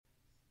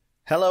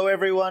Hello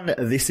everyone,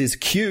 this is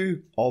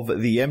Q of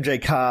the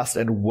MJ Cast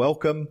and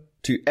welcome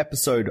to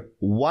episode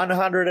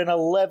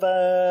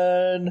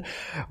 111.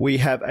 We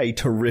have a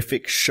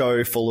terrific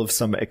show full of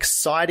some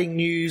exciting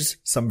news,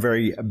 some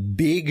very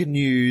big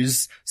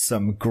news,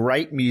 some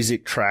great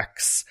music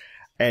tracks,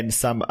 and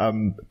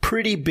some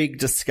pretty big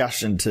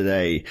discussion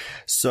today.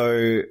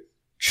 So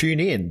tune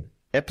in,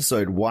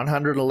 episode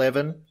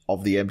 111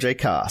 of the MJ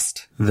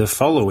Cast. The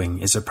following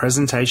is a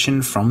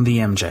presentation from the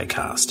MJ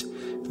Cast,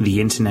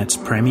 the internet's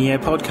premier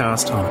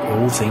podcast on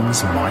all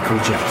things Michael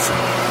Jackson.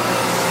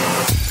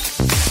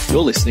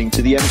 You're listening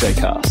to the MJ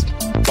Cast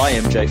by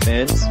MJ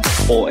fans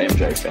for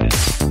MJ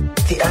fans.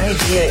 The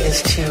idea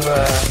is to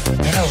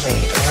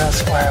innovate, or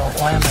else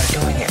why am I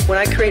doing it? When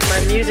I create my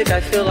music, I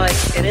feel like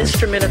an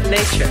instrument of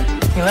nature.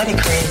 You let it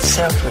create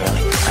itself, really.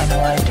 I know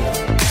I do.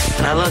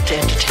 And I love to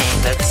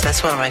entertain.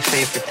 That's one of my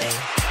favorite things.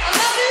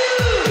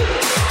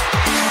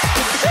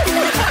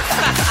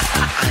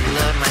 I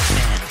love my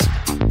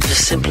fans.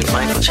 Just simply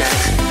Michael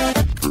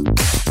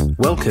Jackson.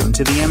 Welcome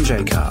to the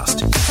MJ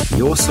Cast,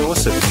 your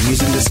source of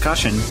news and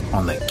discussion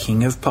on the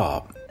King of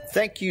Pop.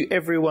 Thank you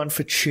everyone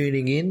for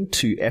tuning in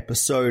to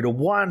episode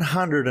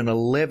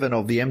 111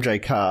 of the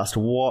MJ Cast.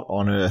 What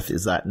on earth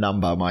is that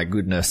number? My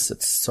goodness,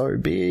 it's so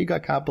big. I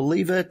can't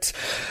believe it.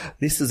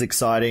 This is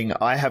exciting.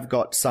 I have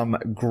got some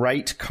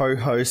great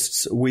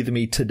co-hosts with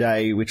me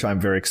today, which I'm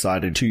very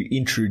excited to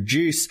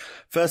introduce.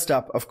 First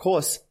up, of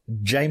course,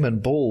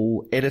 Jamin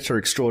Ball, editor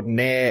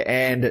extraordinaire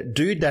and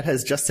dude that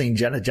has just seen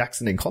Janet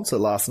Jackson in concert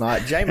last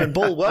night. Jamin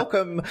Ball,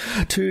 welcome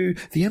to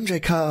the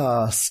MJ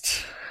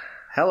Cast.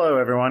 Hello,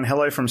 everyone.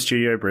 Hello from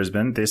Studio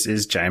Brisbane. This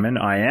is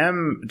Jamin. I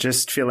am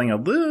just feeling a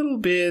little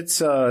bit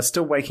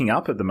still waking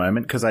up at the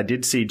moment because I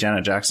did see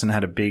Janet Jackson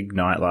had a big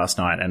night last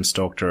night and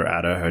stalked her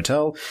at her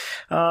hotel.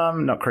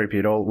 Not creepy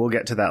at all. We'll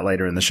get to that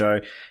later in the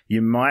show.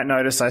 You might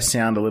notice I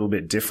sound a little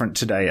bit different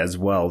today as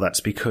well.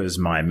 That's because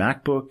my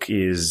MacBook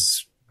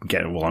is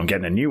I'm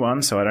getting a new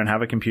one, so I don't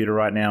have a computer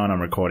right now and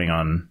I'm recording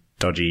on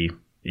dodgy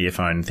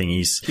earphone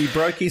thingies. He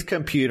broke his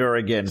computer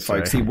again,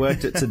 folks. He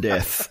worked it to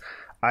death.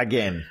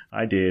 Again.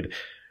 I did.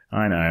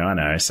 I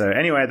know. So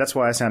anyway, that's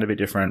why I sound a bit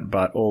different,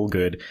 but all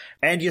good.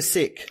 And you're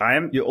sick.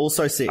 You're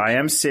also sick. I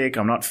am sick.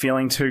 I'm not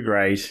feeling too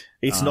great.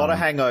 It's not a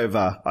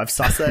hangover. I've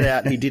sussed that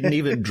out. He didn't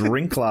even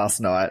drink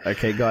last night.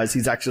 Okay, guys,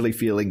 he's actually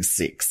feeling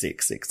sick.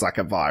 It's like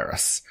a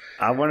virus.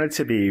 I wanted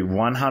to be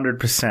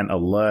 100%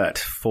 alert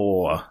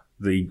for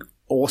the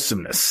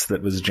awesomeness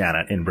that was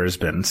Janet in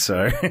Brisbane,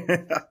 so...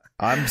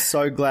 I'm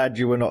so glad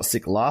you were not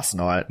sick last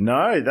night.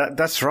 No,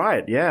 that's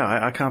right.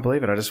 Yeah, I can't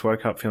believe it. I just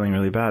woke up feeling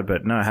really bad.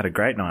 But no, I had a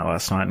great night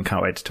last night and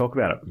can't wait to talk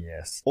about it.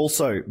 Yes.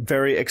 Also,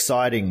 very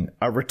exciting,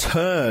 a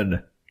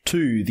return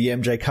to the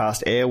MJ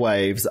Cast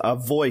airwaves, a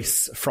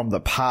voice from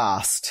the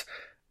past.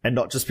 And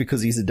not just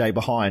because he's a day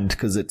behind,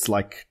 because it's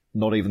like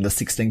not even the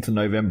 16th of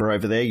November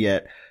over there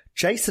yet.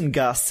 Jason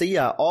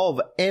Garcia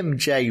of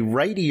MJ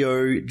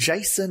Radio.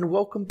 Jason,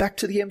 welcome back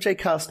to the MJ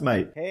Cast,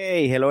 mate.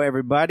 Hey, hello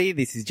everybody.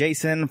 This is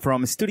Jason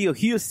from Studio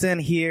Houston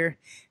here.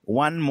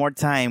 One more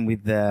time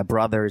with the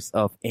brothers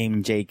of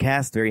MJ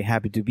Cast. Very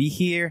happy to be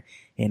here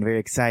and very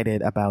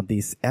excited about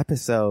this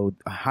episode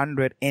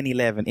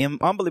 111.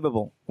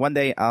 Unbelievable. One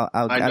day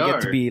I'll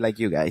get to be like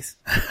you guys.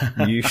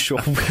 You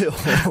sure will.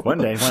 One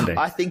day.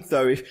 I think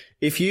though,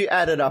 if you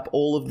added up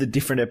all of the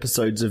different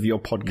episodes of your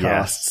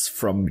podcasts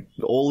from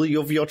all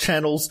of your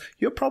channels,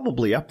 you're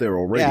probably up there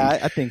already. Yeah,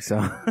 I think so.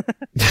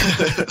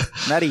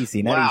 Not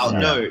easy. Wow,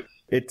 no.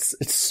 It's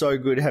so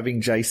good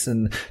having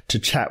Jason to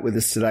chat with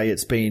us today.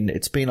 It's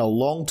been a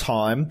long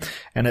time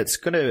and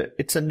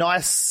it's a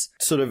nice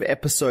sort of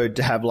episode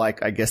to have,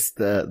 like, I guess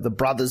the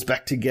brothers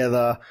back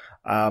together.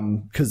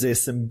 'Cause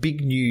there's some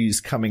big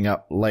news coming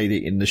up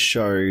later in the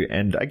show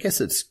and I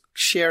guess it's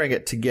sharing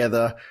it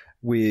together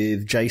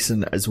with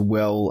Jason as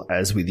well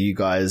as with you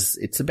guys.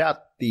 It's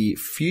about the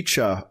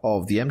future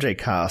of the MJ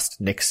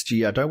Cast next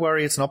year. Don't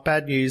worry, it's not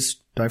bad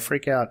news. Don't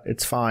freak out.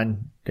 It's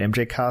fine. The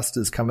MJ Cast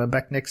is coming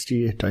back next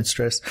year. Don't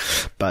stress.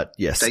 But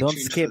yes. Don't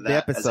skip the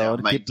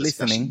episode. Keep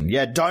listening.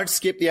 Yeah, don't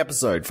skip the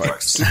episode,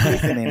 folks. Keep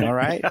listening, all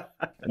right?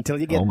 Until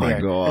you get there. Oh my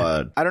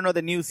God. I don't know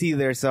the news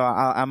either, so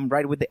I'm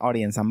right with the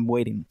audience. I'm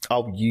waiting.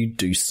 Oh, you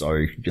do so.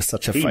 You're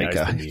such a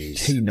faker.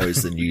 He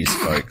knows the news,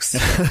 folks.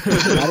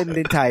 Not in the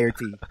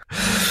entirety.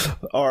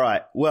 All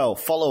right. Well,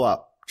 follow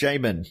up.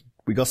 Jamin,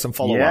 we got some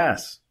follow up.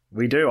 Yes.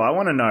 We do. I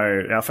want to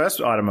know, our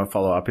first item of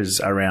follow-up is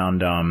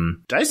around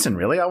Jason,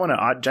 really.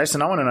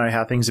 Jason, I want to know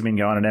how things have been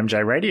going at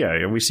MJ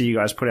Radio. We see you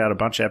guys put out a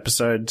bunch of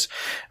episodes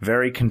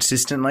very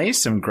consistently.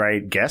 Some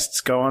great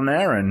guests go on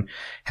there. And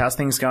how's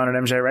things going at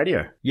MJ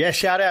Radio? Yeah,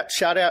 shout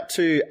out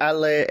to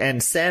Ale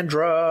and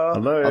Sandra.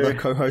 Hello. Other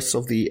co-hosts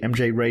of the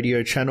MJ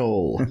Radio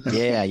channel.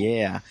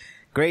 Yeah.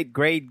 Great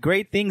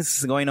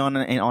things going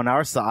on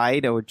our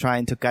side. We're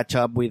trying to catch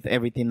up with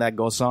everything that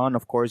goes on.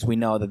 Of course, we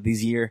know that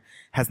this year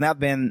has not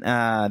been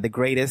the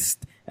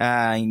greatest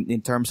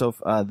in terms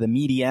of the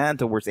media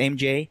towards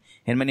MJ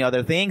and many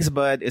other things,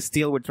 but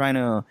still we're trying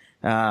to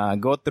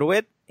go through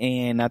it.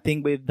 And I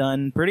think we've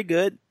done pretty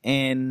good.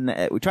 And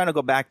we're trying to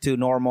go back to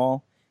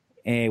normal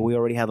We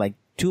already had like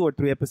 2 or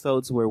 3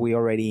 episodes where we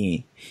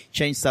already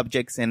changed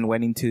subjects and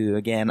went into,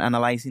 again,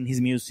 analyzing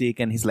his music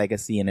and his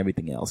legacy and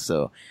everything else.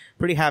 So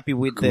pretty happy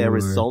with the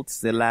results.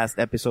 The last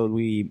episode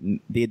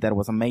we did that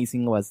was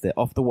amazing was the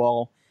Off the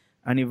Wall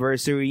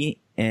anniversary.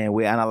 And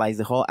we analyzed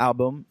the whole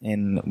album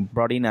and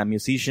brought in a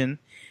musician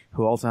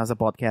who also has a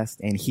podcast,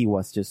 and he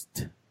was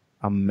just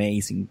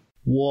amazing.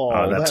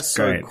 Whoa, that's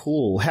so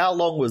cool. How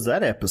long was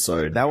that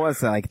episode? That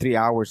was like 3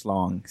 hours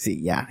long. See,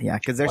 yeah.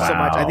 Because there's so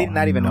much. I did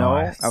not even know.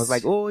 I was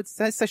like, oh, it's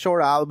a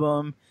short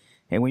album.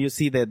 And when you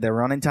see the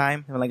running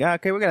time, I'm like,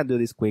 okay, we're going to do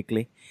this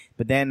quickly.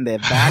 But then the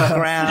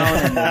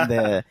background and then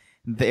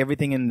the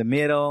everything in the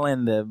middle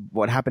and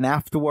what happened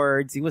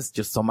afterwards, it was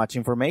just so much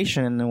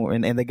information.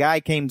 And the guy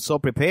came so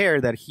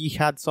prepared that he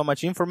had so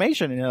much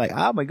information. And you're like,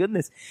 oh my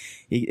goodness.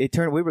 We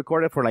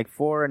recorded for like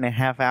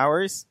 4.5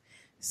 hours.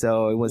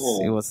 So it was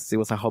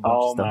a whole bunch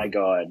of stuff. Oh my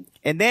God.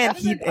 And then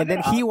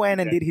he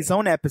went and did his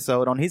own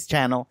episode on his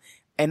channel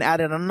and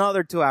added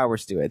another 2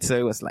 hours to it. So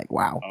it was like,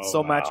 wow,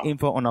 much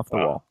info on Off the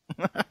Wall.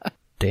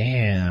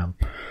 Damn.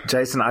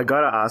 Jason, I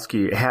got to ask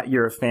you,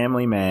 you're a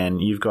family man.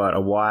 You've got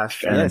a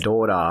wife and a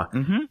daughter.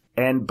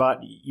 Mm-hmm. But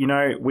you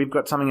know, we've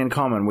got something in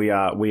common. We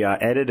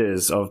are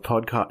editors of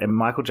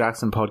Michael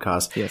Jackson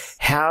podcast. Yes.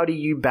 How do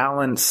you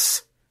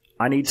balance,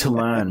 I need to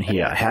learn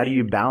here. How do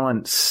you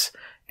balance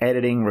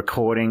editing,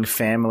 recording,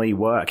 family,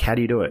 work? How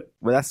do you do it?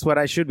 Well, that's what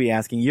I should be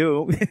asking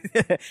you.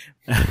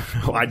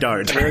 Well, I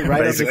don't.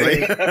 Right, basically.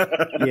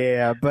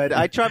 Yeah, but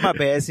I try my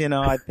best. You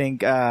know, I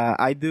think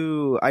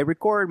I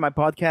record my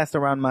podcast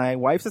around my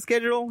wife's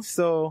schedule.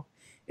 So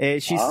when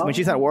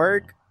she's at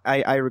work,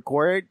 I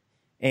record,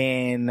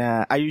 and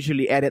I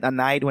usually edit at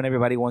night when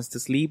everybody wants to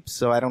sleep.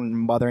 So I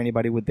don't bother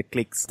anybody with the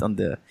clicks on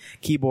the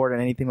keyboard or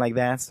anything like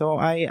that. So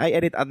I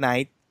edit at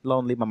night,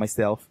 lonely by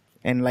myself.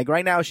 And like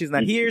right now, she's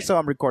not here, so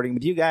I'm recording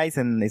with you guys,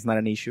 and it's not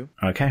an issue.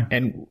 Okay.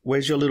 And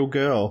where's your little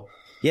girl?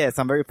 Yes,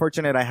 I'm very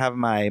fortunate. I have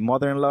my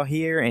mother-in-law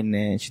here,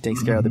 and she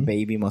takes care of the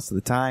baby most of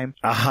the time.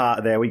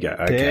 Aha, there we go.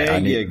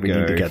 Okay, we need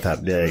to get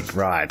that big.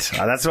 Right.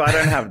 That's why I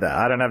don't have that.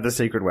 I don't have the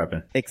secret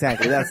weapon.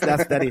 Exactly. That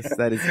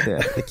is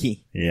the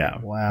key. Yeah.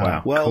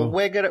 Wow. Well, cool.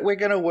 we're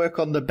gonna work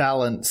on the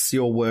balance,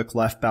 your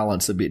work-life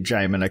balance a bit,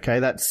 Jamin. Okay,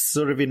 that's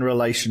sort of in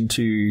relation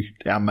to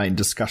our main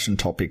discussion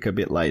topic a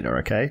bit later.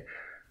 Okay.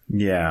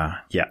 Yeah.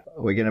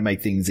 We're going to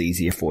make things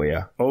easier for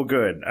you. All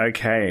good.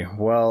 Okay.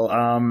 Well,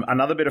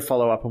 another bit of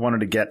follow-up I wanted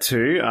to get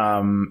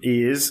to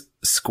is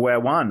Square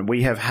One.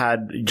 We have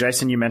had,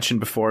 Jason, you mentioned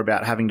before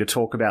about having to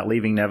talk about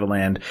Leaving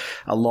Neverland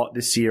a lot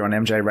this year on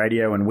MJ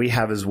Radio, and we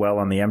have as well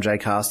on the MJ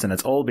Cast, and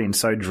it's all been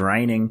so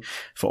draining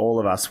for all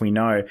of us, we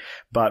know.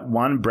 But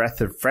one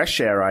breath of fresh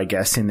air, I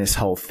guess, in this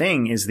whole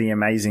thing is the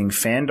amazing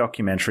fan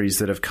documentaries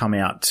that have come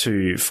out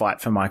to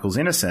fight for Michael's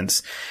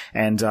innocence.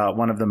 And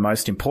one of the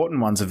most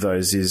important ones of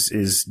those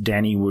is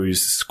Danny Wu's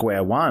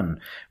Square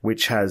One,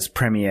 which has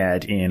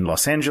premiered in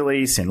Los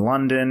Angeles, in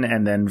London,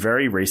 and then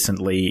very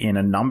recently in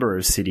a number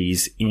of cities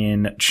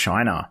in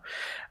China.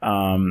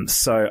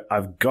 So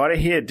I've got to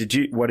hear,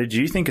 what did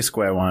you think of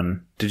Square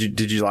One?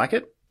 Did you like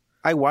it?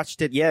 I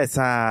watched it. Yes.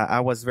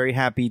 I was very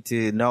happy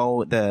to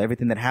know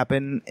everything that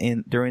happened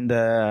during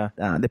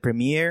the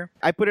premiere.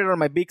 I put it on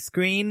my big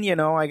screen, you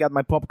know, I got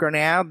my popcorn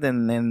out,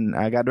 and then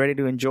I got ready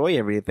to enjoy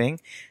everything.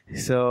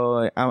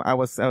 So I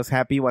was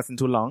happy. It wasn't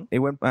too long. It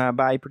went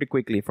by pretty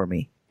quickly for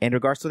me. In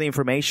regards to the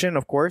information,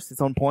 of course, it's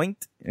on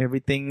point.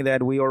 Everything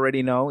that we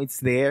already know, it's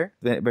there.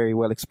 Very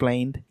well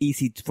explained.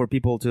 Easy for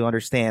people to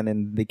understand,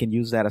 and they can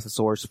use that as a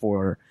source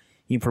for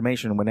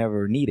information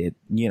whenever needed.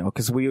 You know,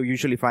 because we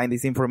usually find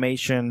this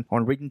information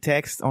on written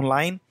text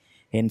online,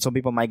 and some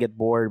people might get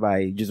bored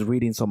by just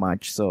reading so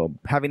much. So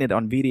having it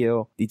on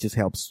video, it just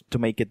helps to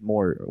make it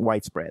more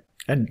widespread.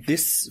 And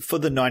this, for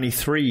the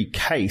 93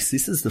 case,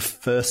 this is the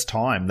first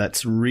time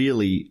that's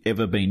really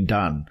ever been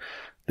done.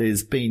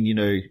 There's been, you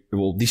know,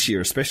 well, this year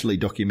especially,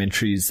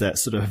 documentaries that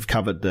sort of have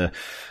covered the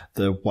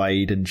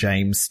Wade and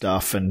James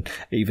stuff, and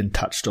even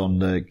touched on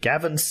the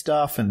Gavin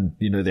stuff. And,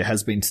 you know, there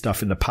has been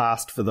stuff in the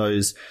past for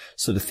those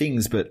sort of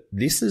things. But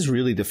this is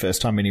really the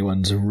first time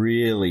anyone's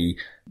really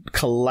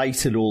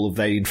collated all of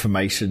that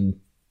information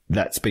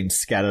that's been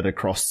scattered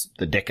across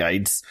the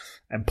decades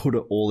and put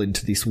it all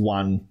into this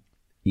one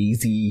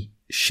easy,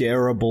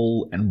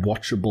 shareable and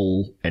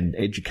watchable and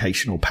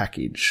educational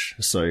package.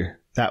 So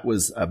that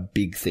was a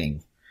big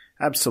thing.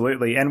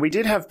 Absolutely. And we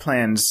did have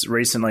plans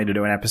recently to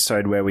do an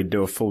episode where we'd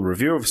do a full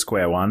review of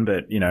Square One,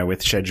 but, you know,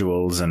 with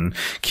schedules and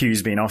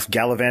Q's been off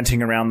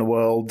gallivanting around the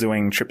world,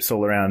 doing trips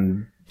all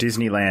around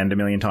Disneyland a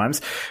million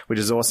times, which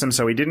is awesome.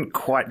 So we didn't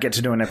quite get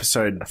to do an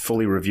episode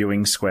fully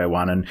reviewing Square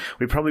One, and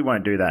we probably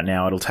won't do that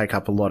now. It'll take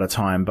up a lot of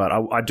time. But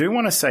I do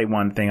want to say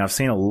one thing. I've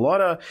seen a lot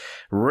of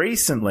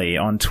recently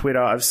on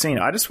Twitter. I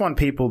just want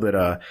people that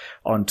are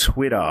on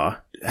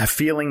Twitter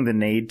feeling the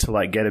need to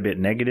like get a bit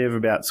negative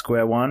about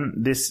Square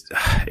One.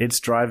 It's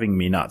driving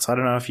me nuts. I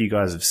don't know if you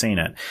guys have seen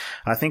it.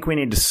 I think we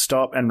need to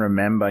stop and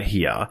remember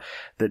here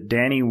that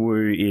Danny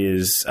Wu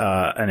is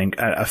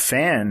a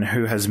fan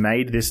who has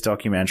made this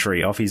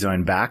documentary off his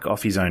own back,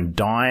 off his own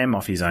dime,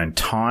 off his own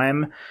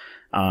time.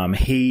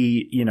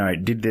 He,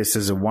 did this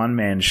as a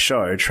one-man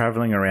show,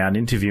 traveling around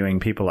interviewing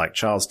people like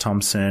Charles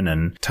Thompson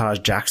and Taj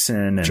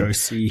Jackson and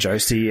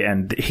Josie.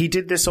 And he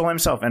did this all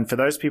himself. And for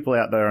those people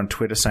out there on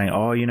Twitter saying,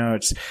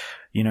 it's,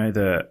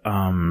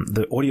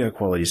 the audio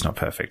quality is not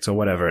perfect or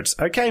whatever. It's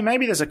okay.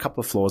 Maybe there's a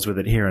couple of flaws with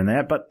it here and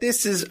there, but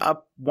this is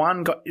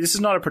this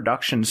is not a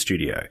production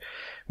studio.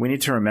 We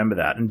need to remember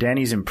that. And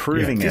Danny's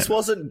improving it.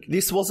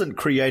 This wasn't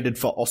created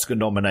for Oscar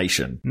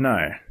nomination.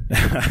 No.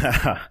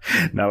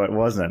 No, it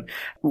wasn't.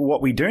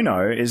 What we do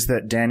know is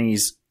that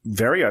Danny's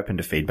very open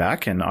to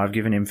feedback, and I've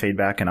given him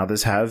feedback and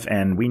others have,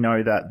 and we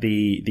know that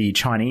the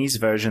Chinese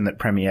version that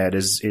premiered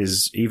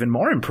is even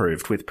more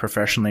improved with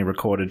professionally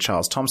recorded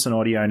Charles Thompson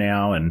audio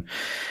now, and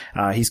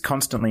he's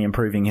constantly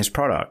improving his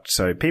product.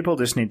 So people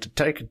just need to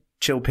take a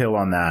chill pill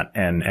on that,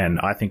 and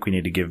I think we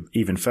need to give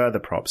even further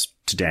props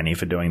to Danny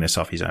for doing this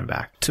off his own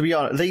back. To be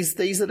honest,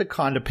 these are the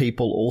kind of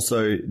people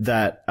also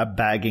that are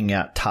bagging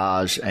out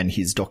Taj and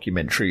his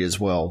documentary as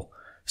well.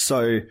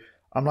 So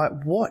I'm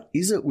like, what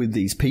is it with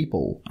these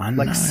people?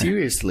 Like,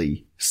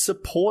 seriously,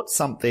 support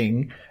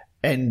something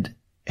and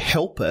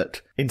help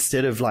it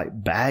instead of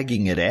like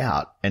bagging it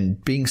out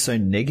and being so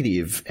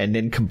negative and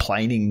then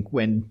complaining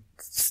when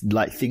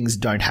like things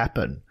don't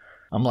happen.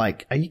 I'm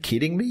like, are you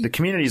kidding me? The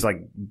community's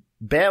like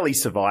barely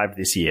survived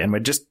this year, and we're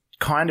just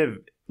kind of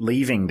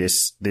leaving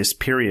this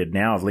period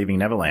now of leaving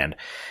Neverland.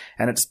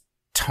 And it's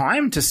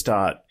time to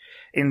start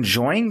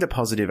enjoying the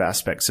positive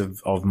aspects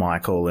of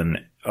Michael and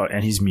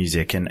his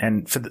music,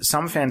 and for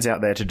some fans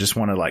out there to just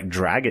want to like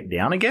drag it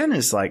down again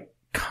is like,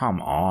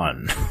 come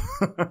on.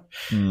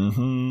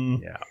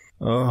 Mm-hmm. Yeah.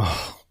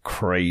 Oh,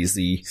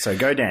 crazy. So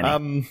go,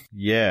 Danny.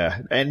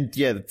 Yeah. And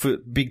yeah, for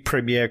big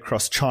premiere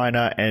across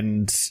China,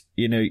 and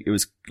it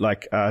was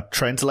like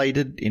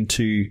translated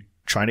into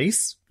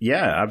Chinese.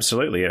 Yeah,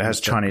 absolutely. It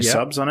has Chinese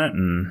subs on it,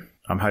 and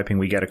I'm hoping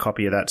we get a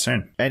copy of that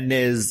soon. And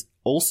there's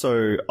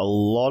also a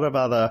lot of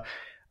other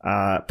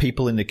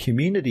people in the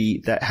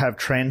community that have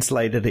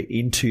translated it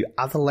into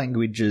other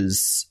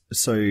languages,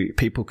 so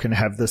people can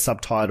have the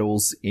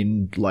subtitles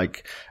in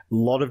like a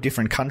lot of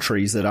different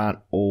countries that aren't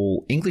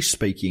all English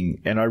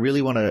speaking. And I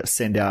really want to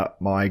send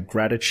out my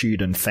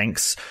gratitude and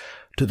thanks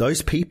to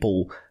those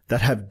people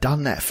that have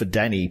done that for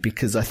Danny,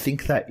 because I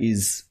think that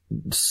is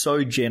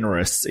so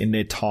generous in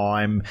their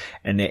time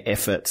and their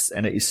efforts,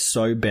 and it is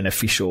so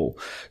beneficial.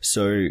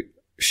 So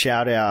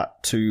shout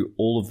out to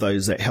all of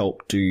those that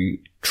help do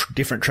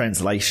different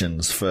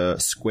translations for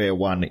Square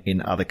One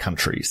in other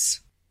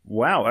countries.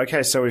 Wow.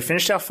 Okay, so we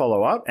finished our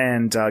follow-up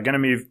and going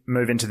to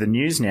move into the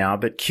news now.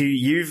 But Q,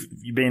 you've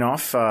been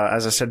off,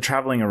 as I said,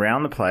 traveling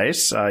around the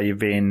place. You've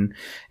been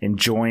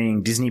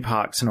enjoying Disney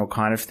parks and all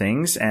kind of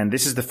things. And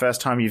this is the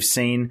first time you've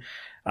seen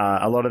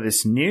a lot of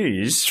this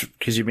news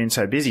because you've been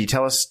so busy.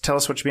 Tell us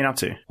what you've been up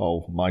to.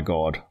 Oh my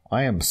God.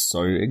 I am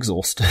so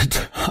exhausted.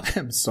 I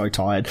am so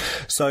tired.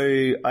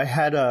 So I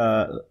had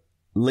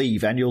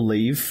annual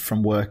leave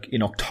from work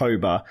in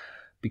October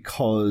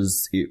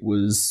because it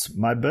was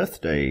my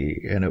birthday,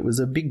 and it was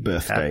a big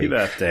birthday. Happy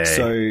birthday.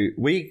 So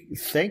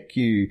thank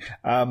you.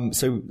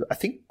 So I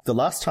think the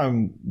last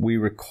time we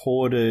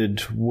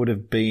recorded would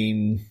have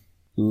been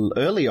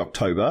early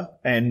October,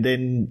 and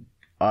then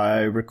I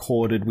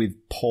recorded with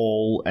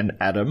Paul and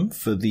Adam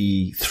for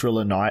the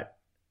Thriller Night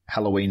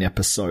Halloween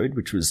episode,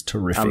 which was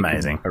terrific.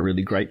 Amazing. A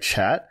really great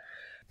chat.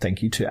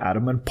 Thank you to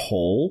Adam and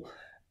Paul.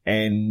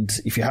 And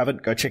if you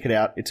haven't, go check it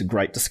out. It's a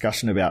great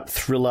discussion about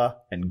thriller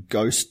and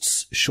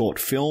ghosts short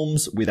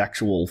films with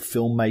actual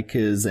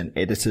filmmakers and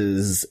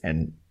editors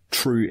and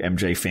true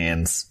MJ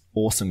fans.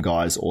 Awesome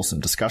guys, awesome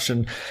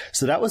discussion.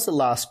 So that was the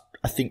last,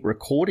 I think,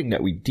 recording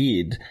that we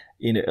did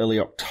in early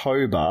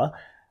October.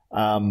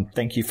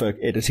 Thank you for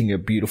editing a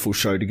beautiful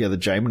show together,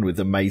 Jamin, with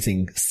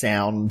amazing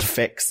sound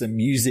effects and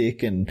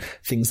music and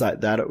things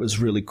like that. It was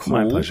really cool.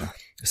 My pleasure.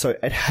 So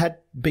it had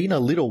been a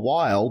little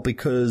while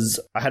because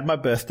I had my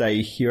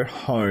birthday here at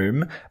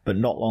home, but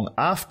not long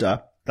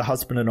after, the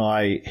husband and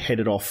I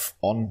headed off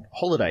on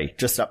holiday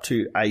just up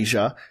to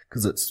Asia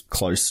because it's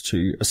close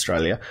to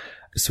Australia.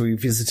 So we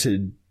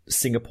visited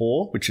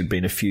Singapore, which had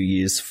been a few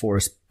years for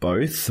us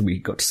both. We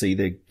got to see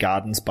the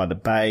Gardens by the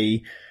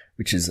Bay,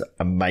 which is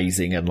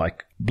amazing and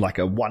like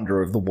a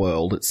wonder of the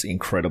world. It's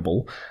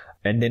incredible.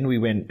 And then we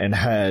went and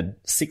had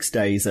 6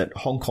 days at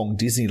Hong Kong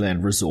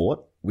Disneyland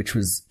Resort, which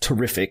was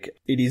terrific.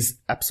 It is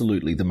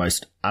absolutely the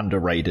most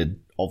underrated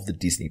of the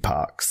Disney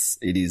parks.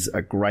 It is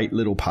a great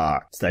little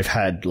park. They've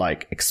had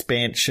like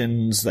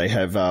expansions. They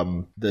have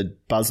the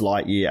Buzz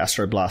Lightyear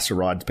Astro Blaster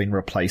ride's been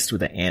replaced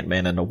with an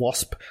Ant-Man and a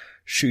Wasp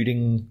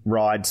shooting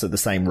ride. So the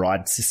same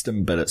ride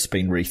system, but it's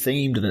been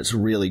rethemed and it's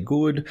really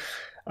good.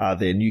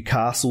 Their new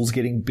castle's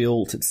getting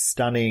built. It's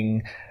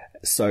stunning.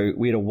 So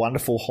we had a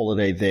wonderful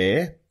holiday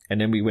there. And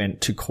then we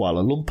went to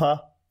Kuala Lumpur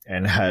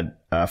and had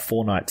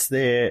 4 nights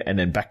there, and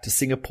then back to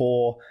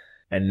Singapore.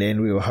 And then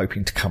we were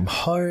hoping to come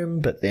home,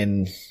 but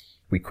then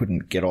we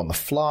couldn't get on the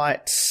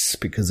flight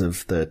because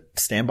of the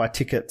standby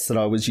tickets that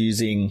I was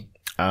using.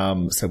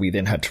 So we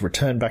then had to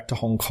return back to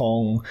Hong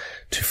Kong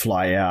to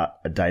fly out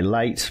a day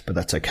late, but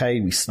that's okay.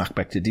 We snuck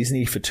back to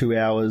Disney for 2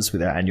 hours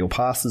with our annual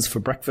passes for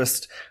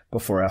breakfast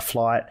before our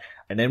flight.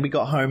 And then we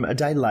got home a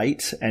day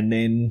late, and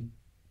then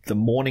the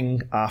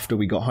morning after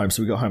we got home,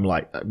 so we got home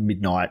like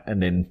midnight,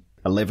 and then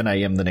 11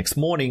 a.m. the next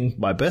morning,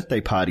 my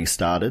birthday party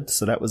started.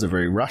 So that was a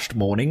very rushed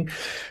morning.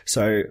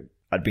 So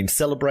I'd been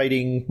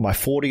celebrating my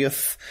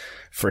 40th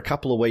for a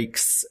couple of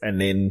weeks,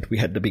 and then we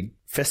had the big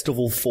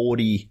Festival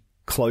 40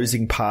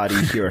 closing party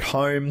here at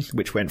home,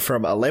 which went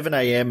from 11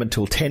 a.m.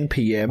 until 10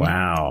 p.m.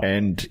 Wow.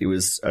 And it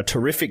was a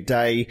terrific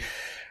day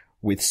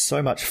with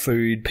so much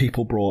food.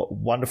 People brought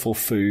wonderful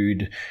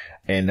food,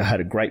 and I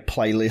had a great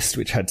playlist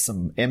which had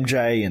some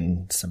MJ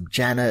and some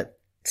Janet,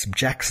 some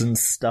Jackson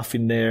stuff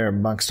in there,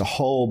 amongst a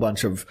whole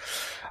bunch of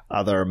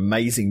other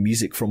amazing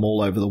music from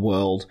all over the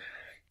world.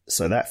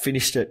 So that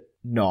finished at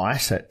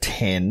night at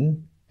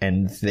 10,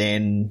 and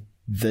then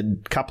the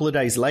couple of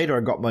days later,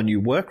 I got my new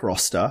work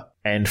roster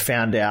and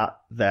found out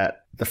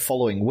that the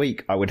following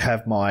week I would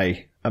have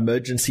my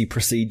emergency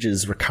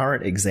procedures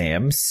recurrent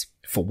exams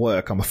for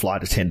work. I'm a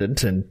flight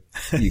attendant, and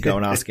you go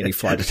and ask any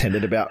flight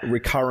attendant about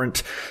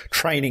recurrent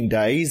training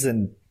days,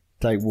 and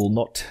they will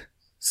not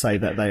say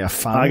that they are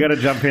fun. I got to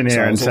jump in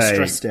here and say,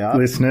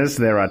 listeners,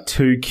 there are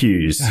two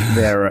queues.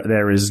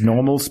 There is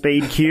normal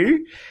speed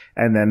queue,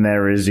 and then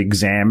there is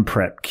exam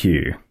prep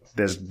queue.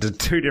 There's the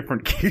two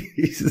different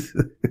queues,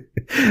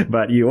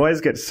 but you always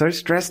get so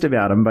stressed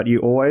about them, but you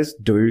always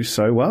do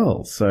so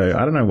well. So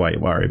I don't know why you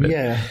worry. But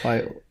yeah,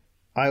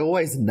 I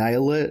always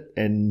nail it,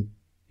 and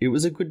it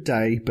was a good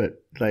day,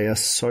 but they are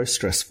so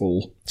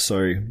stressful.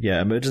 So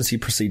yeah, emergency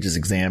procedures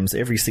exams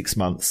every 6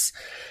 months.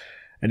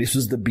 And this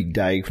was the big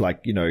day, like,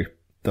 you know,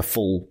 the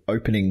full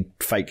opening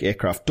fake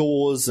aircraft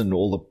doors and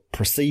all the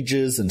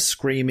procedures and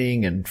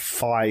screaming and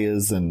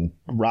fires and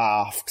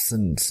rafts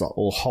and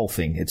all whole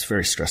thing. It's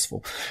very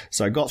stressful.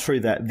 So I got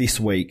through that this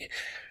week.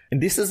 And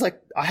this is like,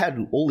 I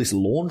had all this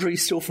laundry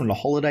still from the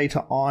holiday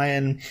to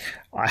iron.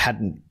 I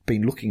hadn't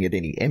been looking at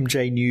any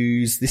MJ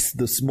news.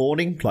 This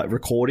morning, like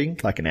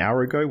recording, like an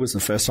hour ago, was the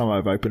first time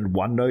I've opened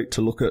OneNote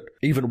to look at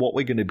even what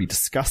we're going to be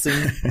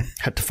discussing.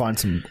 Had to find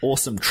some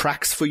awesome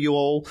tracks for you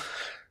all.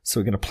 So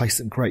we're going to play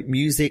some great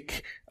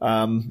music.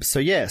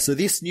 So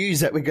this news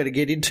that we're going to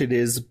get into,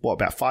 there's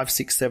about 5,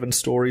 6, 7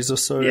 stories or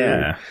so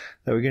that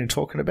we're going to be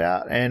talking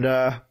about. And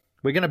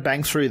we're going to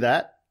bang through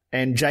that.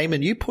 And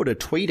Jamin, you put a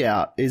tweet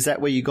out. Is that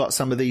where you got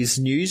some of these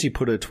news? You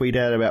put a tweet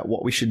out about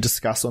what we should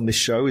discuss on this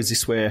show. Is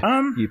this where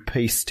you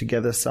pieced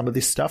together some of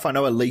this stuff? I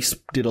know Elise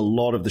did a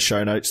lot of the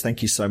show notes.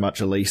 Thank you so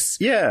much, Elise.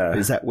 Yeah.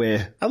 Is that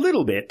where? A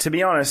little bit. To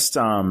be honest,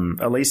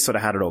 Elise sort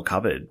of had it all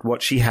covered.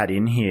 What she had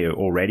in here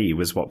already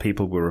was what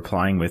people were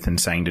replying with and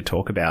saying to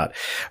talk about.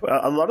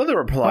 A lot of the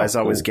replies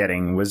I was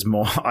getting was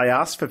more, I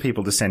asked for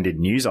people to send in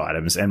news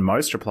items, and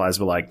most replies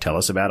were like, tell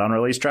us about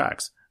unreleased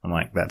tracks. I'm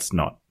like, that's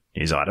not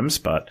news items,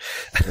 but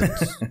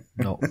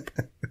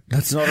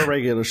that's not a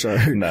regular show.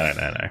 No.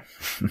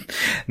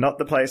 Not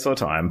the place or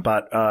time,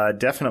 but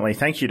definitely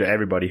thank you to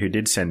everybody who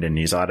did send in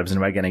news items, and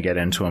we're going to get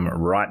into them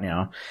right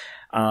now.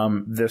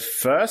 The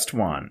first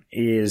one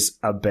is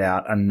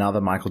about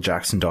another Michael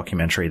Jackson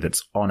documentary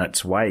that's on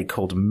its way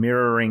called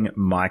Mirroring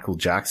Michael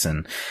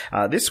Jackson.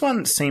 This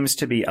one seems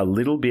to be a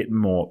little bit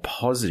more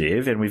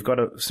positive, and we've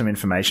got some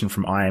information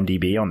from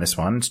IMDb on this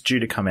one. It's due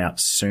to come out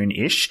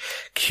soon-ish.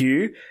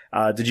 Q,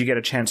 did you get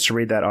a chance to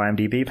read that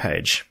IMDb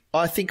page?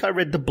 I think I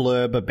read the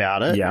blurb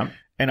about it. Yeah.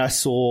 And I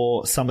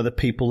saw some of the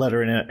people that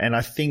are in it, and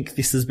I think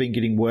this has been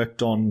getting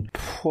worked on,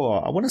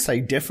 I want to say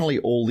definitely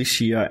all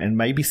this year and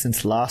maybe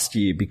since last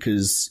year,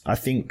 because I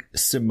think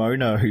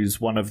Simona,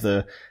 who's one of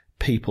the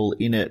people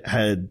in it,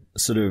 had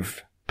sort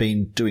of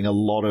been doing a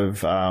lot of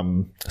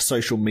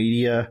social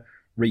media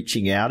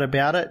reaching out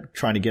about it,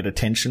 trying to get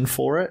attention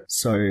for it.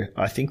 So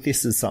I think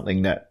this is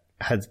something that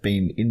has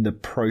been in the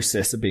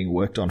process of being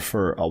worked on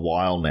for a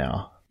while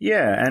now.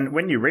 Yeah, and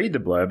when you read the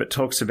blurb, it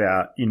talks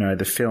about,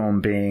 the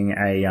film being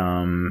a,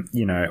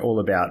 all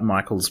about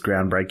Michael's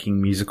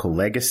groundbreaking musical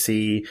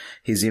legacy,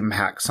 his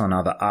impacts on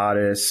other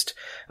artists.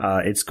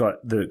 It's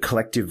got the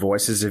collective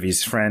voices of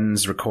his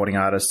friends, recording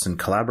artists and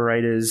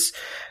collaborators.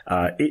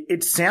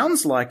 It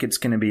sounds like it's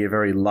going to be a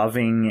very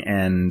loving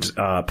and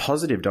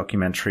positive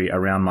documentary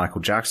around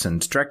Michael Jackson.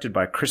 It's directed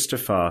by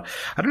Christopher,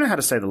 I don't know how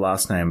to say the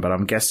last name, but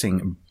I'm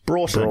guessing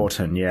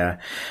Broughton, yeah.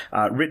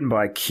 Written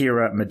by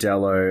Kira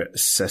Modelo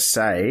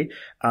Sase.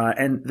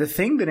 And the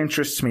thing that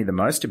interests me the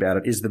most about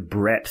it is the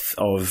breadth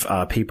of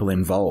people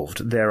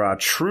involved. There are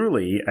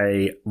truly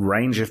a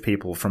range of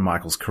people from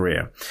Michael's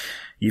career.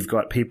 You've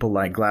got people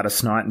like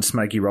Gladys Knight and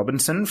Smokey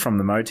Robinson from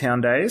the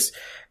Motown days,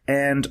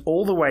 and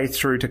all the way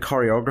through to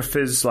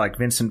choreographers like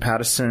Vincent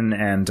Pattison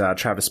and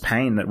Travis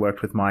Payne that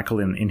worked with Michael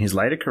in his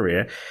later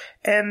career,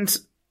 and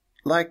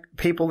like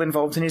people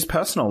involved in his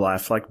personal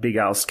life, like Big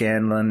Al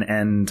Scanlon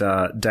and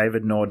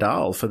David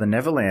Nordahl for the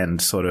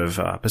Neverland sort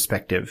of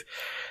perspective.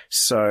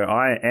 So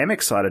I am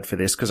excited for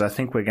this because I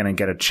think we're going to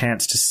get a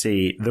chance to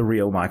see the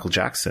real Michael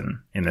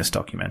Jackson in this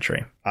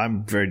documentary.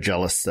 I'm very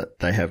jealous that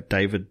they have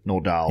David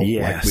Nordahl.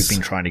 Yes. Like, we've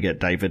been trying to get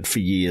David for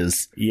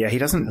years. Yeah,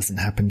 It hasn't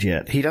happened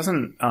yet. He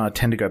doesn't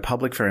tend to go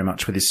public very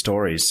much with his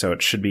stories, so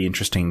it should be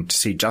interesting to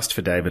see just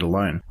for David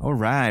alone. All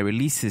right,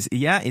 releases.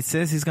 Yeah, it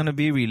says it's going to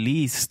be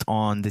released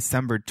on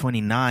December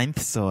 29th,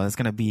 so it's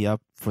going to be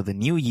up for the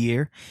new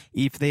year.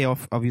 If they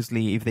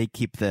obviously, if they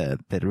keep the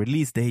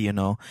release day, you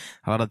know,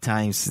 a lot of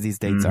times these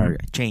dates are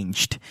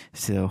changed.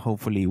 So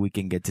hopefully we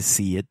can get to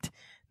see it.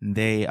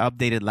 They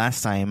updated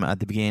last time at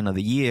the beginning of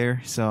the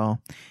year, so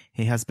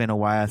it has been a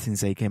while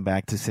since they came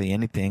back to say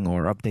anything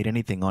or update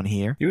anything on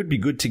here. It would be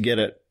good to get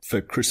it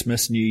for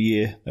Christmas, New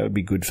Year. That would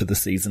be good for the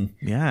season.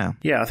 Yeah.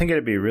 Yeah, I think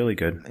it'd be really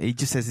good. It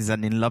just says it's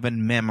an in love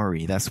and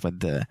memory. That's what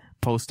the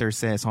poster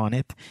says on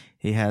it.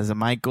 He has a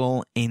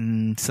Michael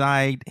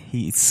inside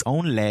his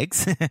own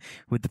legs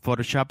with the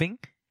photoshopping.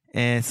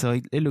 So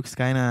it looks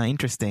kind of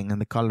interesting, and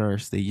the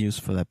colors they use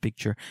for that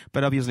picture.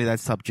 But obviously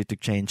that's subject to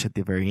change at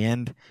the very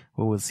end.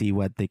 We will see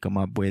what they come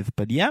up with.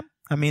 But yeah,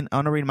 I mean,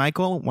 honoring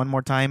Michael one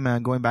more time,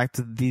 going back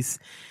to these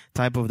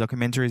type of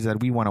documentaries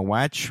that we want to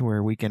watch,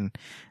 where we can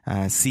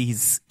see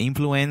his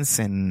influence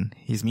and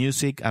his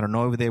music. I don't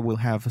know if they will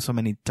have so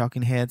many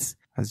talking heads.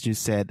 As you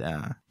said,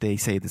 they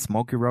say the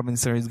Smokey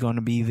Robinson is going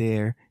to be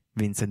there,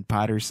 Vincent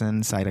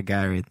Patterson, Syda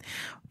Garrett,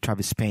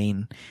 Travis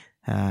Payne.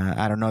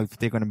 I don't know if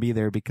they're going to be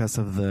there because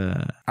of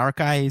the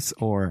archives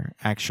or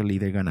actually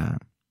they're going to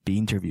be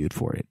interviewed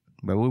for it.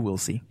 But we will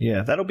see.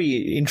 Yeah, that'll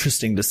be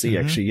interesting to see,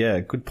 actually.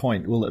 Yeah, good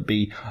point. Will it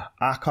be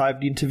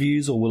archived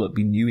interviews or will it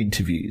be new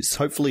interviews?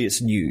 Hopefully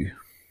it's new.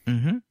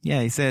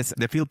 Yeah, it says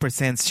the film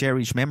presents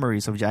cherished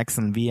memories of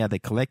Jackson via the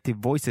collective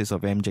voices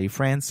of MJ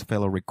friends,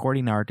 fellow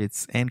recording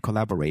artists, and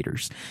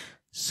collaborators.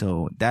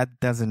 So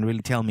that doesn't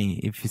really tell me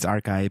if it's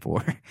archive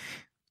or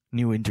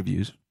new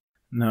interviews.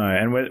 No,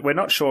 and we're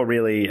not sure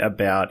really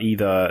about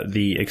either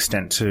the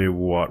extent to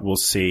what we'll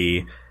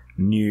see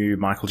new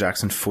Michael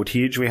Jackson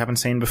footage we haven't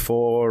seen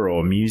before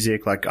or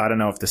music. Like, I don't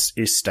know if this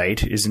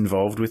estate is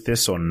involved with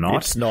this or not.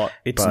 It's not.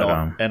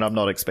 And I'm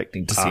not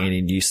expecting to see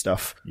any new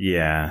stuff.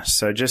 Yeah.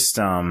 So just,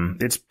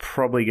 it's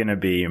probably going to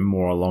be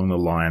more along the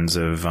lines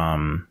of,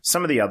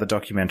 some of the other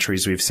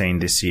documentaries we've seen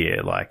this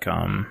year, like,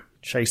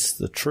 Chase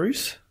the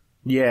Truth?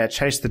 Yeah,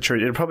 Chase the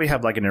Truth. It'll probably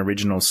have like an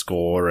original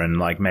score and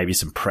like maybe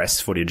some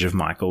press footage of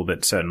Michael,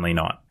 but certainly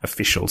not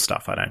official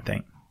stuff, I don't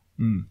think.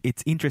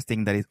 It's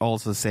interesting that it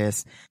also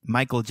says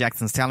Michael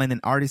Jackson's talent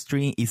and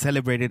artistry is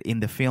celebrated in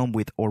the film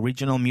with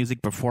original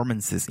music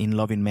performances in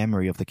loving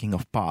memory of the King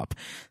of Pop.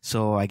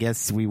 So I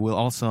guess we will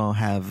also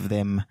have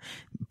them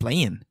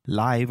playing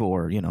live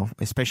or, you know,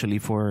 especially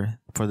for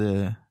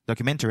the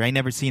documentary. I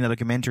never seen a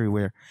documentary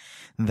where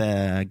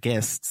the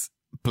guests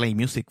play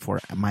music for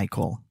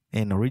Michael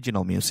and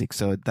original music.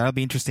 So that'll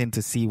be interesting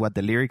to see what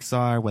the lyrics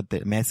are, what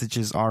the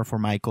messages are for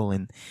Michael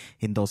in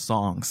those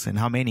songs and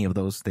how many of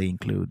those they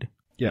include.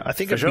 Yeah, I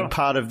think big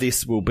part of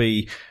this will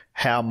be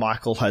how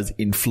Michael has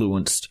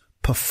influenced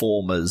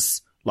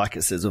performers, like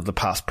it says, of the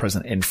past,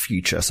 present, and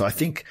future. So I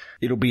think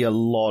it'll be a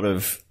lot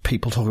of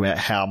people talking about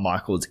how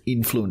Michael has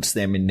influenced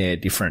them in their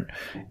different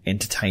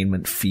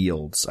entertainment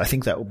fields. I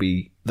think that will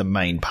be the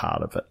main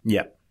part of it.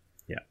 Yeah.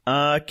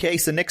 Okay,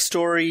 so next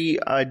story,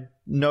 I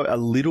know a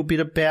little bit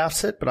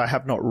about it, but I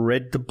have not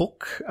read the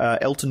book.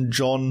 Elton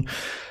John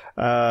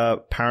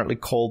apparently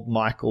called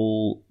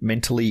Michael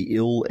mentally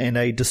ill and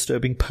a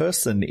disturbing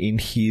person in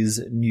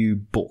his new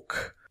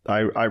book.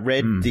 I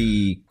read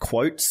the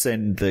quotes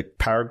and the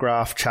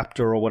paragraph,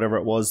 chapter, or whatever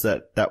it was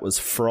that was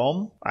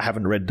from. I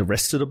haven't read the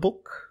rest of the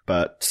book,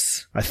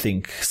 but I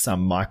think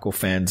some Michael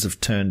fans have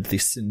turned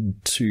this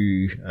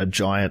into a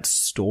giant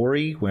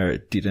story where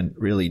it didn't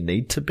really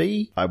need to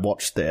be. I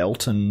watched the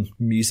Elton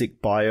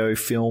music bio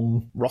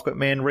film Rocket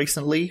Man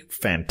recently.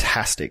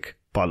 Fantastic,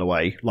 by the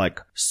way. Like,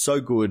 so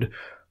good.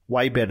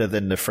 Way better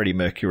than the Freddie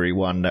Mercury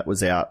one that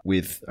was out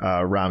with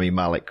Rami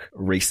Malek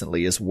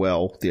recently as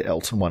well. The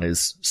Elton one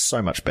is so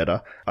much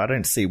better. I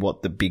don't see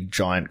what the big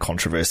giant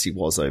controversy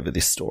was over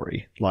this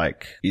story.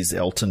 Like, is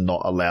Elton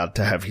not allowed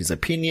to have his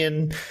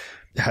opinion?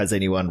 Has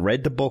anyone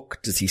read the book?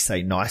 Does he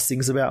say nice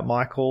things about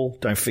Michael?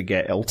 Don't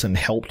forget, Elton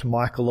helped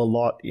Michael a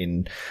lot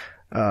in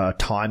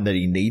time that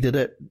he needed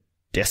it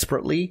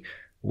desperately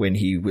when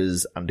he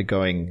was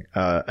undergoing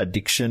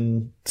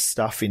addiction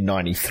stuff in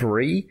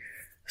 93.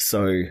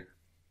 So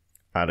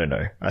I don't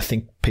know. I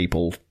think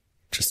people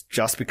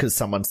just because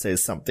someone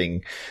says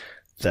something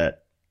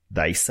that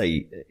they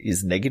say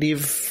is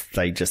negative,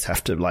 they just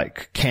have to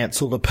like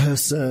cancel the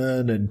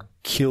person and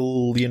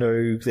kill, you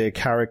know, their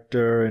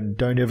character and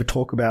don't ever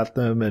talk about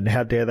them. And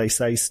how dare they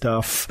say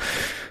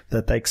stuff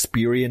that they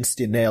experienced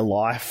in their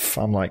life?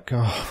 I'm like,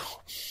 oh,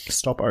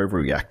 stop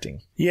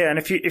overreacting. Yeah. And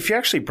if you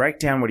actually break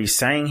down what he's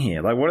saying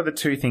here, like what are the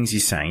two things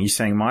he's saying? He's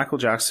saying Michael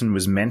Jackson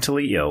was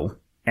mentally ill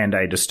and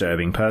a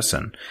disturbing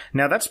person.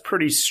 Now, that's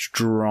pretty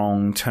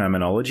strong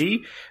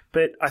terminology,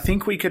 but I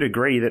think we could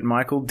agree that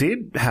Michael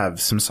did have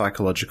some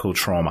psychological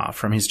trauma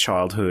from his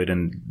childhood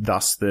and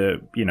thus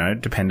the,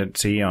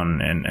 dependency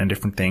on and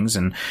different things.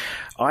 And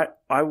I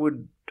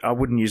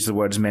wouldn't use the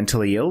words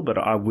mentally ill, but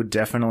I would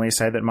definitely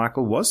say that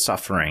Michael was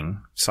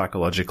suffering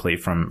psychologically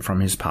from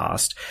his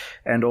past,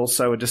 and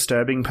also a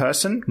disturbing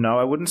person. No,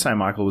 I wouldn't say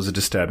Michael was a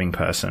disturbing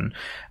person.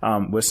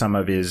 Were some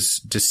of his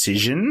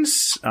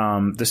decisions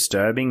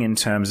disturbing in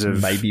terms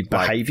of maybe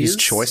behaviors, his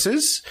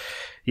choices?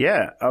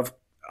 Yeah,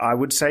 I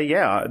would say,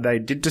 they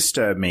did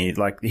disturb me.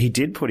 Like, he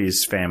did put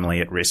his family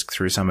at risk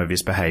through some of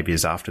his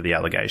behaviors after the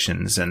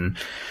allegations. And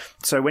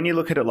so when you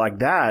look at it like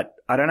that,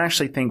 I don't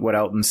actually think what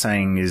Elton's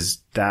saying is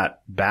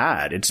that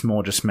bad. It's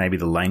more just maybe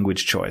the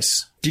language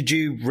choice. Did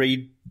you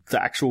read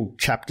the actual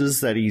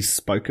chapters that he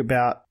spoke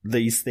about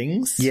these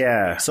things?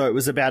 Yeah. So it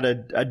was about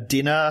a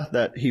dinner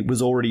that he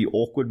was already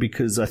awkward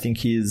because I think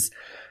his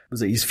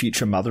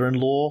future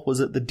mother-in-law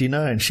was at the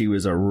dinner, and she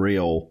was a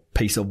real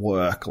piece of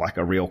work, like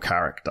a real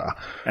character.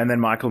 And then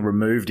Michael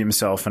removed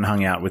himself and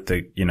hung out with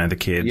the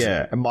kids.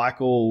 Yeah. And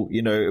Michael,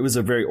 it was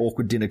a very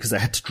awkward dinner because they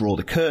had to draw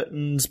the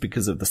curtains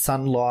because of the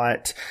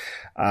sunlight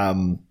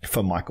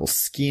for Michael's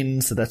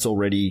skin. So that's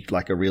already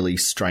like a really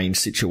strange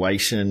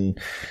situation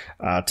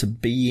to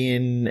be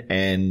in.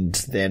 And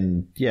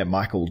then,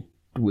 Michael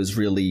was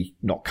really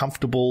not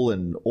comfortable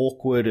and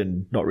awkward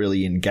and not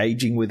really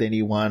engaging with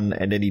anyone.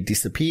 And then he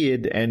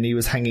disappeared, and he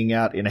was hanging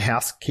out in a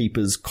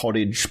housekeeper's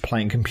cottage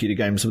playing computer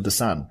games with the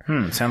son.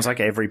 Sounds like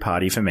every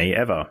party for me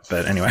ever.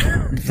 But anyway.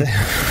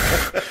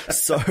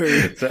 So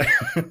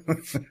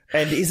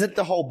and isn't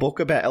the whole book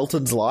about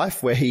Elton's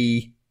life where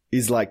he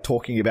is like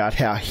talking about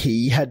how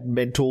he had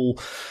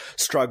mental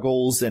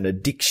struggles and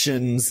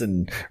addictions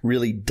and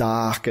really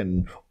dark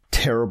and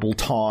terrible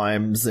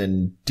times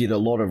and did a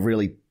lot of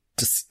really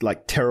just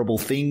like terrible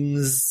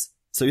things?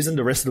 So isn't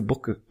the rest of the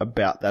book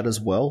about that as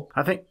well?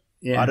 I think,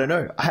 yeah. I don't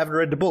know. I haven't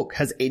read the book.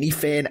 Has any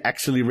fan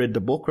actually read the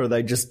book, or are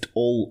they just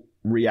all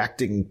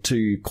reacting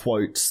to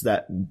quotes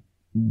that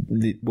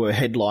were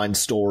headline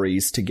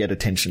stories to get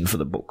attention for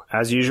the book?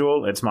 As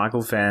usual, it's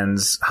Michael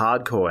fans,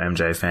 hardcore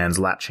MJ fans,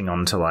 latching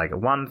on to like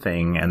one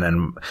thing, and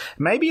then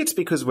maybe it's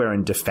because we're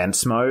in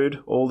defense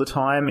mode all the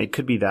time. It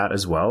could be that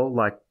as well.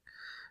 Like,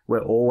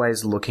 we're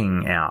always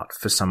looking out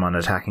for someone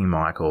attacking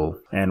Michael,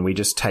 and we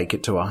just take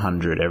it to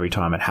 100 every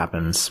time it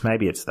happens.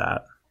 Maybe it's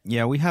that.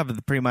 Yeah, we have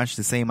pretty much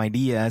the same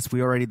idea, as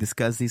we already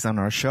discussed this on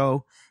our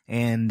show,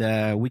 and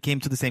we came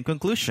to the same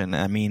conclusion.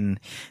 I mean,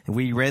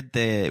 we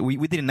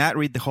did not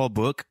read the whole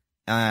book.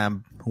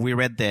 We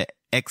read the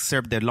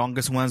excerpt, the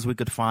longest ones we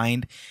could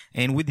find,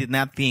 and we did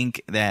not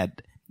think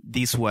that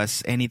this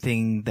was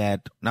anything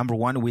that, number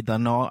one, we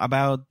don't know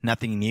about,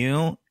 nothing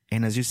new.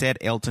 And as you said,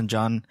 Elton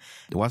John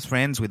was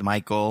friends with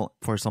Michael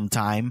for some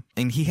time,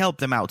 and he helped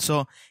them out.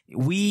 So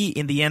we,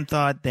 in the end,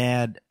 thought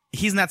that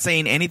he's not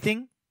saying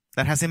anything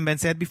that hasn't been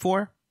said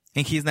before,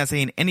 and he's not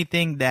saying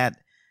anything that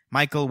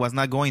Michael was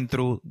not going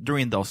through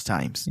during those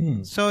times.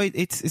 So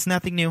it's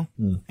nothing new.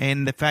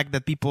 And the fact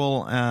that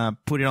people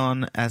put it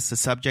on as a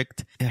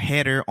subject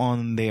header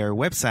on their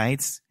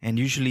websites, and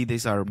usually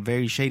these are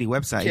very shady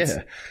websites.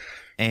 Yeah.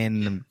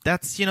 And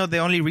that's, the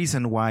only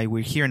reason why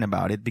we're hearing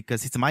about it,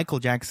 because it's Michael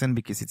Jackson,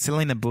 because it's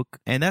selling a book,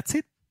 and that's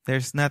it.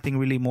 There's nothing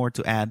really more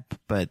to add,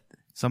 but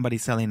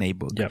somebody's selling a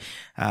book. Yep.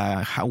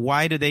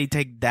 Why do they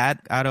take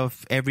that out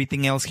of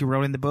everything else he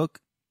wrote in the book?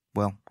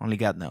 Well, only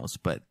God knows,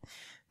 but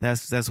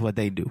that's what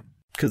they do.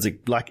 Because,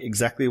 like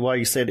exactly why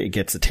you said, it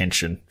gets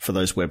attention for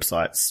those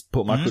websites.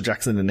 Put Michael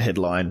Jackson in the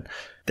headline,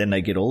 then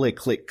they get all their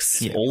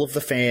clicks. Yeah. All of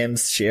the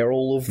fans share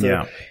all of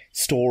the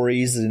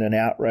stories in an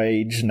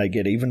outrage, and they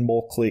get even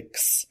more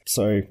clicks.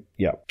 So,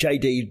 yeah.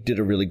 JD did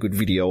a really good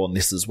video on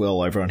this as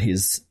well over on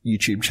his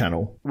YouTube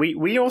channel.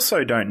 We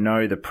also don't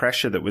know the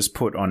pressure that was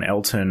put on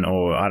Elton,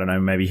 or I don't know,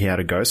 maybe he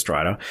had a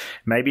ghostwriter.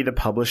 Maybe the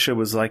publisher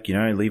was like,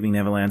 Leaving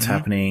Neverland's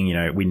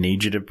happening. We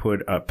need you to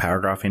put a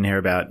paragraph in here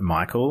about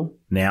Michael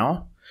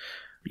now.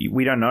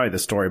 We don't know the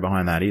story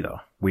behind that either.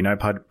 We know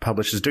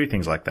publishers do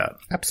things like that.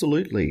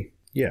 Absolutely.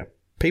 Yeah.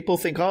 People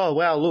think, oh,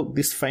 wow, look,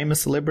 this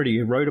famous celebrity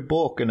wrote a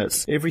book and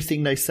it's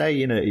everything they say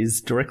in it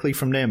is directly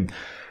from them.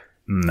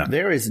 No.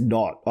 There is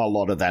not a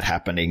lot of that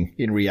happening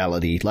in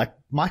reality. Like,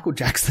 Michael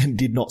Jackson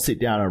did not sit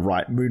down and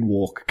write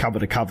Moonwalk cover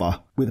to cover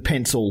with a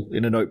pencil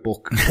in a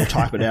notebook or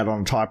type it out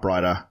on a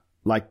typewriter.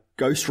 Like,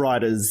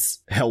 ghostwriters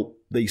help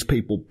these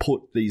people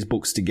put these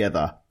books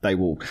together. They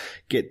will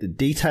get the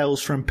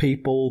details from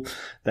people.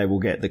 They will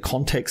get the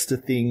context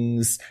of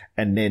things.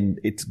 And then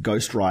it's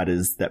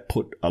ghostwriters that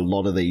put a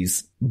lot of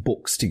these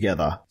books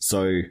together.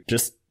 So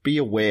just be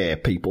aware,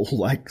 people.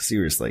 Like,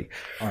 seriously.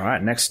 All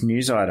right. Next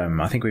news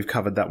item. I think we've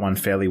covered that one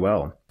fairly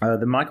well.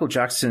 The Michael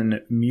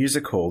Jackson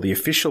musical, the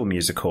official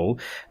musical,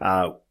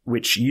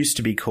 which used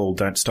to be called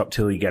Don't Stop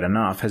Till You Get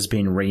Enough, has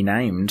been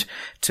renamed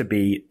to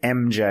be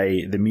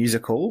MJ the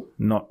Musical.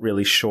 Not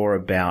really sure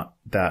about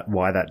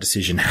why that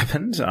decision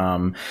happened.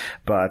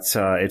 But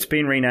it's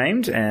been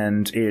renamed,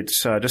 and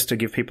it's just to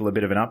give people a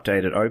bit of an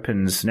update, it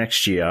opens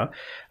next year,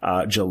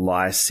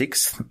 July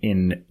 6th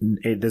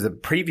there's a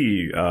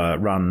preview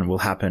run will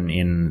happen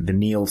in the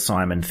Neil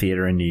Simon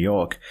Theatre in New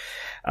York.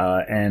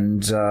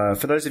 And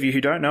for those of you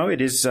who don't know,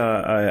 it is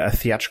a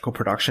theatrical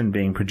production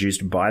being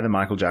produced by the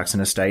Michael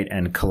Jackson Estate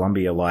and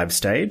Columbia Live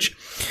Stage.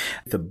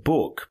 The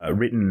book,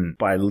 written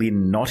by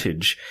Lynn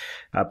Nottage,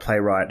 a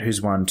playwright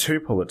who's won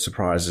 2 Pulitzer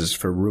Prizes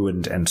for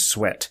Ruined and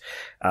Sweat.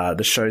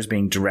 The show's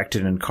being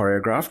directed and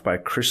choreographed by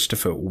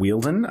Christopher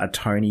Wheeldon, a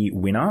Tony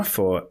winner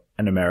for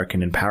An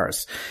American in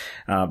Paris.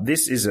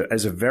 This is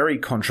a very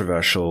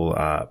controversial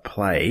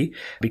play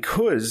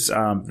because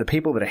the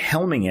people that are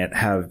helming it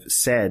have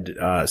said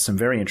some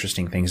very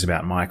interesting things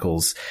about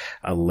Michael's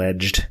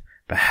alleged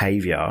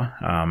behavior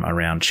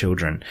around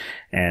children.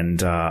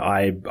 And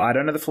I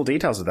don't know the full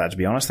details of that, to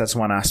be honest. That's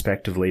one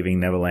aspect of Leaving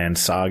Neverland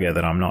saga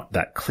that I'm not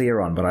that clear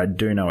on, but I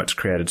do know it's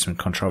created some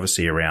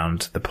controversy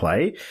around the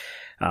play.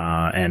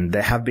 And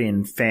there have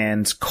been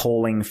fans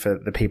calling for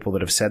the people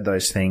that have said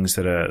those things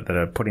that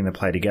are putting the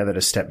play together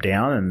to step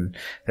down, and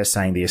they're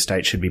saying the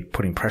estate should be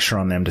putting pressure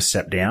on them to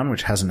step down,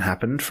 which hasn't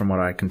happened from what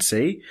I can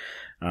see.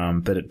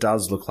 But it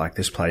does look like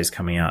this play is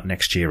coming out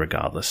next year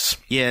regardless.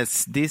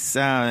 Yes, this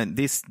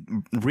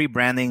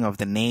rebranding of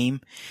the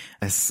name,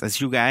 as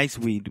you guys,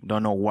 we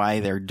don't know why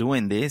they're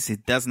doing this.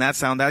 It does not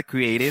sound that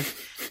creative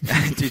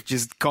to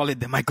just call it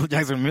the Michael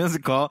Jackson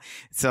Musical.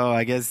 So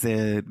I guess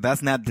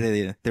that's not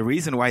the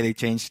reason why they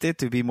changed it,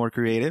 to be more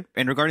creative.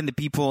 And regarding the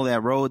people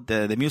that wrote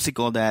the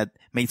musical that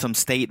made some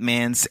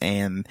statements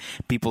and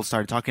people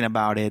started talking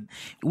about it,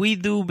 we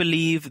do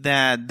believe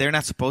that they're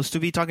not supposed to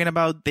be talking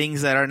about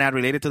things that are not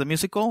related to the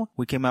musical.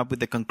 We came up with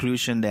the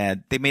conclusion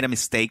that they made a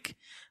mistake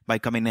by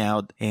coming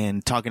out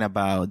and talking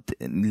about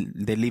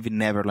the Leaving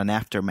Neverland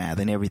aftermath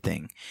and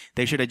everything.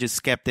 They should have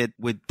just kept it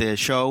with the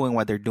show and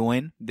what they're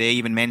doing. They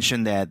even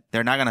mentioned that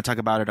they're not going to talk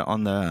about it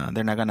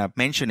they're not going to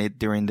mention it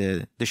during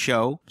the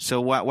show.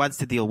 So what's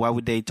the deal? Why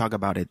would they talk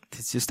about it?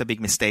 It's just a big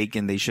mistake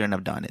and they shouldn't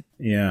have done it.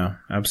 Yeah,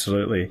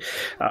 absolutely.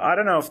 I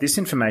don't know if this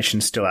information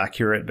is still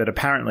accurate, but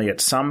apparently at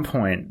some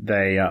point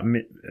they,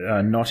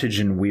 Nottage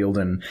and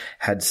Wheeldon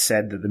had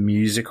said that the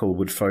musical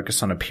would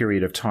focus on a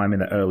period of time in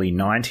the early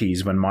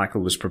 90s when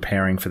Michael was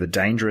preparing for the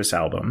Dangerous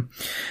album,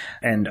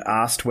 and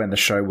asked when the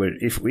show would,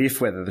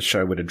 whether the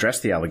show would address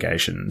the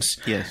allegations.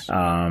 Yes.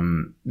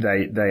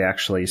 They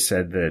actually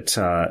said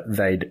that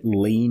they'd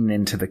lean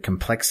into the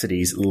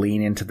complexities,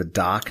 lean into the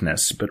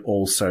darkness, but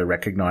also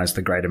recognize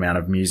the great amount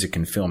of music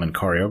and film and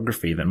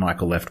choreography that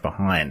Michael left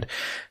behind.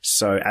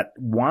 So at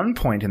one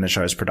point in the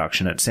show's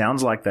production, it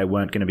sounds like they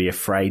weren't going to be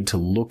afraid to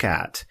look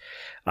at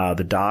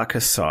the darker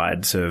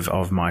sides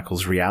of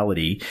Michael's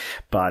reality,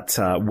 but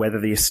whether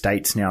the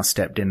estate's now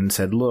stepped in and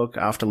said, look,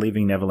 after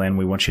Leaving Neverland,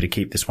 we want you to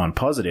keep this one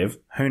positive,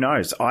 who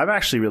knows? I'm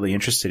actually really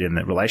interested in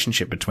the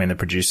relationship between the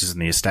producers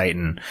and the estate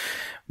and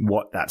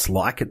what that's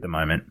like at the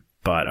moment.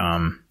 But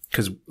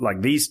because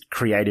like these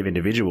creative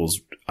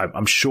individuals,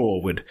 I'm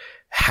sure would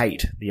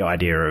hate the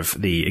idea of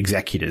the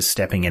executors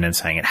stepping in and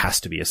saying it has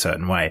to be a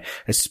certain way,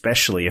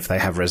 especially if they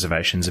have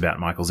reservations about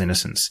Michael's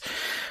innocence.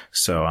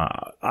 So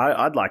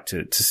I'd like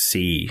to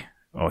see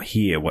or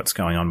hear what's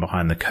going on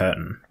behind the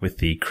curtain with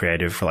the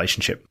creative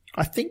relationship.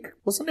 I think,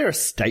 wasn't there a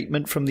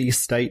statement from the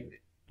estate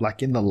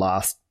like in the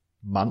last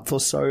month or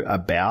so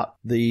about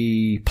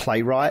the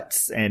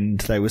playwrights, and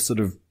they were sort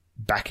of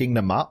backing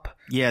them up?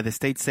 Yeah, the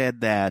state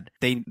said that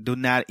they do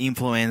not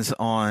influence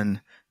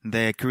on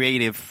the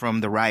creative from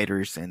the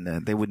writers,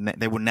 and they would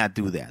not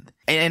do that.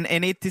 And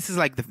this is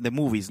like the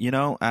movies, you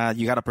know,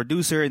 you got a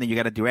producer and then you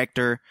got a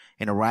director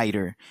and a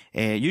writer.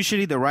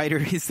 Usually the writer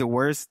is the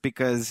worst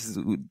because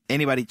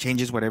anybody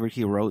changes whatever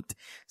he wrote.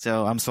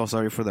 So I'm so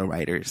sorry for the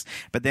writers.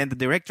 But then the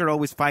director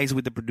always fights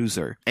with the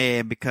producer,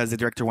 because the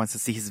director wants to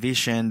see his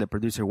vision. The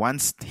producer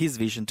wants his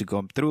vision to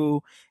come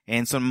through.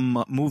 And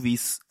some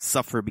movies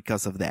suffer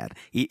because of that.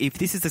 If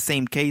this is the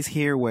same case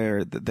here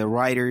where the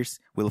writers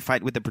will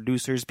fight with the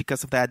producers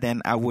because of that,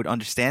 then I would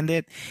understand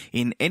it.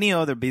 In any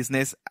other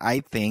business,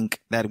 I think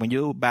that when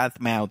you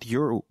badmouth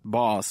your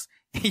boss,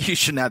 you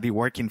should not be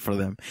working for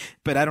them.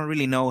 But I don't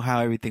really know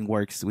how everything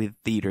works with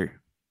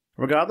theater.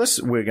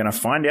 Regardless, we're going to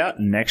find out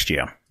next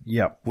year.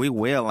 Yep. We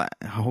will.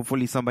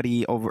 Hopefully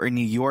somebody over in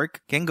New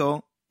York can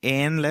go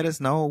and let us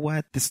know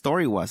what the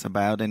story was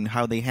about and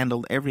how they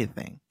handled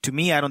everything. To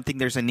me, I don't think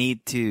there's a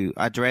need to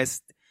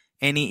address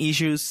any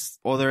issues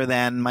other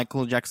than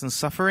Michael Jackson's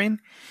suffering.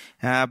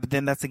 But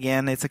then that's,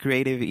 again, it's a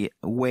creative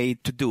way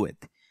to do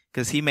it.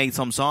 Because he made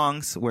some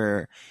songs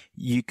where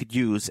you could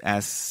use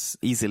as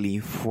easily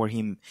for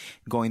him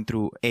going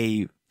through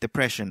a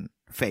depression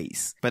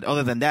phase. But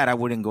other than that, I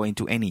wouldn't go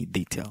into any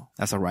detail.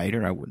 As a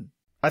writer, I wouldn't.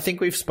 I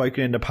think we've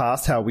spoken in the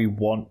past how we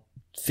want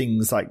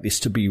things like this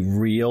to be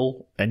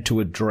real and to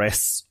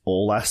address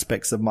all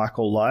aspects of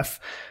Michael's life.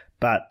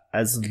 But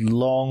as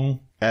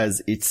long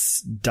as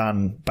it's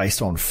done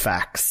based on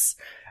facts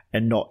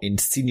and not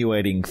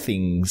insinuating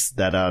things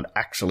that are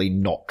actually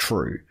not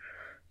true.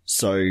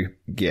 So,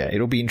 yeah,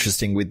 it'll be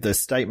interesting with the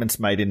statements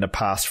made in the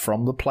past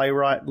from the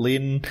playwright,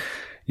 Lynn.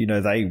 You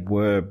know, they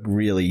were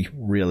really,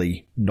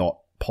 really not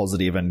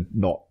positive and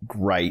not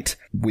great,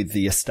 with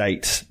the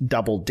estate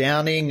double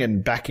downing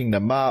and backing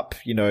them up.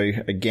 You know,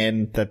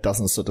 again, that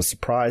doesn't sort of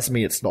surprise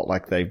me. It's not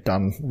like they've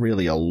done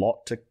really a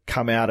lot to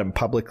come out and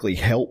publicly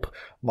help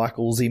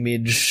Michael's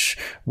image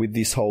with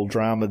this whole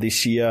drama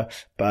this year.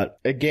 But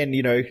again,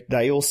 you know,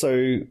 they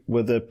also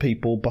were the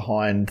people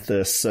behind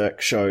the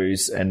Cirque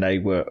shows, and they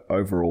were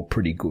overall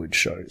pretty good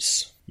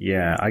shows.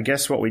 Yeah, I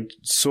guess what we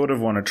sort of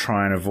want to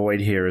try and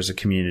avoid here as a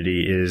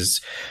community is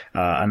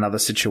another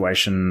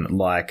situation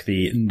like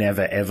the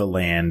Never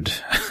Everland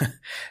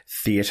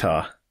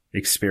theatre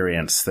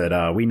experience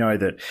that we know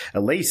that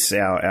Elise,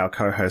 our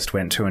co-host,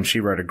 went to, and she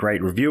wrote a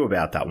great review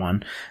about that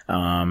one.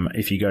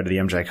 If you go to the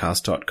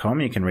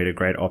mjcast.com, you can read a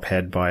great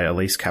op-ed by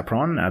Elise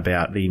Capron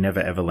about the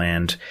Never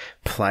Everland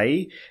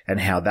play and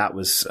how that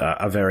was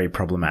a very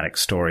problematic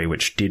story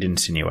which did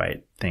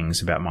insinuate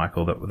things about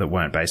Michael that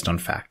weren't based on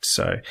fact.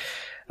 So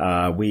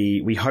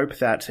we hope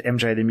that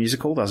MJ the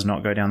Musical does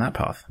not go down that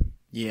path.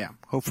 Yeah,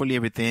 hopefully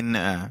everything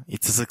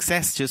it's a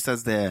success, just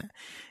as the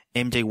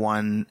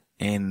MJ1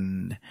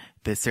 and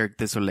the Cirque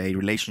du Soleil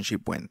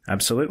relationship went.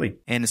 Absolutely.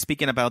 And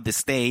speaking about the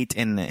state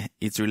and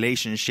its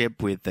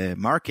relationship with the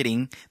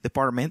marketing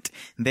department,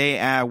 they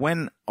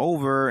went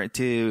over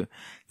to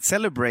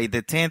celebrate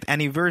the 10th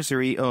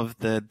anniversary of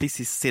the This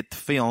Is It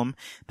film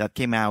that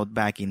came out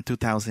back in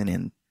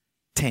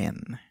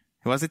 2010.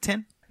 Was it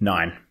 10?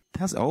 9.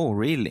 Oh,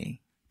 really?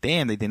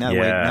 Damn, they did not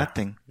wait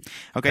nothing.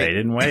 Okay. They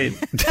didn't wait.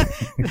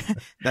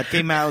 That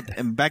came out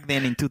back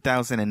then in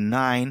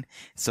 2009.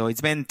 So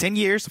it's been 10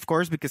 years, of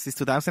course, because it's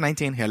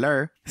 2019.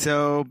 Hello.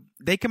 So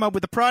they came up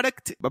with a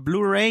product, a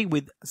Blu-ray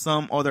with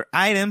some other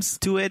items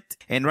to it.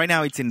 And right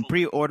now it's in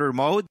pre-order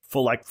mode.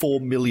 For like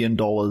 $4 million.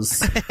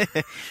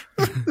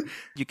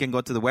 You can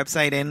go to the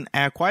website and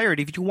acquire it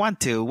if you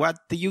want to. What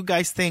do you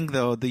guys think,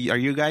 though? Are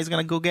you guys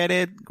going to go get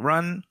it?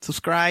 Run?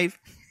 Subscribe?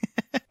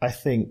 I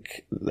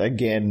think,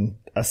 again,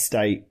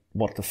 estate,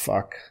 what the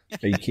fuck?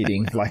 Are you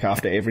kidding? Like,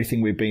 after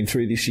everything we've been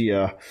through this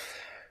year,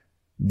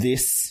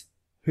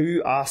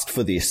 who asked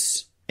for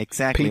this?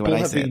 Exactly People what I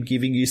have said. been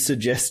giving you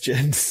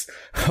suggestions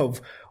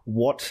of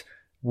what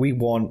we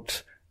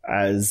want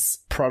as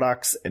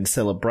products and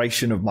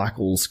celebration of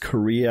Michael's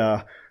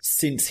career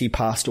since he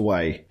passed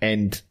away.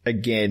 And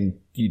again,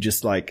 you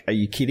just like, are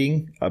you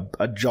kidding?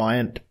 A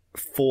giant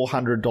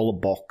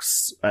 $400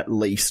 box, at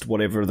least,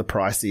 whatever the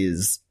price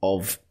is,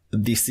 of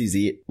This Is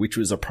It, which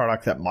was a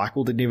product that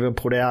Michael didn't even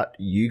put out.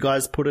 You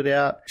guys put it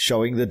out,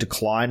 showing the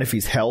decline of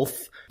his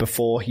health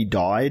before he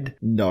died.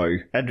 No.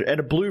 And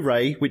a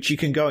Blu-ray, which you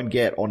can go and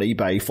get on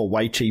eBay for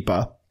way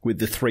cheaper with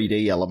the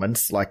 3D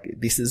elements. Like,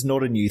 this is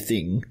not a new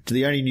thing.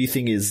 The only new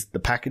thing is the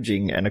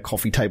packaging and a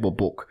coffee table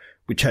book,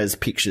 which has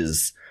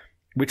pictures,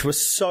 which were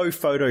so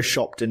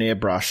photoshopped and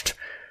airbrushed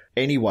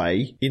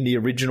anyway in the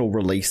original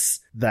release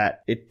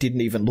that it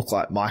didn't even look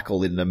like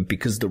Michael in them,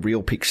 because the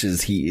real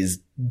pictures, he is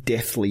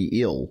deathly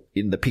ill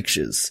in the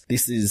pictures.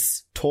 This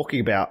is talking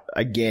about,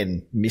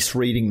 again,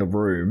 misreading the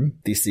room.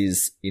 This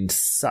is in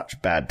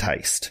such bad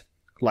taste.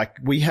 Like,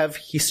 we have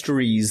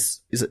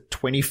History's, is it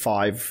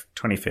 25th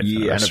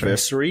year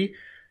anniversary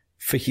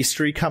for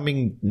History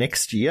coming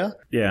next year?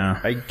 Yeah.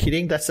 Are you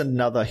kidding? That's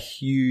another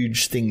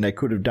huge thing they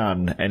could have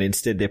done, and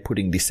instead they're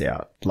putting this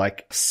out.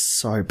 Like,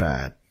 so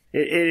bad.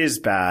 It is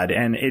bad,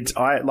 and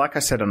like I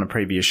said on a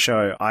previous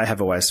show, I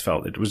have always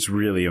felt it was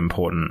really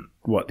important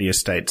what the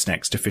estate's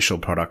next official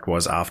product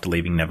was after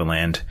leaving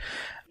Neverland.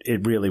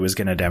 It really was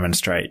going to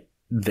demonstrate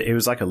it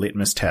was like a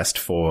litmus test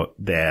for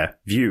their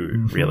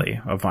view, really,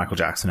 of Michael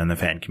Jackson and the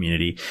fan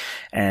community.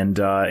 And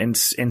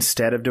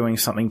instead of doing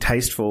something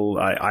tasteful,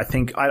 I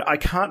think I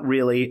can't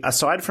really,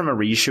 aside from a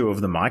reissue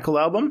of the Michael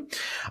album,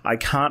 I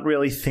can't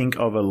really think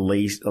of a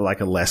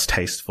less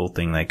tasteful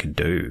thing they could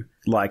do.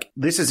 Like,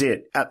 This Is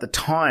It, at the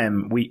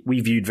time, we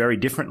viewed very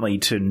differently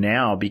to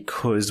now,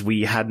 because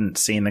we hadn't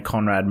seen the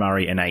Conrad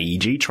Murray and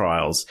AEG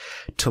trials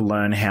to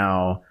learn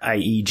how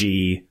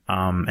AEG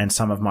and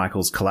some of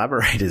Michael's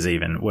collaborators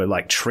even were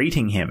like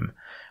treating him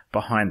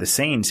behind the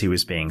scenes. He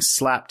was being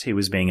slapped. He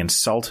was being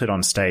insulted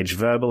on stage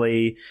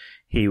verbally.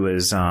 He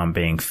was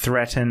being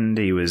threatened.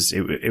 It was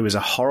a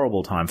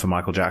horrible time for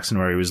Michael Jackson,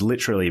 where he was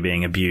literally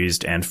being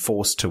abused and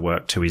forced to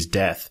work to his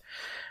death.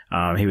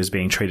 He was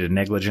being treated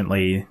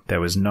negligently.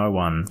 There was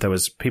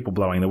people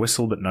blowing the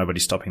whistle, but nobody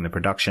stopping the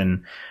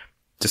production.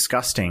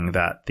 Disgusting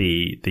that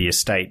the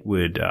estate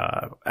would,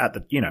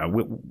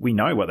 we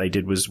know what they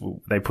did was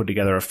they put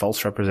together a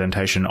false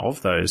representation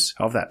of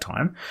that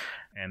time.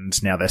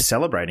 And now they're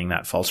celebrating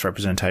that false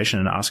representation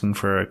and asking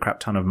for a crap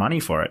ton of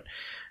money for it.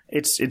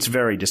 It's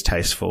very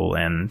distasteful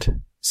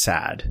and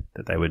sad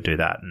that they would do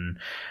that. And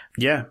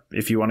yeah,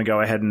 if you want to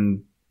go ahead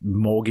and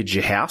mortgage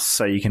your house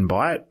so you can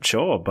buy it,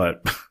 sure,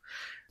 but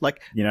Like,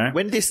 You know?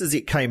 when This Is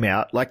It came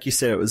out, like you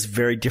said, it was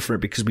very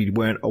different because we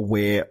weren't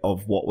aware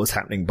of what was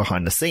happening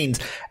behind the scenes.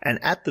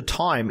 And at the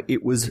time,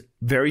 it was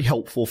very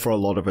helpful for a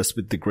lot of us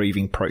with the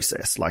grieving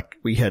process. Like,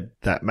 we had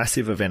that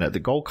massive event at the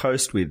Gold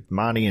Coast with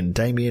Marnie and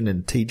Damien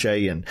and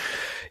TJ and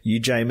you,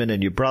 Jamin,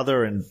 and your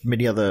brother and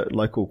many other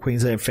local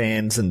Queensland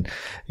fans. And,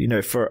 you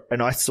know,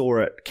 and I saw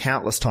it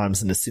countless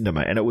times in the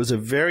cinema, and it was a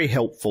very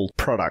helpful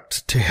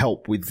product to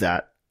help with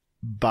that.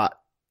 But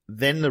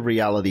then the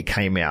reality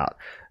came out.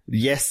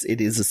 Yes,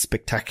 it is a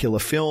spectacular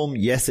film.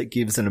 Yes, it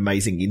gives an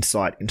amazing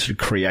insight into the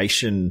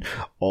creation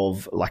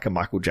of like a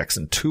Michael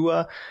Jackson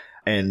tour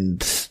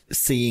and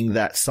seeing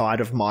that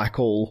side of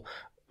Michael,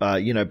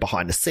 you know,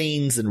 behind the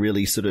scenes and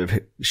really sort of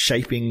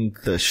shaping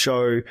the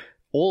show.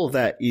 All of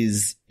that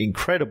is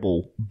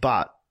incredible,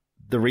 but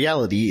the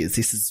reality is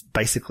this is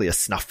basically a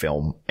snuff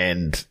film,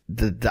 and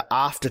the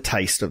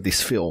aftertaste of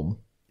this film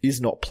is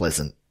not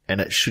pleasant,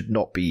 and it should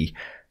not be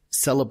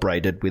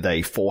celebrated with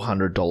a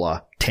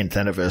 $400 10th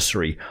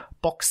anniversary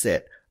box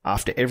set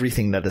after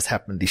everything that has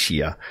happened this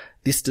year.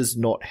 This does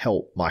not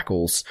help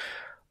Michael's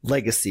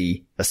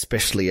legacy,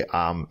 especially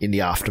in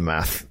the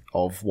aftermath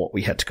of what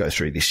we had to go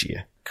through this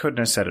year. Couldn't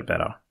have said it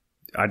better.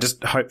 I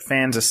just hope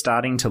fans are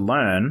starting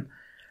to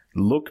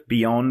look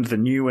beyond the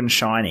new and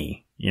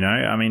shiny. You know,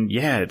 I mean,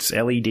 yeah, it's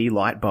LED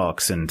light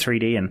box and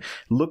 3D, and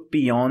look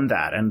beyond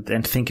that and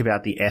think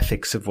about the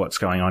ethics of what's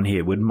going on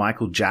here. Would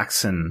Michael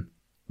Jackson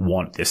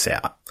want this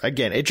out?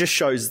 Again, it just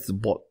shows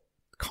what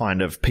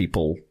kind of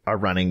people are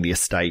running the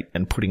estate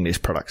and putting these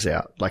products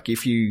out. Like,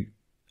 if you,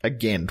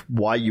 again,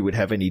 why you would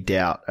have any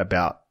doubt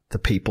about the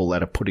people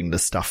that are putting the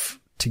stuff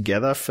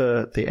together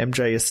for the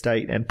MJ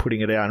estate and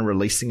putting it out and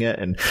releasing it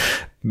and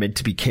meant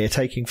to be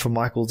caretaking for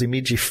Michael's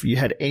image. If you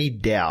had any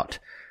doubt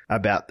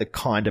about the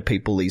kind of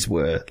people these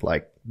were,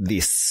 like,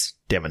 this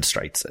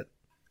demonstrates it.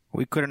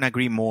 We couldn't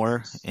agree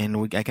more,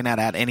 and I cannot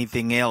add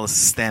anything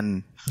else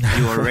than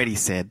you already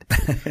said.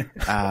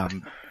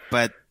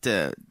 But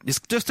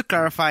just to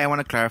clarify, I want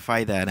to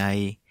clarify that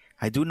I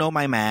do know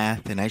my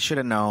math, and I should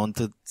have known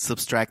to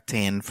subtract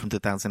 10 from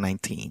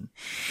 2019.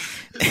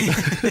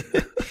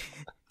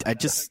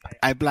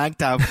 I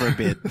blanked out for a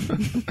bit.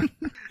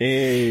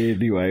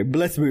 Anyway,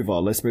 let's move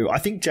on. I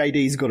think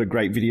JD's got a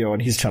great video on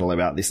his channel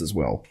about this as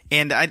well.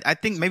 And I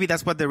think maybe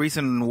that's what the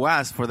reason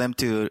was for them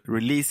to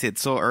release it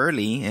so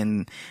early,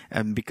 and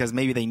because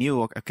maybe they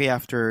knew, okay,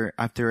 after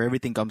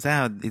everything comes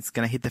out, it's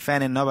going to hit the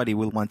fan and nobody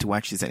will want to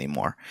watch this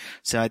anymore.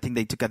 So I think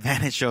they took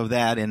advantage of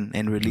that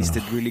and released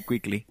it really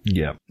quickly.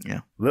 Yeah.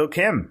 Lil'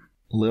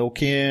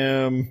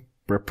 Kim.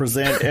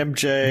 Represent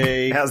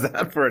MJ. How's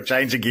that for a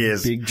change of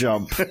gears? Big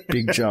jump.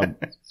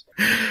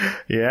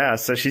 Yeah,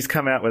 so she's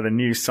come out with a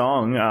new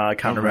song. I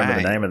can't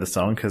remember the name of the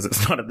song because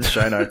it's not in the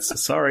show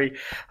notes. Sorry.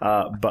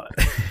 But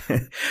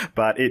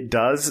it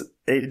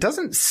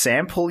doesn't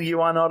sample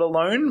You Are Not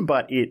Alone,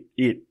 but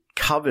it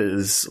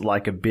covers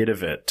like a bit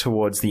of it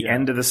towards the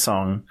end of the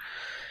song.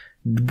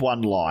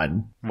 One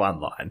line.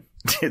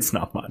 It's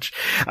not much.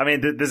 I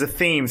mean, there's a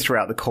theme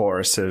throughout the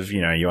chorus of,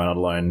 you know, You Are Not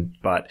Alone,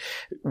 but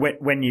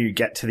when you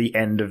get to the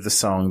end of the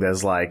song,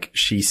 there's like,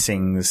 she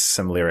sings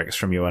some lyrics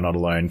from You Are Not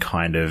Alone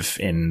kind of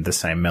in the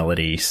same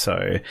melody.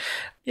 So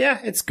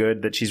yeah, it's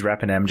good that she's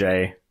rapping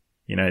MJ,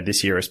 you know,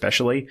 this year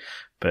especially.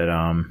 But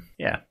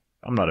yeah,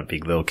 I'm not a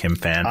big Lil' Kim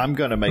fan. I'm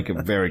going to make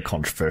a very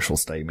controversial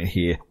statement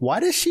here. Why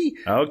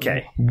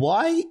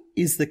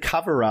is the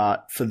cover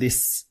art for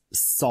this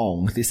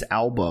song, this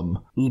album,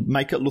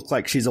 make it look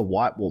like she's a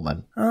white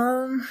woman?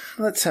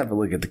 Let's have a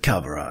look at the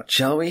cover art,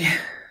 shall we?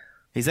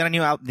 Is that a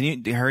new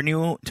album? Her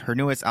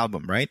newest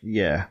album, right?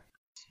 Yeah.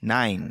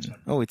 9.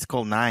 Oh, it's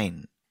called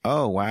 9.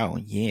 Oh, wow.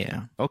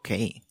 Yeah.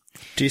 Okay.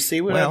 Do you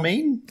see what I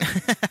mean?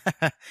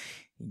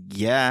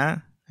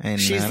 Yeah. And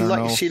she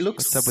looks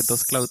what's up with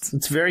those clothes.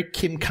 It's very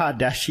Kim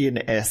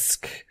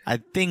Kardashian-esque.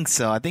 I think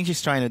so. I think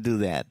she's trying to do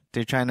that.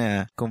 They're trying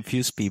to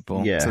confuse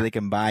people so they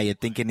can buy it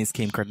thinking it's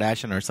Kim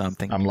Kardashian or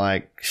something. I'm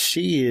like,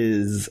 she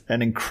is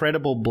an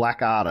incredible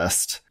black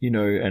artist, you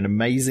know, an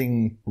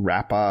amazing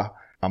rapper.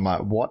 I'm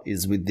like, what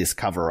is with this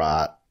cover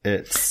art?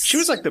 She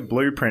was like the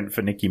blueprint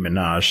for Nicki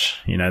Minaj,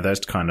 you know,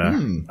 those kind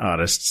of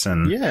artists.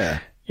 And yeah.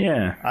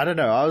 I don't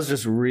know. I was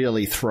just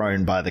really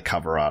thrown by the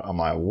cover art. I'm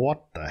like,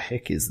 what the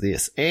heck is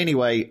this?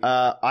 Anyway,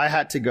 I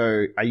had to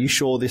go, are you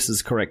sure this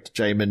is correct,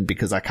 Jamin?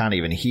 Because I can't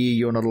even hear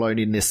You're Not Alone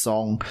in this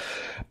song.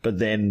 But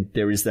then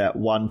there is that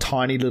one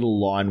tiny little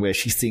line where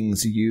she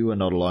sings You Are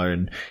Not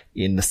Alone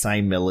in the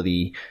same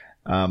melody.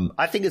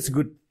 I think it's a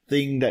good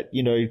thing that,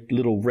 you know,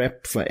 little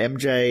rep for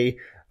MJ.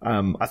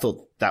 I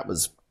thought that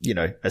was, you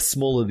know, as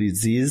small as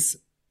it is,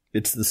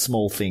 it's the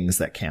small things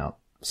that count.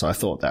 So I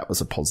thought that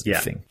was a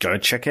positive thing. Go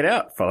check it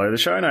out. Follow the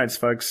show notes,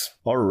 folks.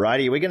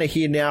 Alrighty. We're going to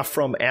hear now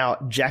from our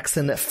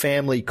Jackson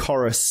family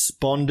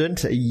correspondent,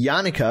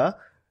 Yannicka.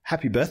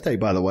 Happy birthday,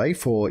 by the way,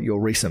 for your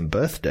recent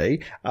birthday.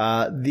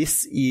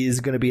 This is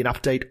going to be an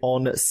update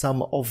on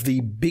some of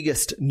the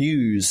biggest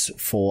news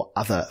for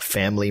other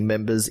family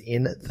members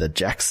in the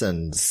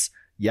Jacksons.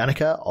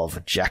 Yannicka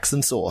of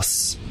Jackson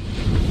Source.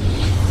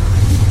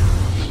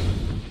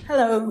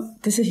 Hello,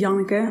 this is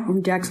Janneke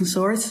from Jackson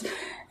Source,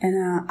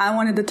 and I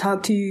wanted to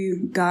talk to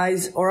you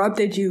guys or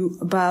update you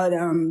about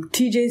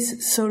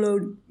TJ's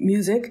solo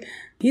music.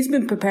 He's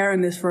been preparing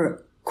this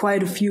for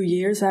quite a few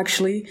years,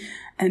 actually,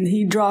 and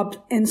he dropped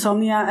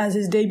Insomnia as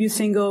his debut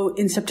single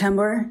in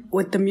September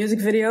with the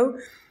music video.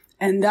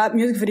 And that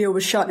music video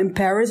was shot in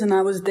Paris, and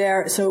I was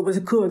there, so it was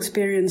a cool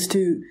experience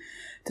to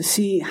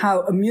see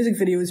how a music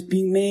video is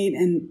being made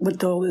and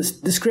with all this,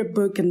 the script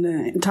book and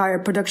the entire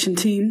production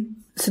team.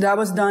 So that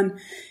was done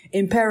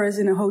in Paris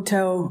in a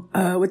hotel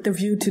with the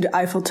view to the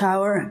Eiffel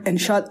Tower and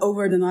shot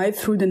over the night,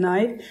 through the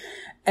night.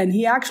 And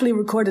he actually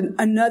recorded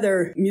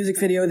another music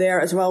video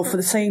there as well for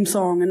the same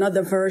song,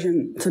 another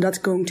version. So that's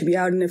going to be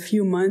out in a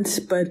few months.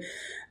 But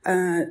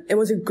it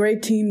was a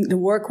great team to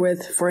work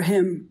with for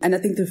him. And I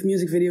think the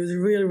music video was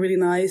really, really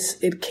nice.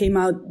 It came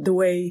out the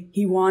way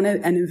he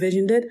wanted and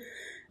envisioned it.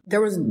 There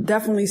was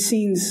definitely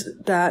scenes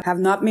that have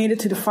not made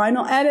it to the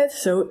final edit,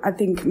 so I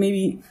think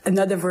maybe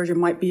another version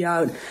might be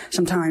out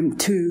sometime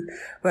too.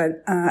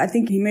 But I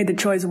think he made the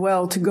choice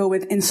well to go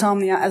with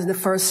Insomnia as the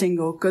first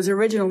single, because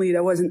originally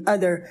there was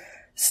another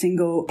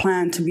single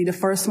planned to be the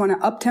first one,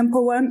 an up-tempo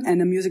one,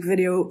 and the music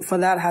video for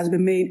that has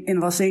been made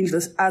in Los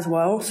Angeles as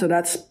well, so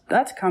that's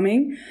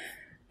coming.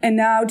 And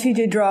now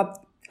TJ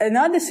dropped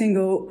another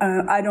single,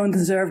 I Don't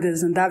Deserve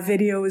This, and that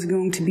video is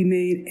going to be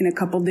made in a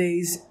couple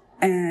days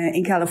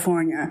in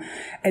California.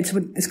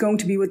 It's going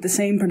to be with the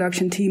same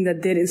production team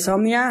that did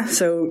Insomnia.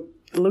 So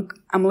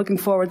I'm looking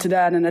forward to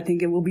that, and I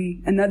think it will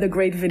be another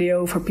great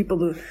video for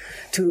people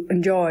to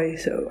enjoy.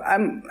 So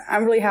I'm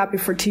really happy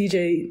for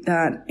TJ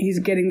that he's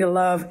getting the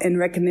love and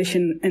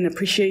recognition and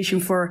appreciation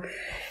for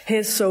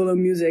his solo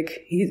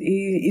music.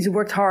 He's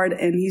worked hard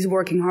and he's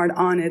working hard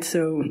on it.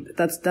 So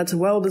that's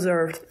well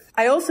deserved.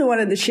 I also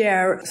wanted to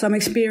share some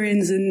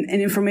experience and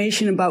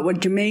information about what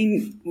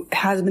Jermaine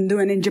has been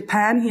doing in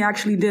Japan. He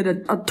actually did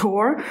a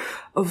tour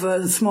of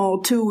a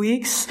small 2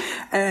 weeks,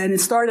 and it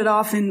started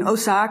off in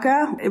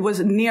Osaka. It was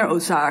near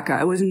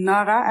Osaka. It was in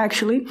Nara,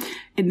 actually,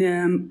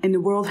 in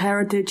the World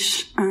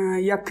Heritage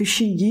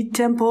Yakushi-ji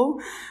Temple.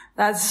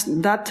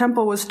 That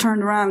temple was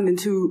turned around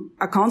into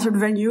a concert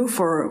venue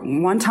for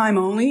one time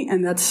only,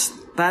 and that's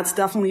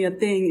definitely a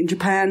thing in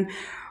Japan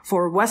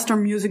for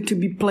Western music to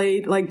be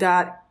played like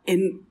that.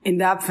 In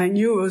that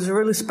venue. It was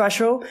really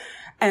special.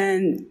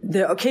 And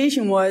the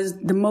occasion was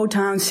the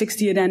Motown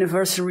 60th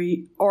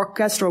anniversary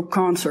orchestral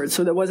concert.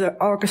 So there was an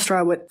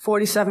orchestra with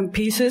 47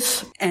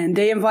 pieces, and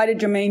they invited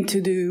Jermaine to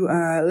do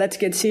Let's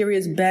Get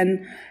Serious,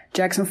 Ben,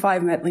 Jackson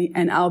 5 medley,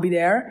 and I'll Be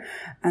There.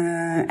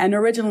 And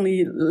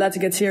originally Let's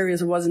Get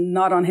Serious was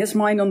not on his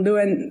mind on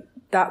doing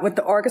that with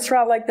the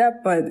orchestra like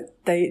that, but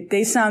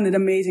they sounded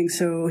amazing.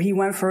 So he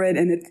went for it,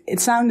 and it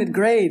sounded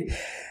great.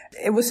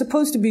 It was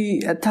supposed to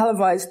be a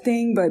televised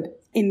thing, but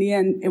in the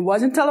end, it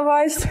wasn't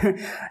televised.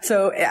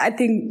 So I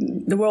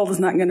think the world is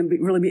not going to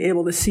really be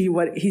able to see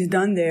what he's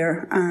done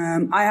there.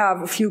 I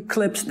have a few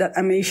clips that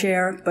I may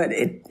share, but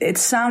it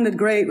sounded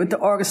great with the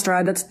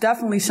orchestra. That's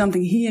definitely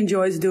something he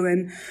enjoys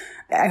doing.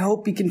 I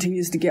hope he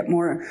continues to get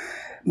more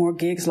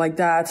gigs like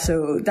that.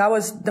 So that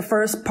was the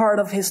first part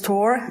of his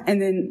tour. And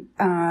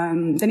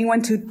then he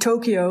went to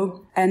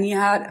Tokyo, and he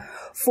had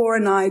 4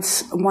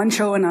 nights, 1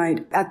 show a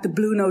night at the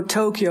Blue Note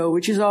Tokyo,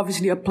 which is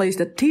obviously a place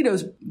that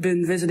Tito's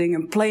been visiting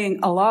and playing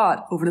a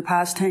lot over the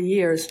past 10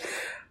 years.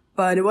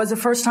 But it was the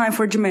first time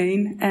for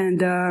Jermaine, and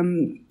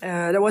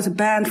there was a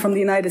band from the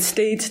United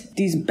States.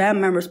 These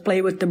band members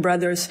play with the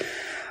brothers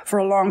for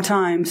a long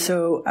time.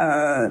 So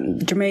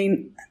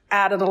Jermaine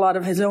added a lot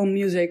of his own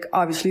music,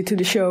 obviously, to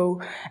the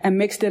show and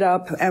mixed it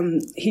up.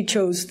 And he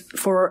chose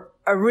for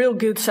a real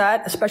good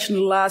set, especially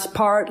the last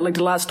part, like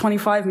the last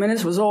 25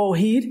 minutes was all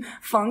heat,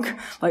 funk,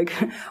 like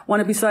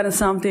Wanna Be Side of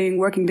Something,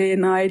 Working Day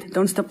and Night,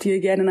 Don't Stop Till You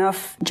Get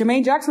Enough.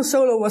 Jermaine Jackson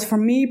solo was, for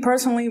me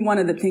personally, one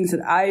of the things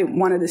that I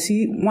wanted to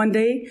see one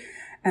day.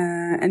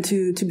 And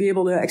to be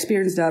able to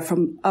experience that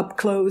from up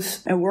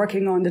close and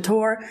working on the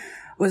tour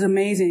was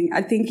amazing.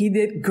 I think he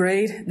did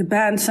great. The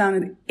band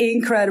sounded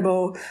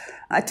incredible.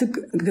 I took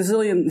a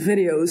gazillion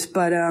videos,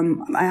 but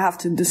I have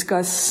to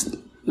discuss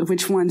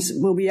which ones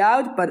will be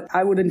out, but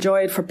I would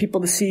enjoy it for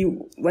people to see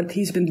what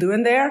he's been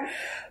doing there.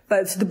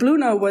 But the Blue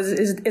Note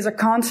is a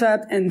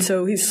concept, and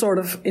so he's sort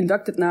of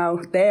inducted now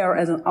there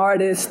as an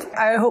artist.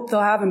 I hope they'll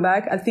have him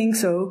back. I think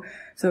so.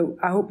 So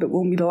I hope it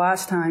won't be the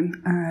last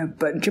time.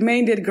 But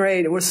Jermaine did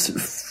great. It was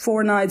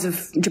 4 nights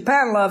of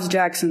Japan loves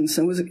Jackson,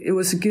 so it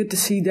was good to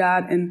see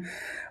that. And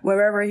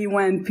wherever he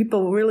went,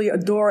 people really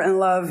adore and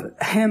love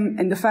him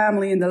and the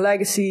family and the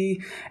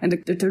legacy and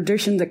the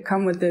tradition that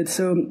come with it.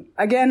 So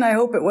again, I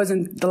hope it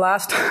wasn't the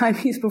last time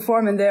he's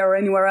performing there or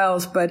anywhere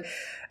else, but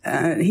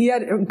he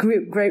had a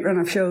great run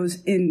of shows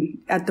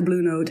at the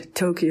Blue Note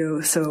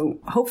Tokyo. So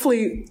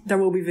hopefully there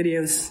will be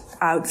videos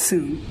out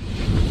soon.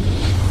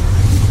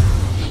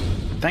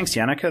 Thanks,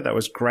 Janneke. That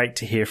was great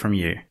to hear from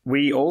you.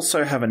 We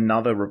also have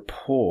another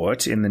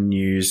report in the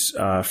news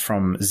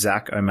from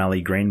Zach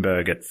O'Malley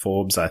Greenberg at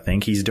Forbes, I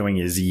think. He's doing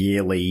his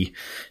yearly,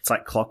 it's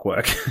like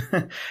clockwork,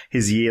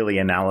 his yearly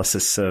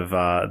analysis of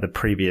the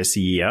previous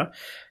year.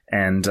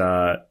 And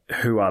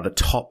who are the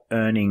top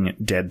earning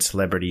dead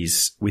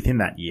celebrities within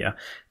that year.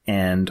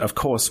 And of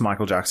course,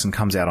 Michael Jackson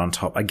comes out on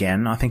top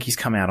again. I think he's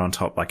come out on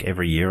top like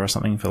every year or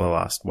something for the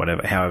last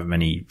however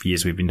many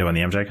years we've been doing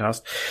the MJ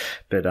cast.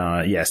 But,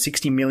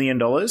 $60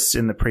 million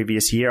in the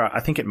previous year. I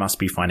think it must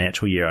be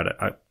financial year.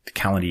 The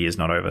calendar year is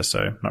not over,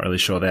 so not really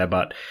sure there.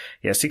 But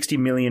yeah, $60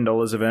 million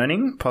of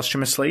earning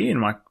posthumously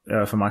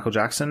for Michael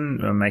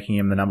Jackson, making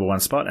him the number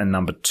one spot. And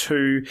number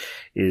two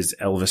is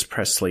Elvis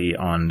Presley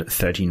on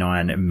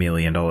 $39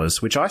 million,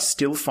 which I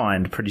still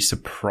find pretty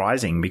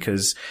surprising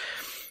because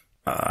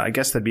I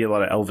guess there'd be a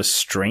lot of Elvis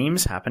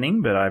streams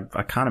happening, but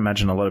I can't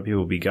imagine a lot of people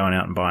will be going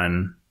out and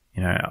buying,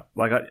 you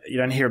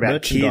don't hear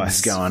about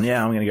kids going,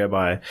 I'm going to go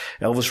buy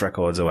Elvis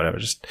records or whatever.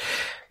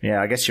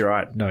 I guess you're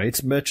right. No,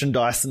 it's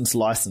merchandise and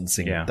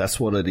licensing. Yeah. That's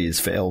what it is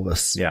for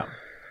Elvis. Yeah.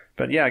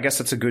 But yeah, I guess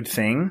it's a good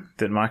thing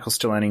that Michael's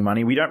still earning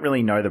money. We don't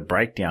really know the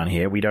breakdown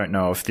here. We don't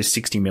know if this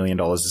 $60 million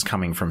is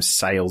coming from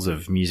sales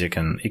of music,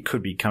 and it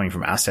could be coming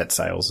from asset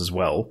sales as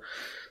well.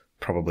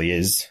 Probably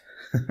is.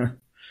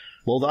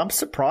 Well, I'm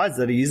surprised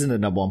that he isn't a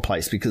number one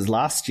place, because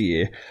last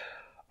year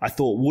I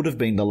thought would have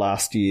been the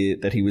last year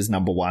that he was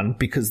number one,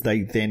 because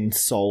they then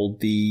sold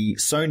the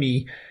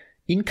Sony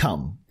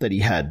income that he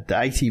had, the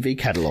ATV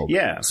catalog.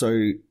 Yeah.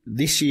 So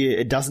this year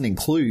it doesn't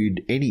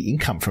include any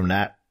income from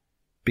that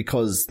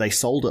because they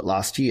sold it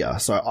last year.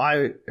 So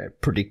I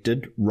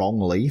predicted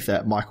wrongly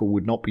that Michael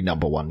would not be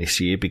number one this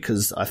year,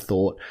 because I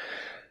thought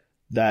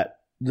that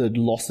the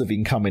loss of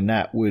income in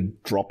that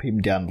would drop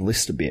him down the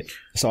list a bit.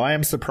 So I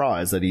am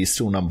surprised that he's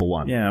still number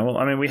one. Yeah, well,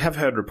 I mean, we have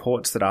heard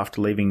reports that after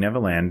leaving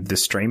Neverland, the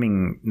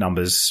streaming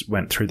numbers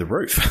went through the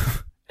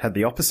roof. Had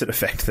the opposite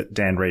effect that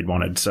Dan Reed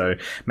wanted. So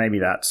maybe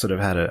that sort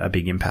of had a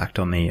big impact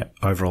on the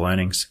overall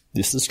earnings.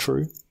 This is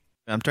true.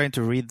 I'm trying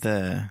to read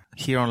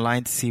here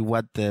online to see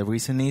what the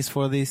reason is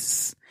for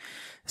this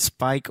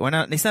spike. Well,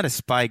 no, it's not a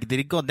spike. Did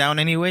it go down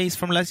anyways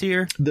from last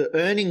year? The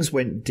earnings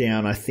went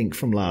down, I think,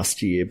 from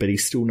last year, but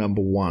he's still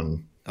number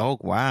one. Oh,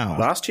 wow.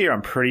 Last year,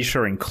 I'm pretty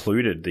sure,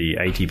 included the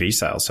ATV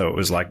sales, so it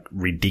was like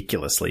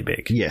ridiculously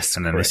big. Yes.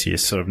 And then this year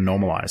sort of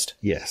normalized.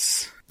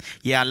 Yes.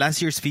 Yeah,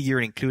 last year's figure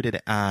included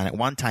a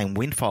one-time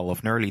windfall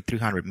of nearly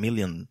 $300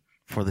 million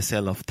for the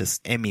sale of this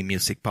Emmy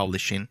Music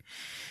Publishing,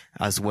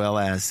 as well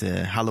as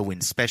a Halloween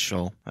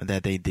special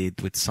that they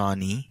did with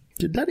Sony.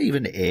 Did that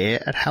even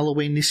air at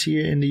Halloween this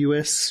year in the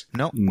US?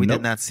 No, we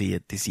did not see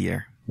it this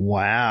year.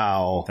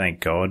 Wow. Thank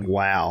God.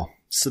 Wow.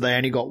 So they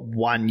only got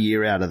 1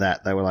 year out of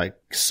that. They were like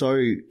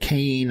so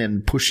keen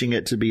and pushing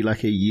it to be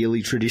like a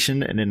yearly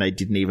tradition, and then they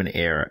didn't even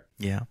air it.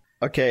 Yeah.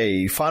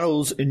 Okay,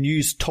 finals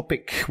news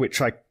topic,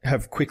 which I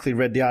have quickly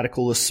read the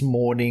article this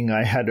morning.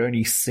 I had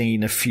only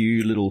seen a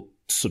few little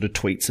sort of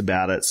tweets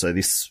about it, so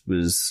this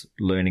was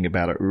learning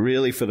about it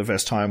really for the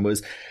first time,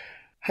 was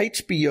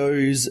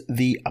HBO's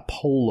The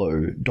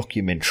Apollo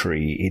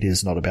documentary. It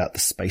is not about the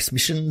space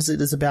missions. It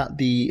is about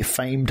the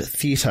famed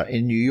theater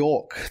in New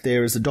York.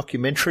 There is a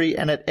documentary,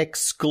 and it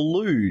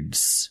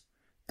excludes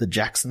the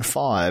Jackson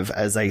 5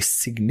 as a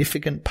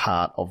significant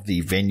part of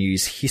the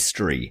venue's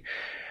history.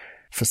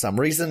 For some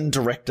reason,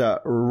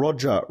 director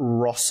Roger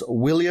Ross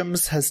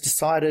Williams has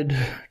decided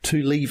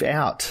to leave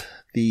out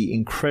the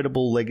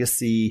incredible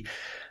legacy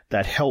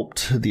that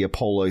helped the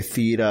Apollo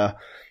Theater,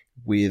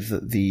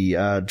 with the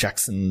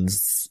Jackson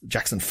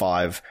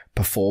 5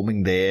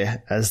 performing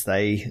there as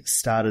they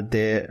started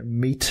their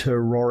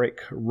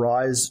meteoric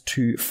rise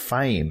to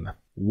fame.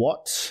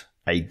 What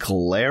a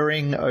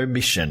glaring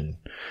omission.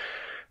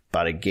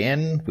 But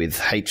again, with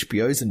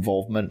HBO's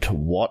involvement,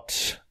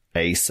 what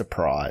a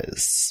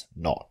surprise.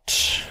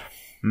 Not.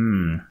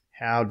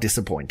 How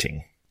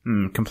disappointing.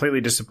 Completely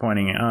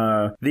disappointing.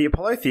 The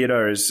Apollo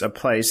Theater is a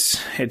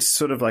place, it's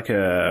sort of like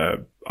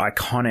a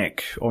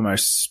iconic,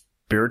 almost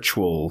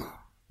spiritual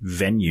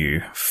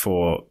venue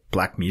for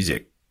black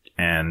music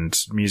and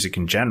music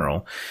in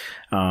general.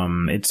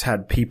 It's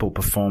had people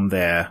perform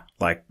there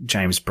like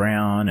James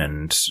Brown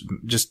and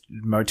just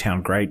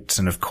Motown greats,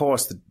 and of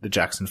course the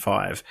Jackson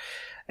 5.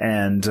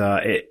 And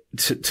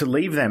to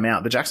leave them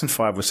out, the Jackson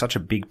 5 was such a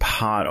big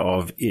part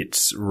of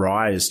its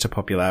rise to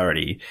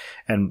popularity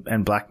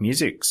and black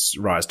music's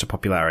rise to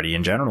popularity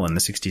in general in the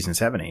 60s and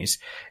 70s.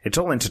 It's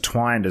all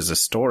intertwined as a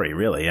story,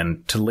 really.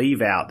 And to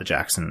leave out the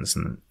Jacksons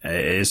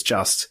is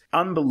just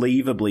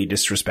unbelievably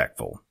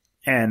disrespectful.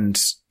 And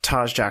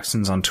Taj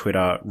Jackson's on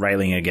Twitter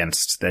railing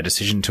against their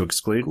decision to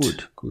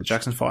exclude the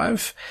Jackson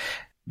 5.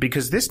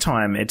 Because this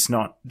time it's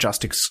not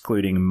just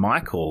excluding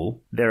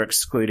Michael, they're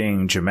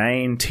excluding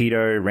Jermaine,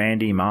 Tito,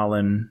 Randy,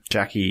 Marlon,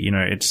 Jackie,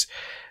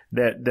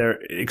 they're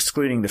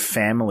excluding the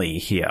family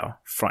here.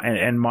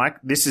 And Mike,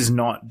 this is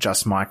not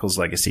just Michael's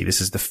legacy, this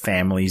is the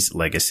family's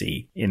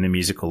legacy in the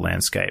musical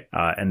landscape.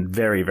 And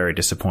very, very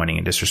disappointing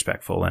and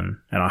disrespectful. And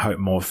I hope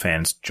more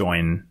fans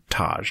join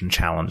Taj and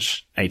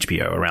challenge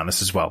HBO around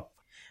this as well.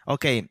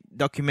 Okay,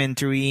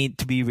 documentary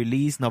to be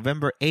released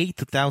November 8,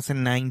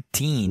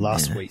 2019.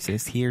 Last week. It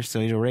says here, so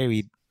it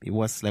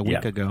was a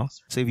week ago.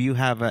 So if you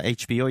have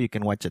HBO, you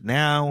can watch it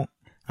now.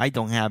 I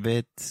don't have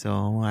it,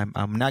 so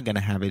I'm not going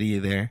to have it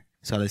either.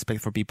 So I'll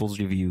expect for people's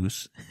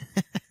reviews.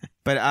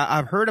 But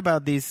I've heard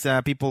about these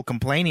people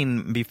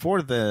complaining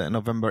before the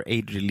November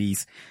 8th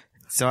release.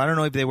 So I don't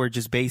know if they were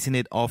just basing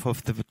it off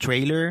of the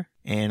trailer.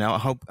 And I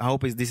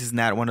hope this is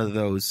not one of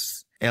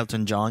those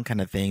Elton John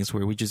kind of things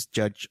where we just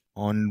judge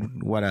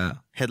on what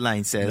a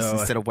headline says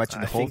instead of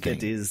watching the whole thing. I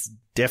think it is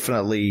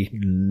definitely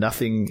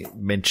nothing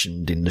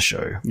mentioned in the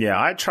show.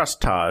 Yeah, I trust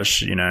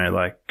Taj,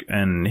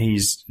 and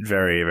he's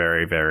very,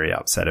 very, very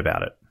upset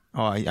about it.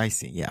 Oh, I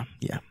see. Yeah.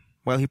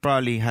 Well, he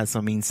probably has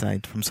some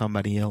insight from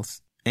somebody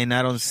else. And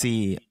I don't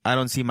see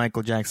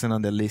Michael Jackson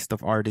on the list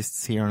of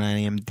artists here on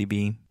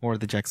IMDb or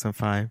the Jackson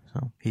 5.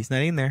 So he's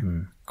not in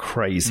there.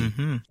 Crazy.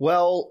 Mm-hmm.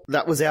 Well,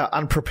 that was our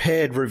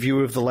unprepared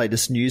review of the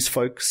latest news,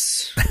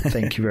 folks.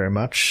 Thank you very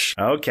much.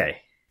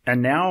 Okay.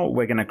 And now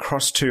we're going to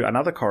cross to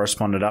another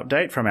correspondent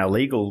update from our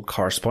legal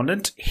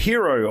correspondent,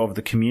 hero of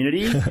the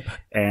community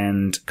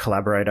and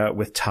collaborator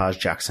with Taj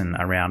Jackson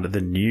around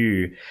the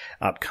new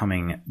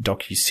upcoming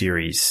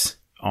docuseries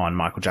on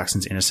Michael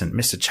Jackson's Innocent,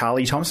 Mr.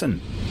 Charlie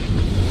Thompson.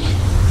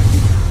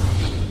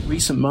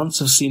 Recent months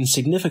have seen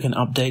significant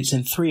updates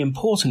in 3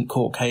 important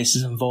court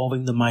cases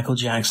involving the Michael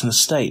Jackson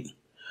estate.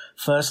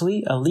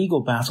 Firstly, a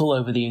legal battle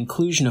over the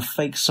inclusion of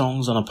fake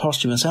songs on a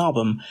posthumous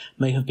album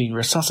may have been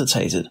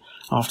resuscitated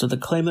after the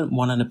claimant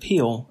won an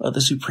appeal at the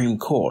Supreme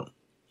Court.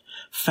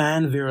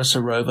 Fan Vera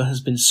Sarova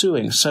has been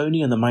suing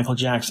Sony and the Michael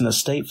Jackson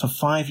estate for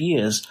 5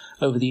 years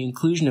over the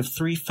inclusion of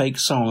 3 fake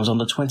songs on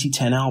the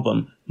 2010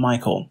 album,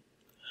 Michael.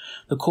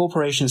 The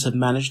corporations have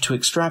managed to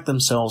extract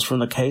themselves from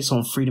the case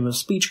on freedom of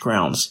speech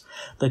grounds.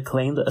 They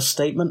claim that a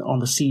statement on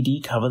the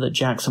CD cover that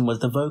Jackson was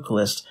the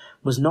vocalist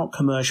was not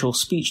commercial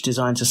speech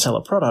designed to sell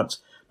a product,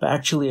 but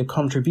actually a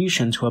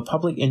contribution to a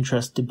public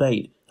interest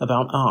debate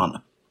about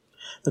art.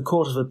 The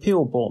Court of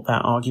Appeal bought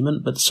that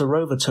argument, but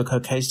Sarova took her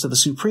case to the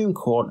Supreme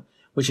Court,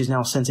 which has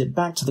now sent it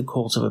back to the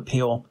Court of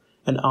Appeal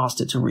and asked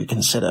it to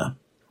reconsider.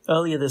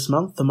 Earlier this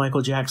month, the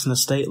Michael Jackson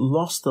estate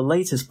lost the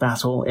latest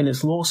battle in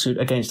its lawsuit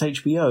against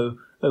HBO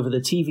over the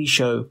TV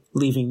show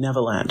Leaving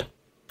Neverland.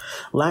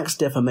 Lax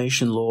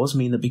defamation laws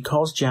mean that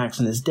because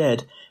Jackson is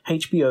dead,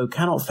 HBO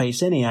cannot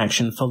face any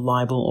action for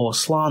libel or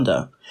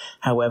slander.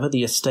 However,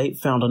 the estate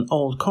found an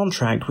old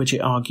contract which it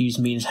argues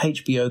means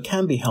HBO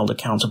can be held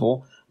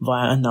accountable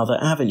via another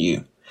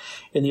avenue.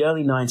 In the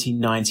early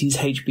 1990s,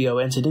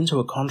 HBO entered into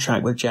a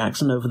contract with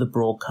Jackson over the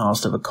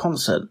broadcast of a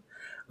concert.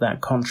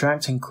 That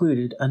contract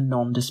included a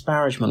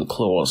non-disparagement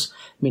clause,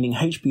 meaning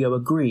HBO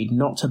agreed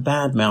not to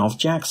badmouth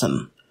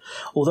Jackson.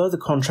 Although the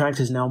contract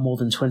is now more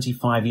than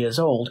 25 years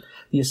old,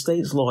 the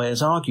estate's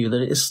lawyers argue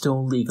that it is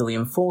still legally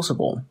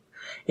enforceable.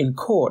 In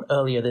court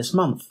earlier this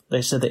month,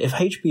 they said that if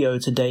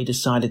HBO today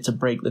decided to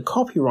break the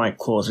copyright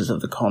clauses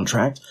of the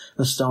contract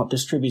and start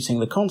distributing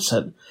the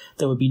concert,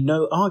 there would be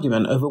no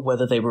argument over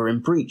whether they were in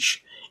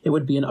breach. It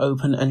would be an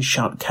open and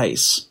shut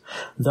case.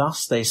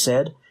 Thus, they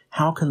said,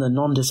 how can the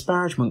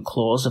non-disparagement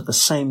clause of the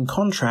same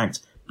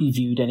contract be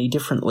viewed any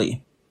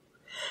differently?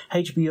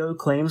 HBO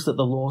claims that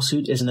the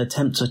lawsuit is an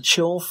attempt to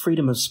chill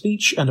freedom of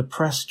speech and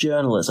oppress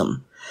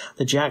journalism.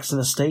 The Jackson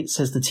estate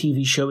says the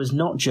TV show is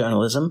not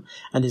journalism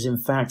and is in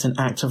fact an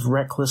act of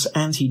reckless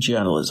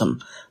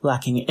anti-journalism,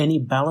 lacking any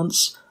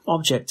balance,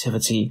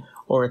 objectivity,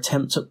 or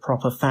attempt at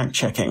proper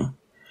fact-checking.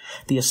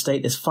 The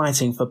estate is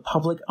fighting for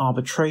public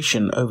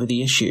arbitration over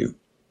the issue.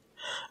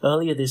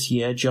 Earlier this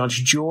year,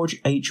 Judge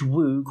George H.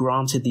 Wu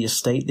granted the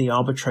estate the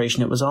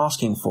arbitration it was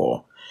asking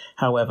for.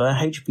 However,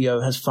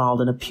 HBO has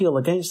filed an appeal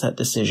against that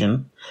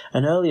decision,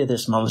 and earlier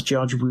this month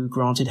Judge Wu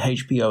granted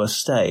HBO a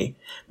stay,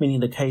 meaning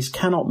the case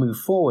cannot move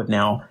forward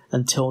now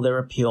until their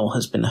appeal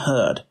has been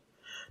heard.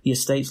 The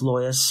estate's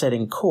lawyers said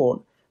in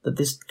court that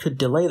this could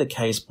delay the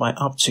case by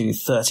up to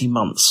 30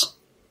 months.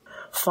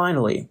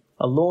 Finally,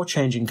 a law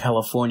change in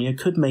California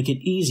could make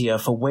it easier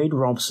for Wade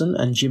Robson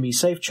and Jimmy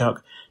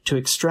Safechuck to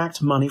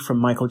extract money from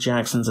Michael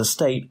Jackson's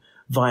estate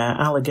via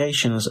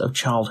allegations of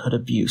childhood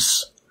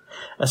abuse.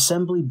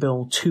 Assembly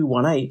Bill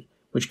 218,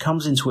 which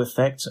comes into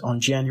effect on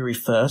January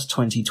 1st,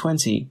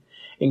 2020,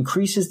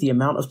 increases the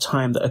amount of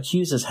time that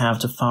accusers have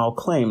to file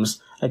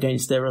claims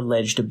against their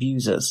alleged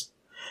abusers.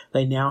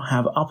 They now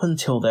have up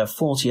until their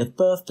 40th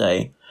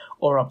birthday,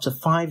 or up to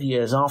 5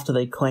 years after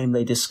they claim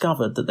they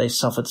discovered that they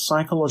suffered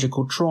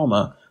psychological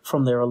trauma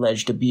from their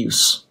alleged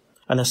abuse.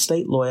 An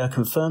estate lawyer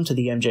confirmed to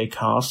the MJ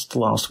Cast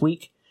last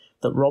week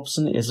that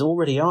Robson is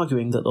already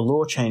arguing that the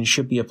law change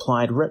should be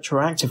applied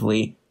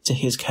retroactively to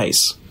his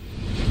case.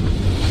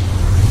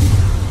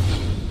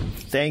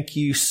 Thank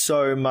you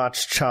so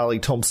much, Charlie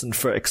Thompson,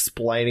 for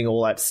explaining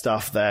all that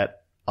stuff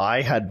that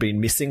I had been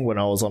missing when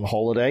I was on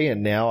holiday,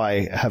 and now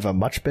I have a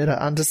much better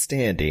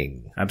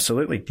understanding.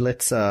 Absolutely.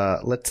 Let's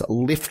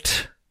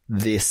lift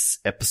this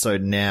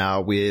episode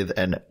now with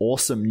an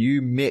awesome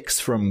new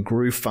mix from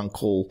Groove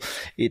Funkle.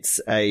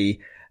 It's a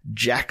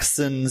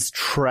Jackson's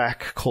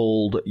track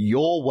called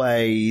Your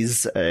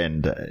Ways,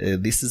 and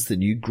this is the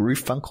new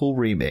Groove Funkle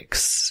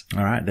remix.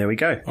 All right, there we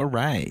go. All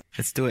right,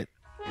 let's do it.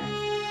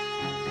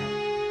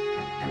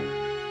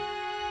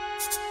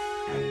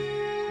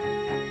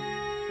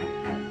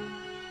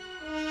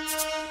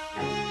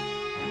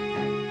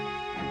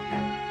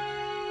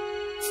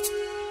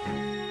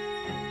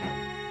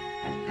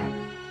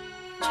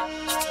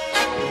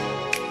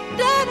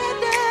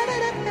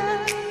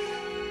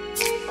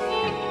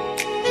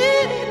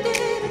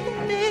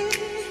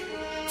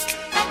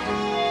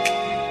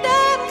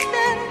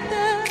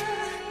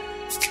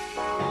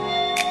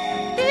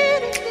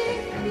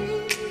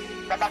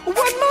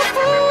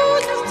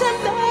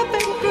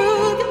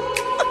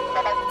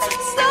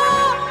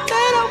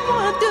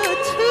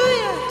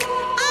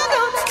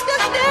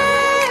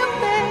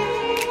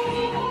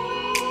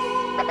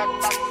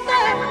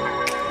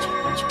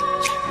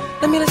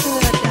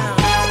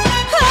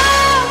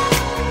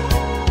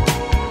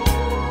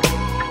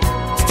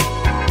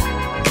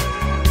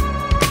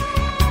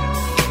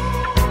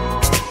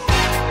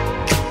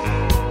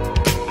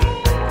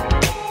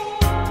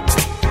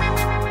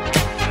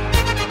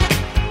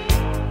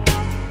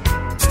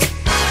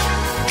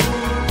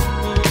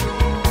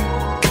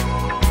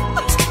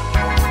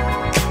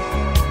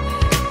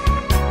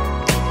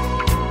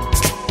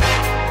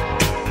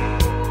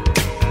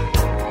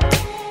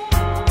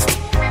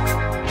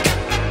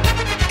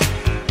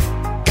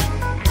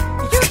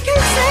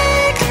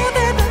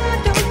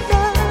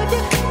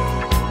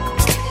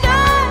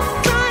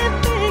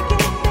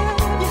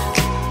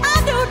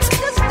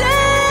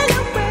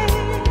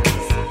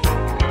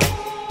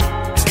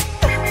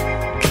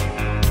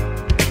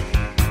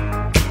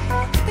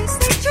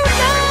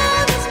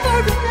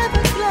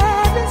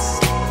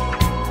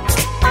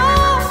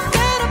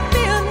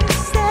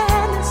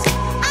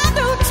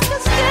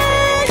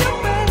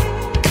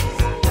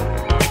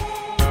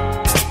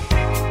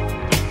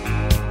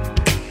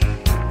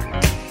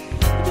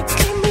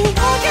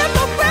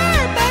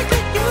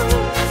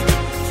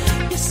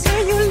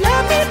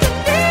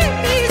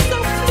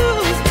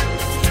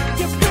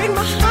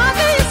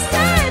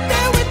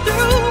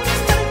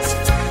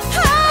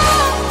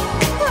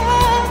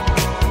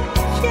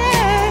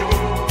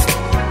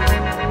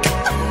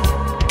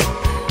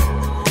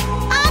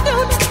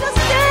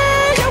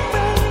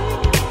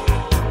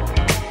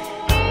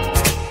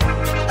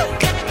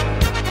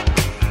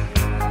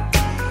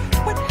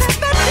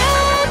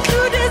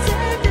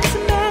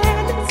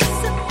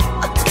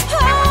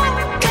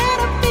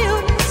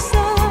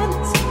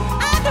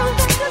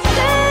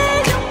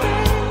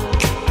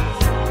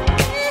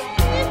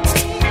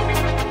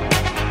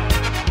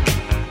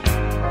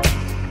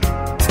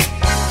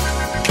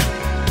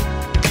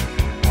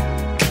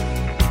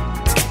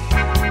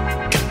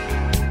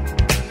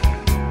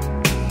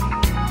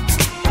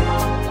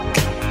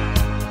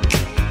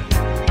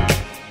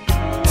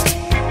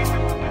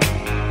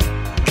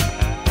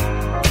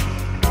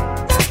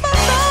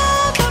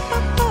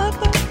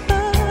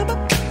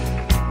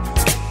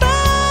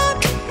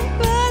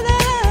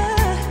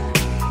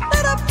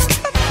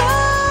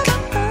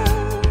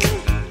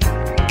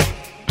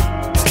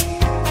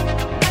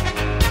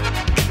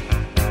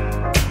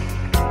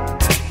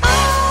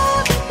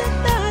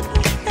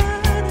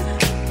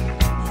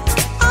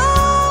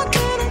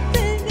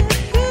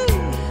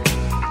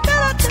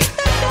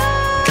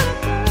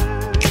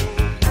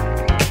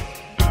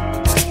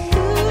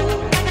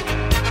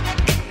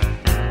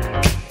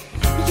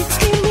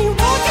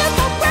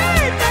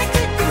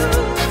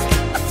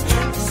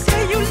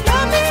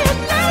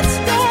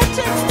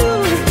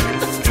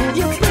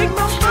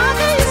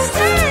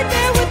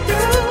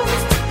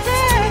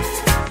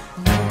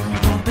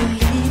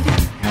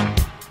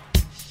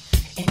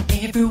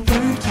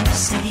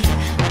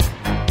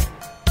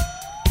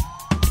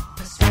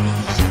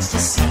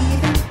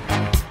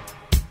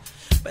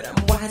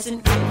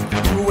 hasn't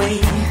given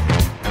away.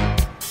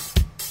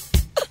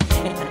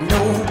 And I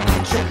know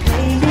what you're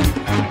playing with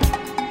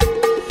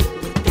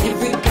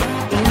every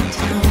guy in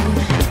town.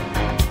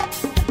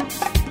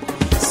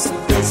 So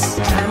this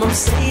time I'm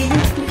saying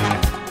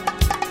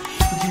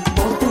you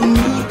won't put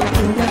me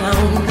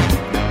around.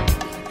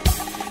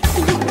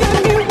 You got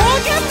me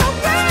walking my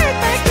way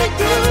back to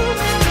you.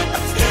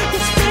 You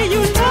say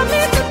you love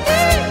me, but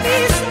leave me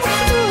so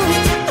true.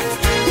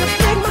 You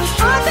break my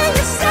heart, then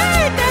you say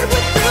that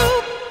we're through.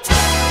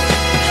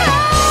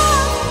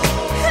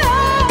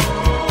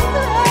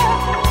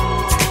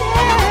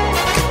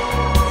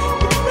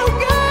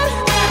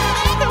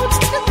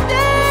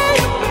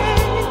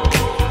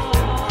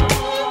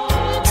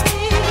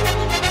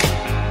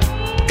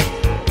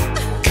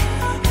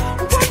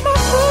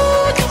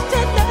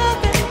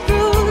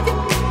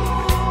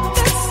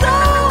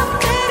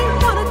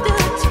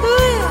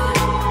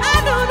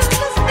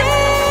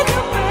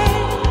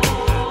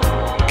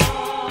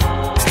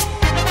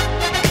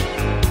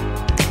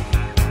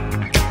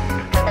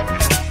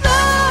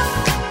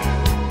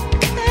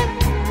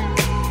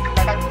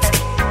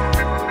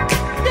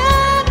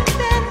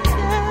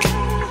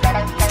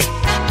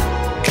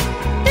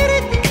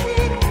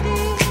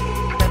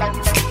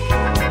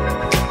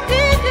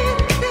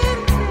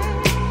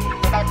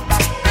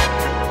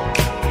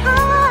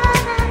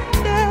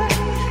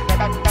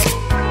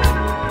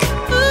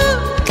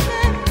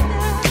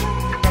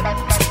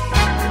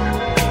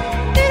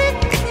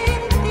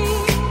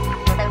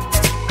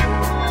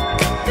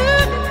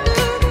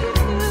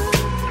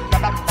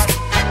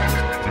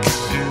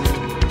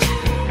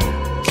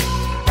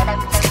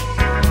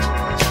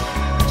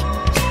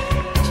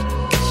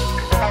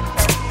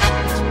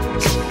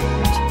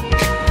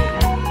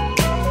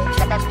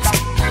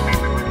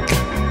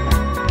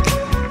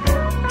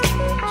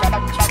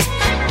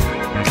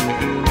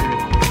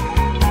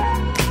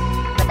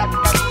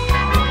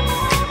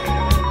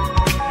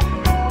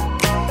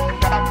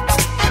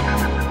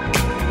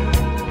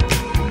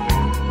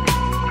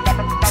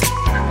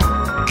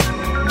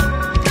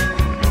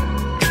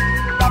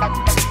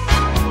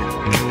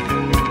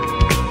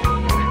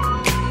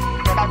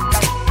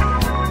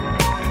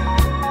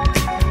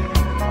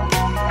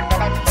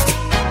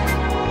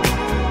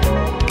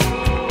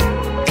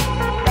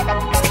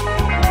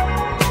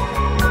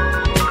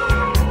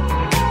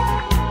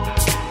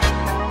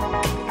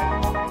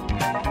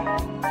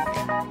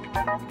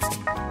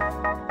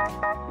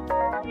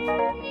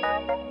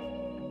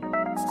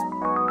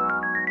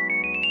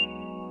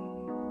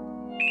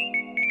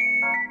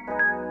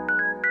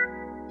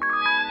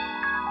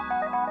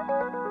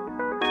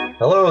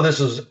 Hello, this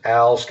is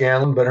Al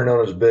Scanlon, better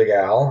known as Big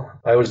Al.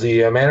 I was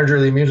the manager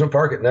of the amusement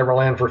park at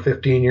Neverland for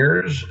 15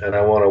 years, and I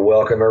want to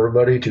welcome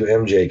everybody to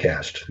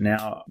MJCast.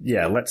 Now,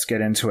 yeah, let's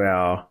get into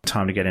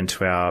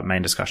our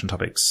main discussion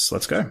topics.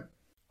 Let's go.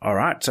 All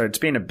right, so it's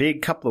been a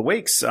big couple of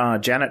weeks.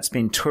 Janet's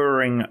been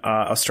touring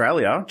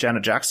Australia.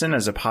 Janet Jackson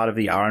as a part of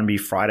the R&B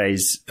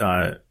Fridays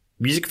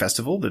music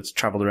festival that's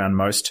traveled around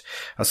most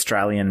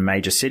Australian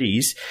major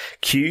cities.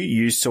 Q,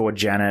 you saw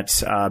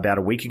Janet about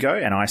a week ago,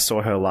 and I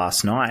saw her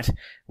last night.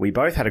 We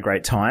both had a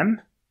great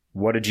time.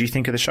 What did you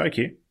think of the show,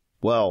 Q?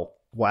 Well,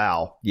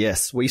 wow.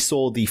 Yes, we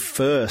saw the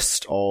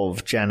first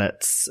of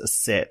Janet's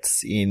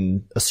sets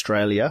in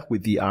Australia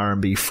with the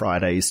R&B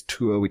Fridays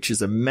tour, which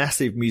is a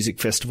massive music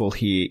festival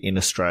here in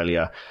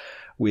Australia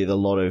with a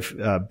lot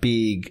of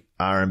big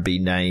R&B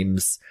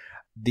names.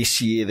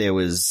 This year there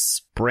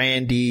was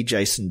Brandy,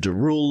 Jason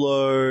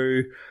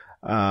Derulo.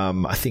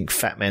 I think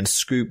Fat Man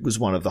Scoop was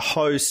one of the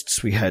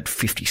hosts. We had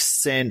 50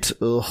 Cent.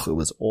 Ugh, it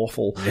was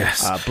awful.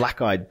 Yes.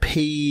 Black Eyed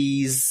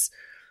Peas.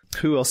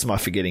 Who else am I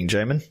forgetting,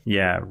 Jamin?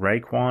 Yeah,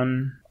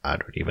 Raekwon. I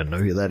don't even know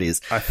who that is.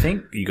 I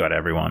think you got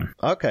everyone.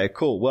 Okay,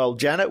 cool. Well,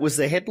 Janet was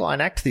the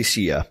headline act this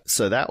year,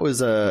 so that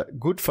was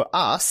good for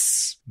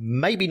us.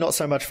 Maybe not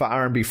so much for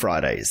R&B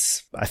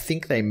Fridays. I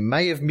think they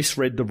may have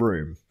misread the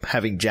room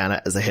having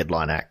Janet as a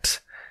headline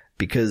act,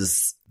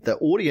 because the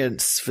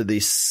audience for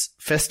this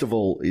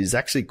festival is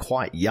actually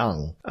quite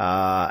young,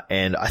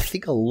 and I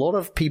think a lot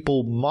of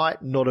people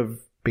might not have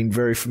been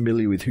very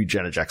familiar with who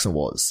Janet Jackson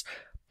was.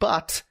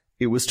 But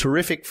it was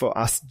terrific for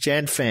us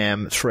Jan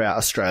fam throughout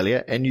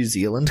Australia and New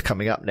Zealand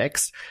coming up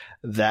next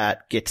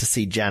that get to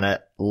see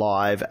Janet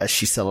live as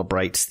she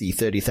celebrates the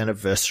 30th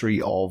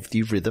anniversary of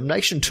the Rhythm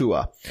Nation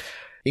tour.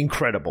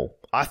 Incredible.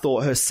 I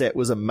thought her set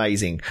was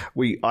amazing.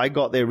 I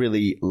got there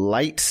really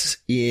late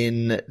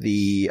in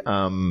the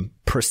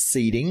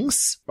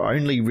proceedings. I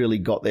only really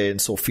got there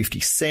and saw 50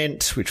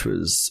 Cent, which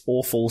was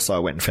awful. So I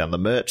went and found the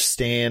merch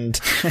stand,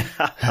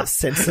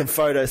 sent some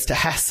photos to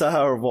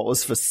Hassa of what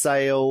was for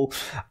sale,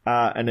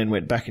 and then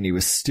went back and he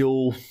was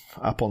still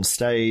up on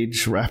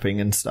stage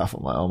rapping and stuff.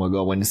 I'm like, oh my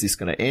God, when is this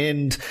going to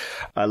end?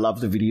 I love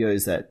the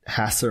videos that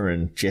Hassa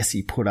and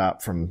Jesse put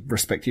up from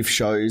respective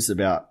shows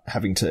about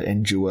having to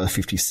endure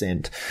 50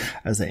 Cent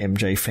as an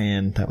MJ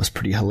fan. That was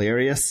pretty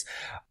hilarious.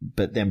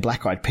 But then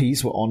Black Eyed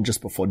Peas were on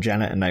just before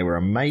Janet and they were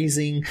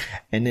amazing.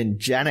 And then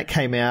Janet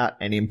came out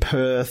and in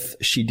Perth,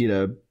 she did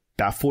a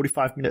about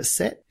 45-minute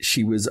set.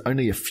 She was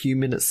only a few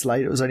minutes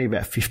late. It was only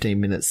about 15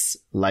 minutes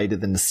later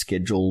than the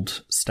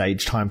scheduled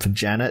stage time for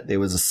Janet. There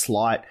was a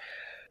slight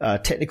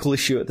technical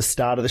issue at the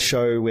start of the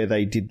show where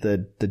they did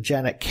the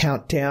Janet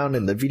countdown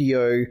in the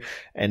video,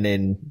 and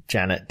then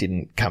Janet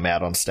didn't come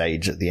out on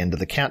stage at the end of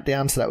the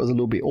countdown, so that was a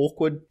little bit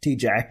awkward.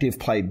 DJ Active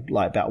played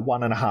like about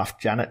 1.5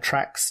 Janet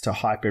tracks to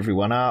hype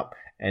everyone up,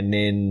 and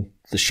then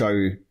the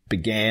show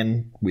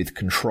began with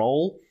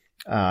Control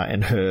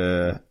and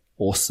her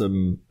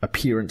awesome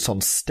appearance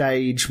on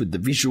stage with the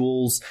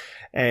visuals.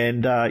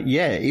 And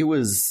it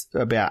was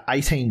about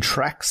 18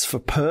 tracks for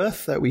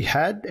Perth that we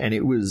had, and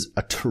it was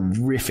a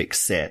terrific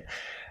set.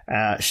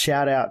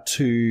 Shout out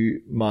to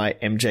my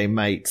MJ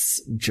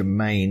mates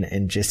Jermaine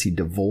and Jesse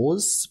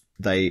DeVos.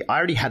 I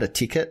already had a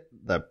ticket,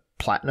 the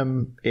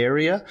platinum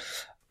area,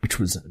 which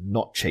was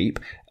not cheap,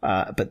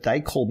 but they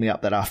called me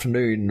up that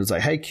afternoon and was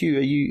like, "Hey Q,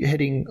 are you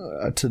heading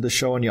to the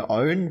show on your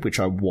own?" Which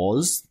I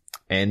was.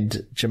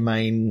 And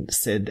Jermaine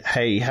said,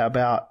 "Hey, how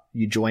about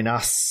you join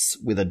us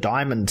with a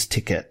diamond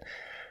ticket?"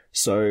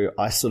 So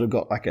I sort of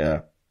got like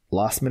a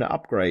last minute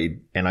upgrade,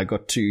 and I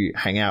got to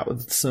hang out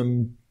with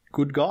some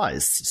good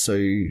guys. So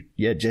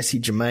yeah, Jesse,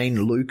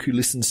 Jermaine, Luke, who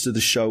listens to the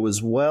show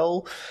as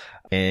well,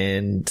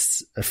 and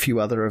a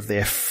few other of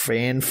their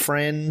fan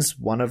friends.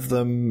 One of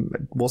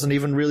them wasn't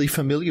even really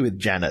familiar with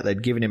Janet.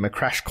 They'd given him a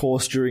crash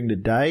course during the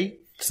day,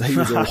 so he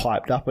was all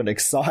hyped up and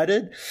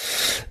excited.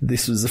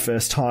 This was the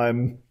first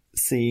time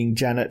seeing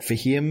Janet for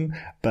him,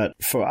 but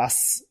for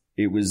us,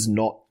 it was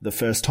not the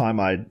first time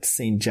I'd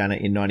seen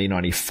Janet in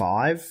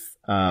 1995,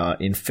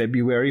 in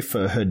February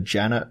for her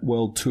Janet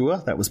World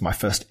Tour. That was my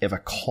first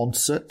ever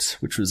concert,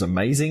 which was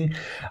amazing.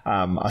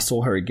 I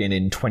saw her again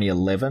in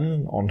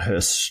 2011 on her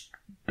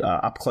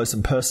Up Close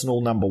and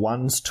Personal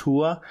 #1s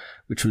tour,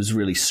 which was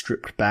really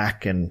stripped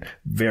back and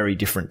very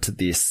different to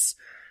this.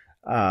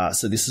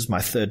 So this was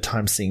my third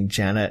time seeing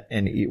Janet,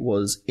 and it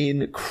was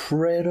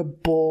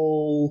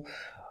incredible.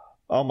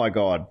 Oh my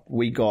God,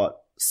 we got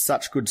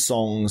such good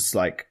songs.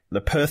 Like the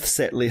Perth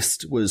set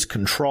list was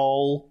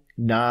Control,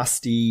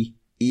 Nasty,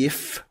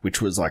 If,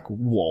 which was like,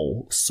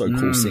 whoa, so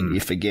cool seeing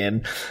If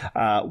again.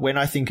 When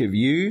I Think of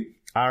You,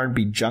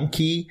 R&B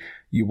Junkie,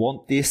 You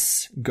Want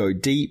This, Go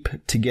Deep,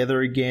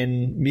 Together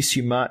Again, Miss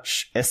You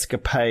Much,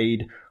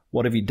 Escapade,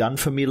 What Have You Done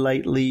For Me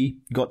Lately,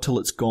 Got Till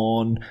It's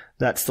Gone,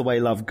 That's the Way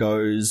Love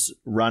Goes,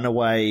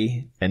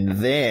 Runaway, and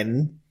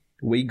then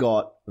we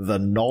got The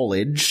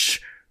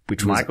Knowledge,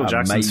 which was Michael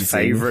Jackson's amazing.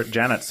 favorite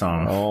Janet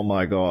song. Oh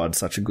my God,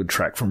 such a good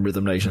track from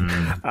Rhythm Nation.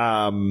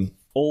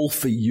 All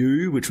For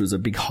You, which was a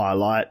big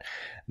highlight.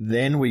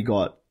 Then we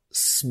got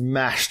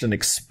smashed and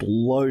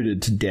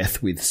exploded to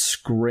death with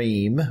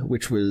Scream,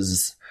 which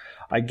was,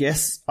 I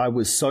guess I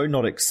was so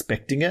not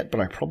expecting it,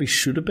 but I probably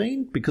should have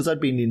been, because I'd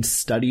been in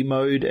study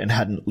mode and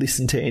hadn't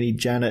listened to any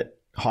Janet,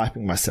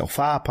 hyping myself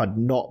up. I'd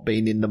not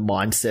been in the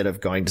mindset of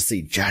going to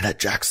see Janet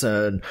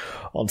Jackson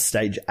on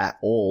stage at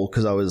all,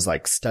 because I was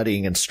like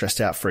studying and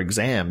stressed out for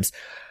exams.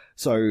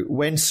 So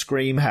when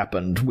Scream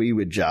happened, we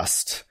were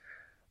just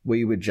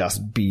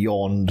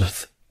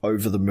beyond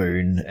over the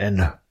moon,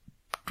 and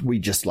we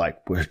just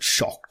like were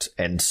shocked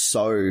and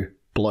so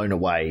blown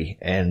away,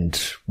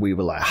 and we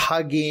were like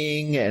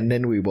hugging, and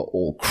then we were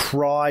all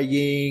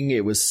crying.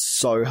 It was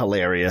so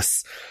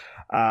hilarious.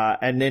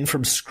 And then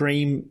from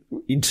Scream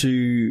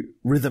into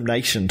Rhythm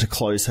Nation to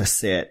close her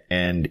set,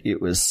 and it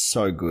was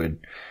so good.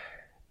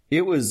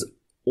 It was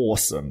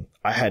awesome.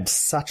 I had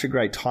such a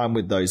great time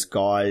with those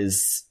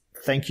guys.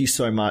 Thank you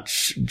so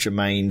much,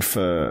 Jermaine,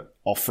 for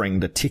offering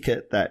the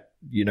ticket that,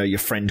 you know, your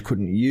friend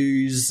couldn't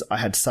use. I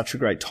had such a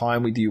great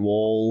time with you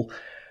all.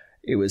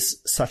 It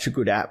was such a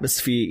good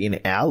atmosphere in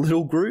our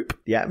little group.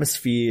 The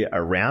atmosphere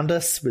around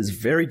us was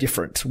very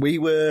different. We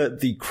were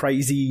the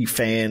crazy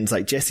fans,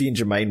 like Jesse and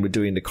Jermaine were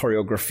doing the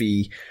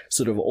choreography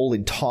sort of all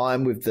in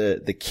time with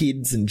the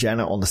kids and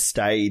Janet on the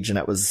stage, and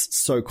that was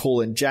so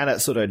cool. And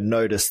Janet sort of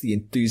noticed the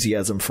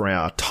enthusiasm for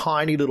our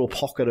tiny little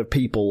pocket of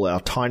people,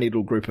 our tiny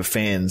little group of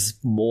fans,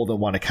 more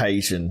than one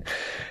occasion,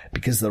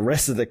 because the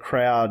rest of the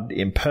crowd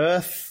in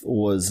Perth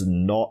was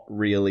not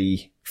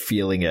really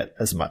feeling it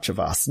as much of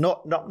us.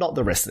 Not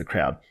the rest of the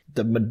crowd.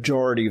 The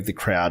majority of the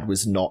crowd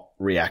was not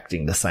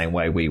reacting the same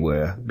way we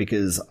were,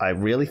 because I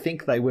really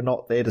think they were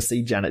not there to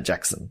see Janet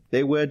Jackson.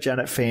 There were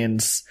Janet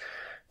fans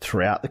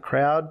throughout the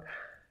crowd,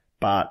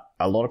 but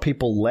a lot of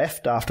people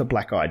left after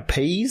Black Eyed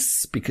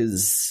Peas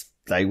because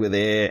they were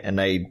there and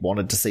they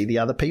wanted to see the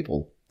other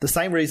people. The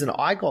same reason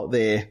I got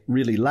there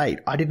really late.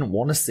 I didn't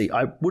want to see,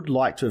 I would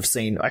like to have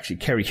seen, actually,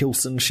 Kerry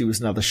Hilson. She was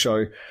another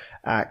show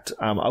act.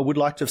 I would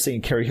like to have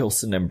seen Kerry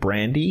Hilson and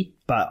Brandy,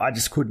 but I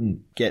just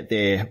couldn't get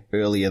there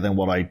earlier than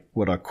what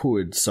I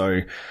could.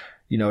 So,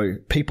 you know,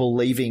 people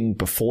leaving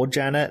before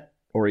Janet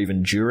or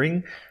even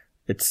during,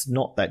 it's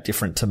not that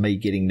different to me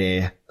getting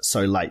there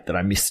so late that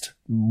I missed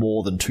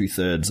more than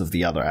 2/3 of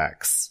the other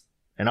acts.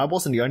 And I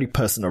wasn't the only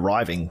person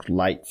arriving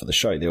late for the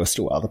show. There were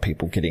still other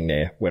people getting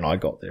there when I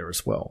got there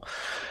as well.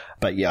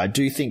 But yeah, I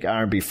do think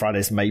R&B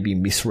Fridays maybe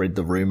misread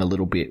the room a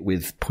little bit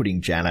with putting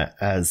Janet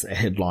as a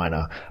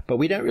headliner. But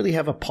we don't really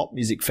have a pop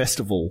music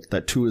festival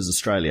that tours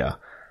Australia.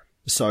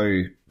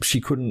 So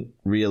she couldn't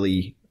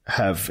really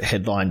have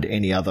headlined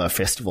any other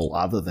festival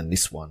other than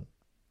this one.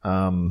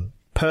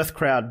 Perth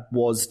crowd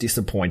was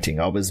disappointing.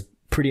 I was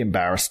pretty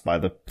embarrassed by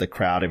the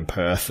crowd in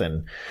Perth,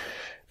 and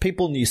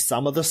people knew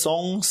some of the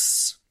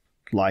songs,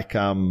 like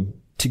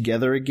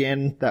Together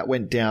Again. That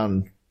went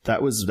down.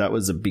 That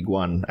was a big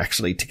one,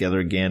 actually. Together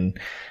Again.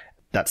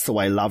 That's the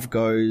Way Love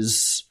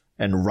Goes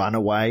and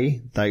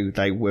Runaway.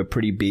 They were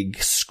pretty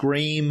big.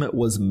 Scream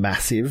was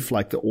massive.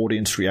 Like, the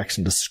audience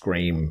reaction to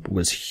Scream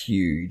was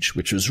huge,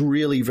 which was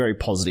really very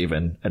positive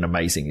and an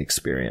amazing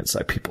experience.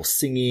 So people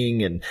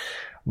singing and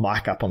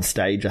Mike up on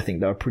stage, I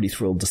think they were pretty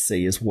thrilled to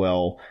see as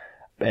well.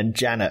 And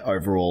Janet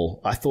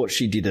overall, I thought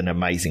she did an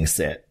amazing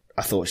set.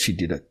 I thought she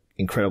did it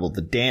incredible.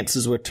 The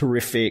dances were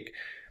terrific.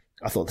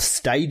 I thought the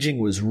staging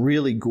was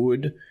really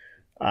good.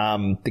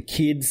 The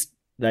kids,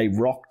 they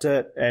rocked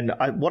it. And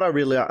I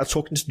was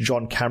talking to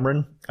John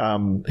Cameron,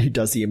 who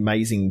does the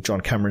amazing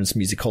John Cameron's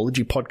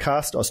Musicology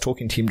podcast. I was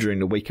talking to him during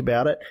the week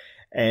about it,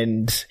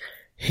 and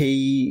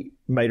he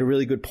made a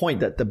really good point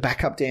that the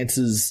backup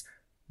dancers,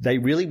 they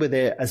really were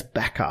there as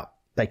backup.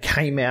 They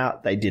came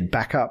out, they did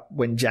backup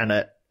when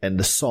Janet and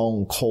the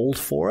song called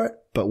for it,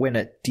 but when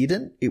it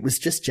didn't, it was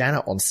just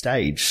Janet on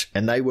stage,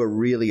 and they were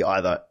really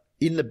either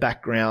in the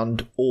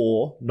background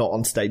or not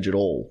on stage at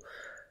all.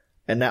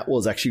 And that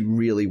was actually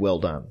really well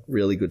done.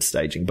 Really good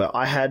staging. But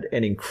I had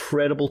an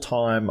incredible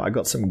time. I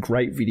got some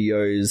great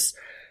videos.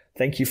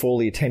 Thank you for all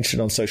the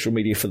attention on social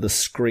media for the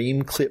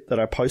Scream clip that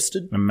I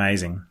posted.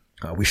 Amazing.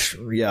 I wish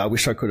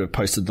I could have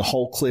posted the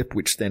whole clip,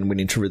 which then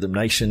went into Rhythm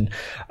Nation.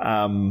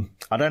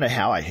 I don't know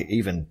how I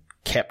even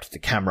kept the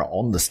camera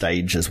on the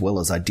stage as well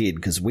as I did,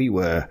 because we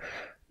were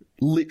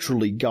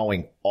literally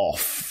going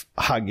off,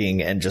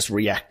 hugging and just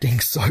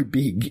reacting so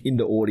big in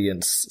the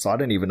audience. So I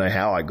don't even know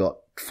how I got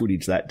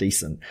footage that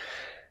decent.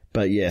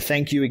 But yeah,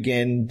 thank you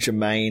again,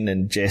 Jermaine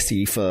and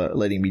Jesse, for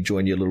letting me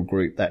join your little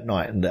group that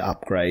night in the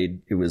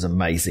upgrade. It was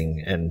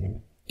amazing.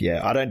 And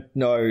yeah, I don't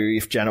know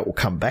if Janet will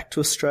come back to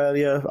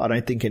Australia. I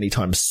don't think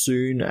anytime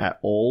soon at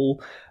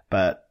all.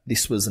 But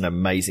this was an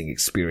amazing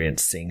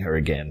experience seeing her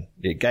again.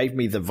 It gave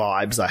me the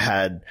vibes I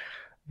had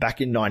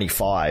back in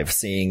 95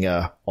 seeing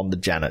her on the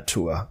Janet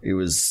tour. It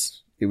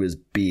was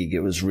big. It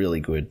was really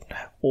good.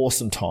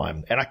 Awesome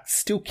time. And I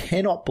still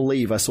cannot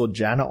believe I saw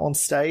Janet on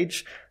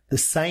stage the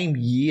same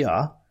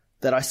year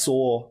that I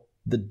saw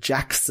the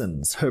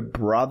Jacksons, her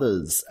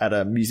brothers, at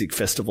a music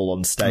festival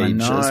on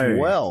stage as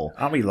well.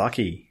 Aren't we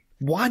lucky?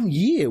 1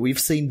 year we've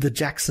seen the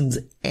Jacksons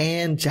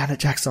and Janet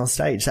Jackson on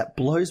stage. That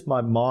blows my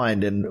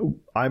mind,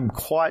 and I'm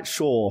quite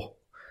sure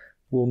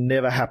will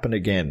never happen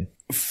again.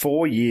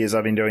 4 years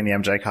I've been doing the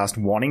MJ Cast,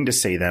 wanting to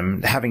see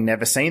them, having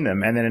never seen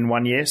them, and then in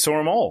 1 year saw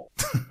them all.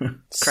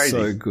 Crazy.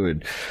 So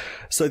good.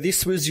 So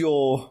this was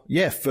your,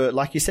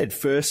 like you said,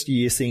 first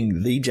year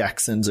seeing the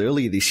Jacksons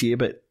earlier this year,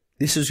 but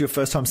this is your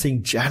first time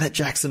seeing Janet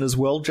Jackson as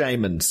well,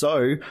 Jamin.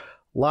 So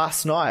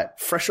last night,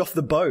 fresh off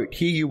the boat,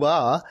 here you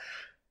are.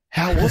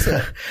 How was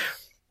it?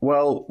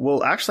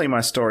 Well, actually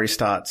my story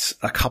starts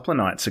a couple of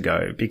nights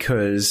ago,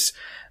 because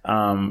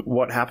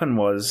what happened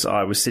was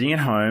I was sitting at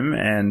home,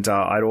 and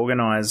I'd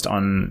organised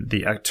on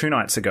the 2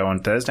 nights ago on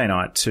Thursday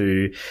night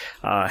to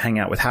hang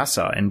out with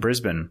Hassa in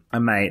Brisbane,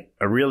 a mate,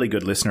 a really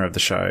good listener of the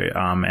show,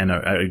 and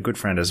a good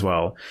friend as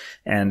well.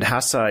 And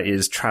Hassa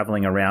is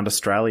travelling around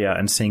Australia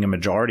and seeing a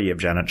majority of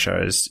Janet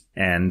shows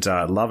and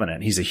loving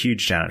it. He's a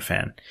huge Janet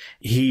fan.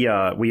 We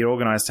had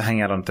organised to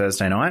hang out on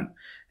Thursday night.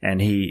 And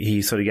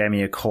he sort of gave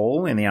me a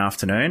call in the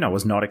afternoon. I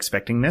was not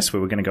expecting this. We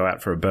were going to go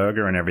out for a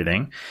burger and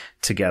everything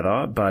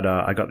together. But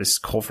I got this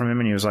call from him,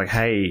 and he was like,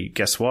 hey,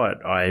 guess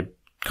what? I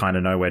kind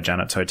of know where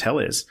Janet's hotel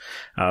is.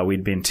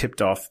 We'd been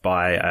tipped off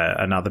by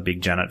another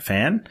big Janet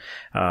fan,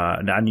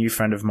 a new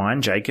friend of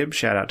mine, Jacob.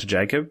 Shout out to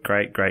Jacob.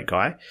 Great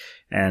guy.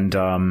 And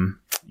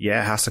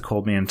Hassa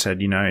called me and said,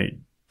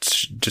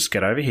 just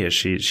get over here.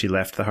 She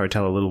left the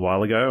hotel a little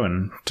while ago,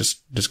 and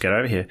just get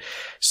over here.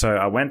 So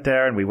I went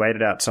there and we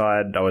waited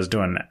outside. I was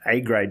doing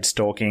A-grade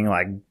stalking.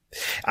 Like,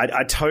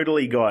 I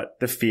totally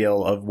got the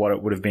feel of what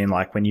it would have been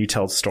like when you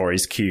tell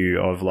stories, Q,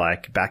 of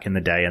like back in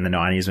the day in the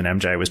 90s when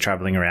MJ was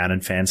traveling around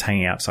and fans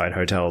hanging outside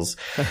hotels.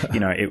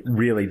 It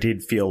really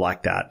did feel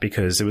like that,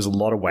 because there was a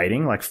lot of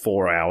waiting, like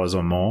 4 hours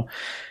or more.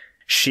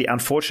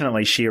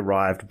 Unfortunately, she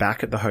arrived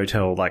back at the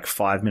hotel like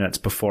 5 minutes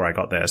before I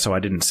got there, so I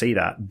didn't see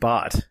that.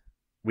 But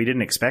we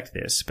didn't expect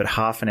this, but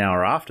half an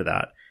hour after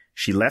that,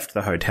 she left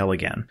the hotel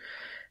again.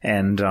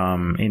 and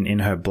in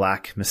her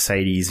black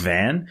Mercedes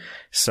van.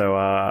 So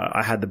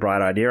I had the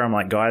bright idea. I'm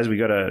like, guys, we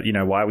got to,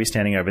 why are we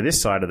standing over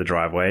this side of the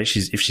driveway?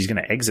 If she's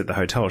going to exit the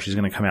hotel, she's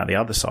going to come out the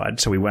other side.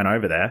 So we went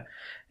over there.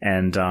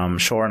 And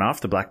sure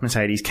enough, the black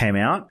Mercedes came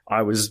out.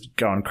 I was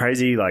going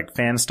crazy, like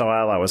fan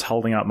style. I was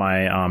holding up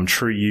my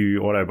True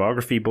You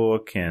autobiography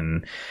book,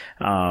 and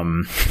I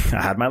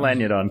had my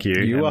lanyard on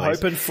cue. You were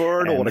hoping for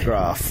an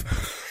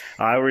autograph.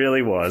 I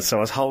really was. So I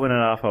was holding it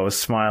up. I was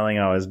smiling.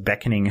 I was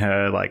beckoning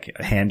her, like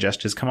hand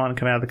gestures. Come on,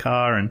 come out of the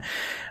car. And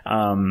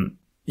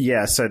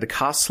so the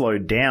car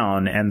slowed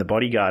down, and the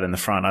bodyguard in the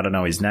front, I don't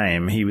know his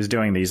name, he was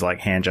doing these like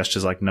hand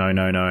gestures like no,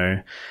 no,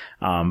 no.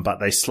 But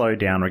they slowed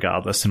down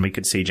regardless, and we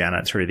could see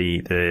Janet through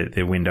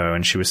the window,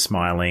 and she was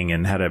smiling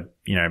and had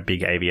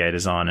big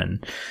aviators on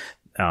and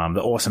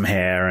the awesome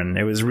hair, and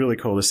it was really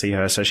cool to see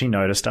her. So she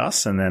noticed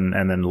us and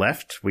then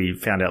left. We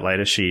found out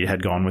later she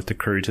had gone with the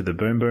crew to the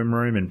Boom Boom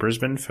Room in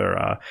Brisbane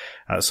for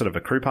sort of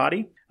a crew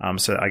party.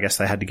 So I guess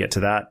they had to get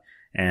to that,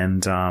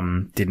 and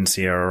didn't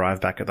see her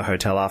arrive back at the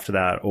hotel after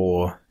that,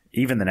 or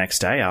even the next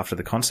day after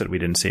the concert, we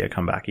didn't see her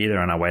come back either,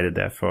 and I waited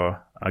there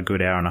for a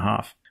good hour and a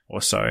half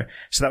or so.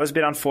 So that was a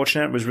bit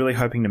unfortunate. Was really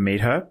hoping to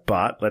meet her,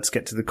 but let's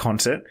get to the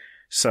concert.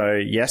 So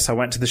yes, I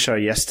went to the show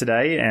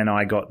yesterday, and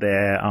I got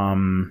there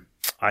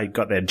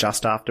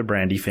just after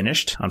Brandy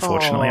finished.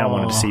 Unfortunately, I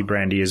wanted to see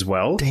Brandy as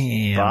well.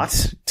 Damn.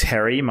 But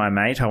Terry, my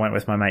mate, I went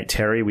with my mate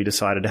Terry. We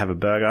decided to have a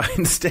burger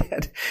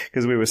instead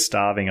because we were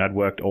starving. I'd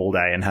worked all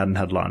day and hadn't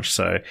had lunch.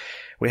 So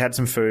we had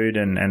some food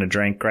and a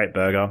drink. Great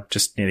burger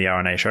just near the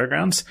RNA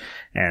Showgrounds.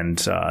 And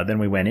then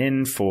we went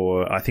in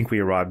I think we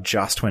arrived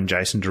just when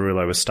Jason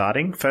Derulo was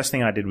starting. First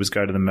thing I did was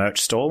go to the merch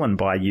stall and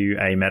buy you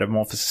a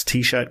Metamorphosis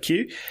t-shirt,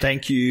 Q.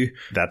 Thank you.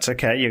 That's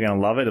okay. You're going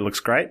to love it. It looks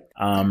great.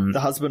 The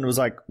husband was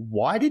like,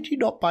 why did you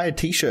not buy a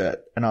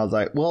t-shirt? And I was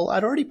like, well,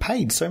 I'd already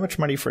paid so much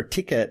money for a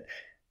ticket.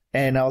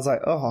 And I was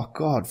like, oh,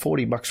 God,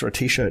 $40 for a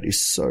t-shirt is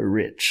so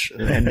rich.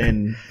 And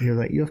then he was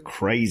like, you're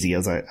crazy. I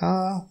was like,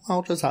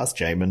 I'll just ask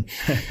Jamin.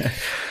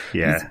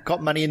 Yeah. He's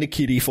got money in the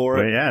kitty for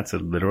it. Well, yeah, it's a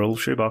literal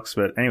shoebox.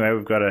 But anyway,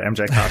 we've got a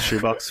MJ Cast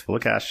shoebox full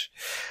of cash.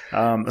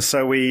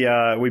 So we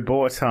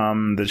bought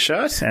the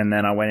shirt, and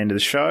then I went into the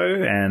show,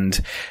 and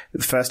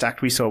the first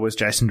act we saw was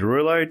Jason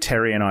Derulo.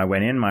 Terry and I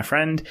went in, my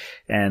friend,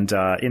 and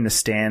in the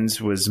stands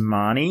was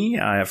Marnie,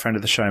 a friend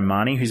of the show,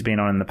 Marnie, who's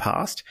been on in the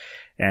past.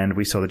 And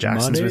we saw the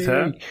Jacksons with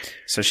her.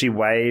 So she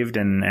waved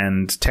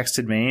and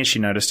texted me. She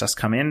noticed us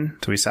come in.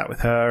 So we sat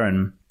with her,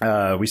 and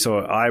I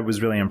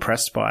was really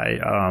impressed by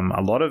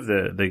a lot of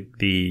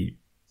the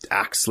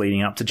acts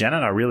leading up to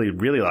Janet. I really,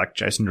 really liked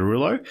Jason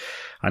Derulo.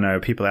 I know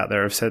people out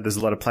there have said there's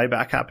a lot of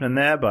playback happening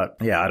there, but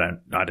yeah,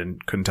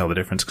 couldn't tell the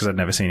difference because I'd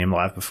never seen him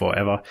live before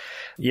ever.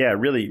 Yeah,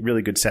 really,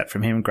 really good set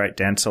from him. Great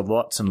dancer.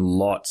 Lots and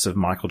lots of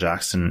Michael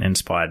Jackson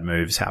inspired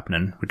moves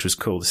happening, which was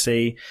cool to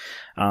see.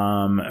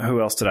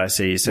 Who else did I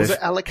see? So was it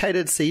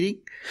allocated seating?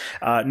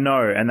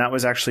 No, and that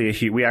was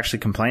actually we actually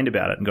complained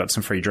about it and got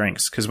some free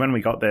drinks because when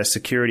we got there,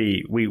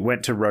 security, we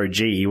went to row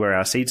G where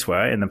our seats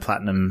were in the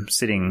platinum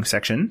sitting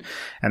section,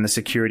 and the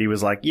security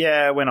was like,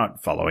 yeah, we're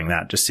not following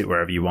that. Just sit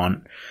wherever you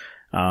want.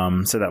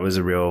 So that was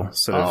a real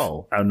sort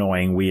of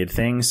annoying, weird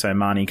thing. So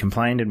Marnie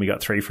complained and we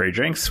got 3 free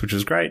drinks, which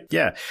was great.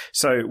 Yeah.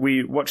 So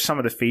we watched some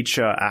of the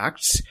feature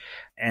acts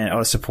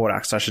or support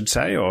acts, I should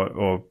say,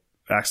 or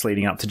acts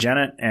leading up to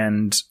Janet,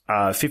 and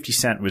 50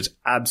 Cent was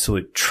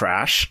absolute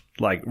trash,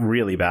 like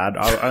really bad.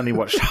 I only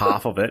watched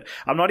half of it.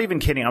 I'm not even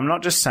kidding. I'm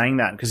not just saying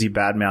that because he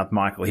badmouthed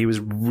Michael. He was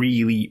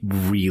really,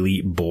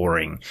 really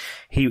boring.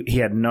 He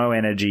had no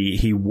energy.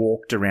 He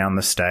walked around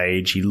the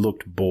stage. He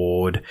looked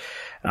bored.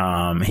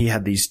 He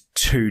had these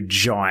 2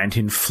 giant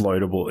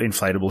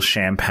inflatable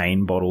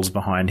champagne bottles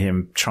behind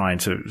him trying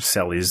to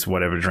sell his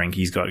whatever drink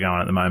he's got going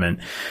at the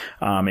moment.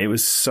 It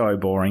was so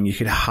boring. You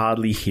could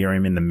hardly hear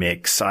him in the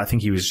mix. I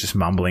think he was just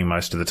mumbling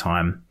most of the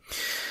time.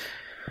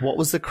 What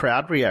was the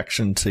crowd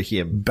reaction to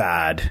him?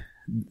 Bad.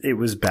 It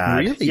was bad.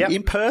 Really? Yep.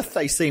 In Perth,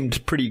 they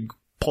seemed pretty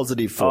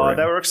positive for him.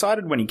 They were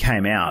excited when he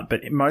came out,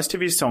 but most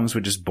of his songs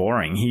were just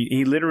boring.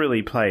 He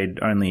literally played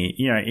only,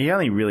 he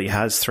only really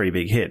has 3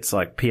 big hits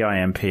like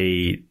PIMP,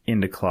 In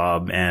the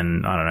Club,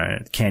 and I don't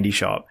know, Candy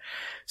Shop.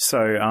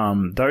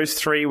 So, those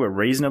 3 were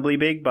reasonably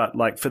big, but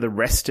like for the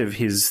rest of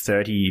his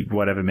 30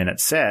 whatever minute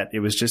set, it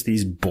was just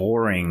these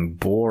boring,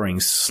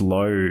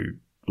 slow,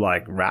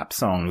 like rap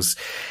songs,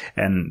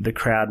 and the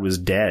crowd was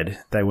dead.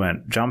 They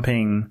weren't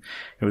jumping.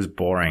 It was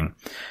boring.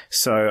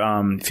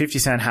 So 50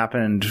 Cent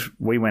happened.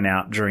 We went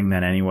out during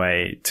that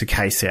anyway to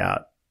case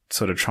out,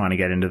 sort of trying to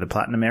get into the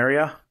platinum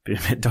area. A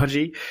bit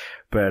dodgy.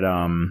 But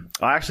I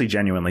actually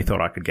genuinely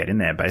thought I could get in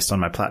there based on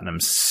my platinum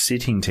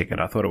sitting ticket.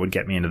 I thought it would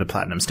get me into the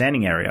platinum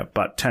standing area,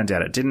 but turns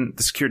out it didn't.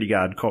 The security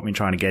guard caught me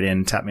trying to get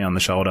in, tapped me on the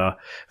shoulder.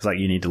 Was like,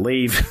 you need to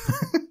leave.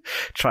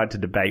 Tried to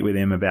debate with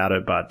him about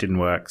it, but didn't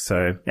work.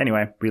 So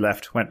anyway, we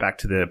left, went back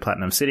to the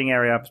platinum sitting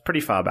area. It was pretty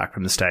far back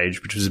from the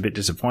stage, which was a bit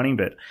disappointing,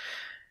 but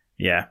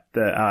Yeah,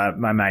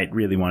 my mate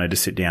really wanted to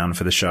sit down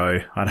for the show.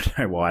 I don't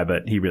know why,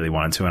 but he really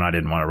wanted to, and I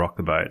didn't want to rock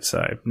the boat.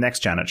 So next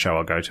Janet show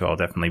I'll go to, I'll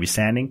definitely be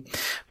standing.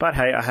 But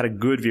hey, I had a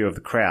good view of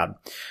the crowd.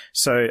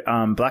 So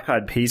Black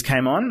Eyed Peas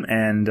came on,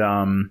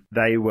 and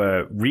they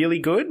were really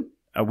good.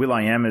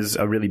 will.i.am is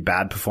a really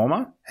bad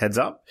performer. Heads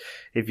up.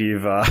 If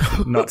you've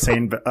not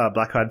seen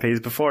Black Eyed Peas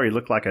before, he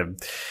looked like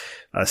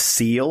a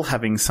seal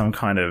having some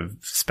kind of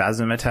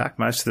spasm attack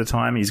most of the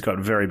time. He's got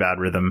very bad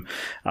rhythm,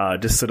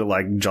 just sort of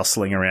like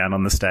jostling around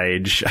on the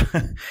stage.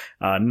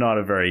 Not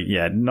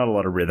a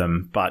lot of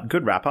rhythm, but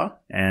good rapper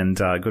and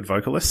good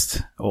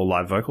vocalist, all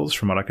live vocals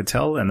from what I could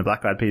tell. And the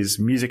Black Eyed Peas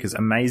music is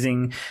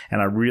amazing. And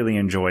I really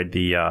enjoyed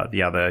the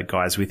other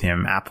guys with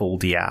him, Apple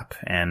Diap,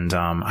 and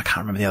I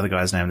can't remember the other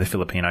guy's name, the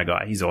Filipino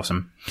guy. He's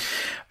awesome.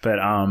 But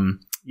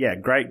yeah,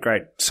 great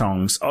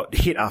songs. Oh,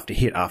 hit after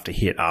hit after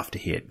hit after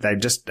hit. They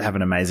just have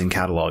an amazing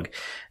catalogue.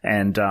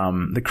 And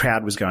the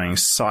crowd was going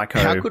psycho.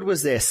 How good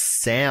was their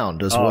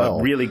sound as well?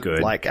 Really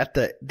good. Like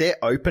their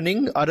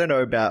opening, I don't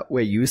know about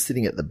where you were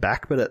sitting at the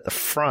back, but at the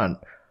front,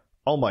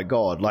 oh my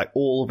God, like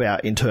all of our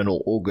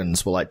internal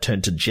organs were like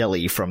turned to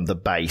jelly from the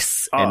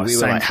bass, and we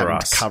were like having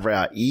to cover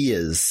our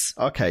ears.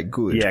 Okay,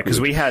 good. Yeah, because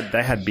they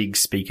had big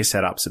speaker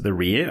setups at the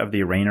rear of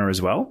the arena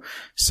as well.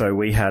 So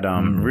we had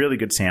really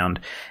good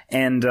sound.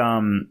 And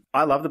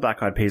I love the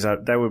Black Eyed Peas.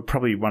 They were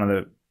probably one of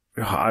the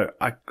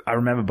I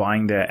remember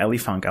buying their Ellie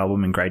Funk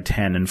album in grade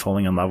 10 and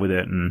falling in love with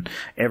it, and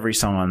every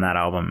song on that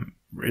album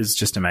is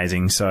just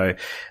amazing. So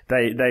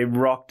they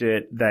rocked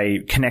it. They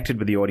connected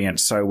with the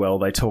audience so well.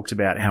 They talked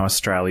about how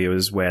Australia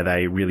was where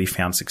they really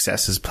found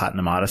success as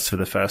platinum artists for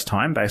the first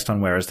time based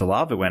on Where Is the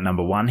Love. It went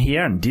number 1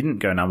 here and didn't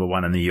go number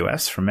 1 in the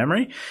US from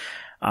memory.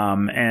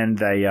 And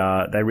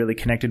they really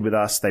connected with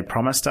us. They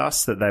promised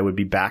us that they would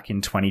be back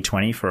in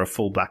 2020 for a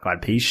full Black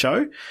Eyed Peas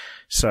show.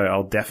 So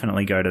I'll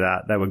definitely go to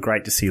that. They were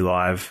great to see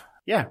live.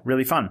 Yeah,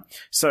 really fun.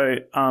 So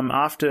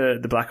after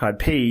the Black Eyed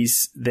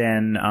Peas,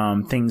 then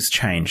things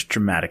changed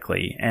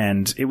dramatically.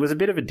 And it was a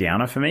bit of a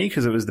downer for me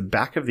because it was the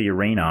back of the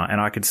arena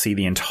and I could see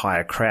the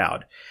entire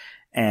crowd.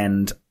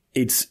 And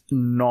it's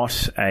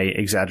not a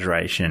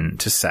exaggeration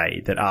to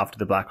say that after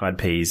the Black Eyed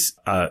Peas,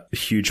 a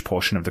huge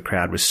portion of the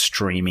crowd was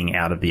streaming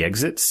out of the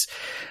exits.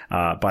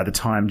 By the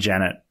time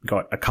Janet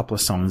got a couple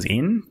of songs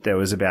in, there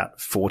was about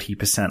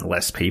 40%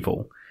 less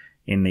people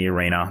in the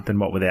arena than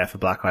what were there for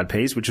Black Eyed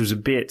Peas, which was a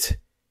bit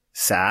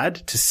sad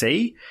to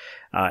see.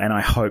 And I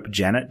hope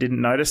Janet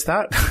didn't notice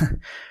that.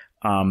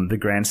 The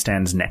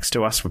grandstands next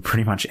to us were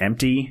pretty much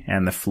empty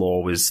and the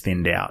floor was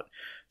thinned out.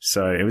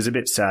 So it was a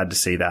bit sad to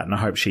see that, and I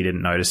hope she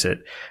didn't notice it.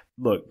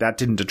 Look, that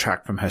didn't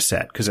detract from her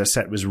set because her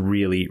set was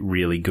really,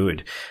 really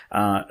good.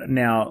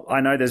 Now,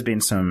 I know there's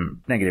been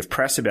some negative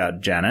press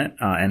about Janet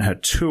and her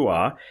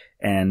tour.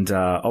 And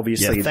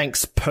obviously, yeah,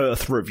 thanks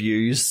Perth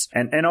reviews.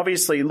 And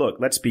obviously, look,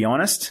 let's be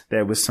honest.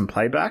 There was some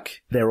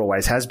playback. There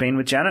always has been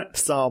with Janet.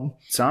 Some.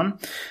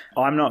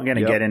 I'm not going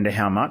to get into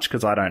how much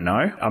because I don't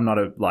know. I'm not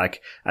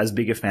as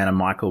big a fan of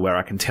Michael where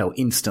I can tell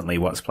instantly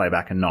what's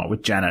playback and not.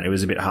 With Janet, it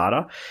was a bit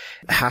harder.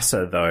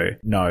 Hassa though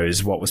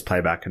knows what was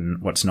playback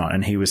and what's not,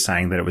 and he was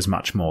saying that it was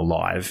much more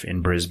live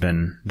in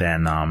Brisbane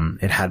than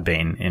it had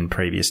been in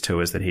previous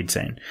tours that he'd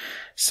seen.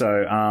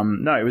 So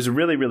no, it was a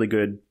really, really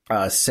good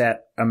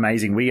set.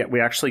 Amazing.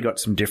 We actually got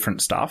some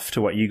different stuff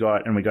to what you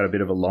got, and we got a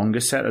bit of a longer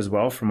set as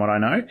well from what I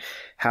know.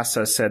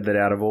 Hassa said that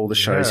out of all the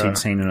shows he'd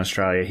seen in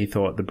Australia, he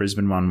thought the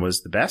Brisbane one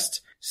was the best.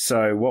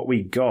 So what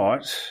we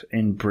got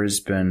in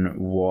Brisbane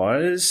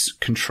was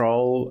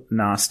Control,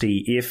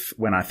 Nasty, If,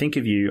 When I Think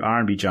of You,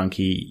 R&B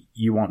Junkie,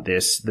 You Want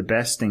This, The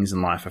Best Things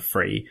in Life Are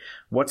Free,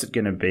 What's It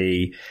Gonna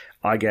Be,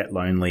 I Get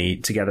Lonely,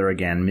 Together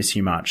Again, Miss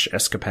You Much,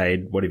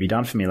 Escapade, What Have You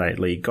Done For Me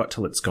Lately, Got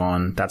Till It's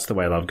Gone, That's the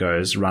Way Love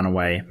Goes,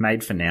 Runaway,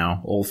 Made for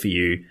Now, All for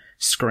You,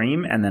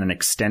 Scream, and then an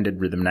extended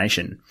Rhythm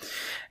Nation.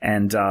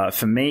 And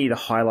for me, the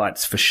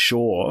highlights for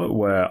sure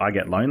were I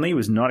Get Lonely,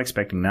 was not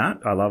expecting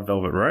that. I love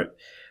Velvet Rope.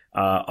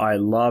 I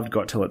loved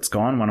Got Till It's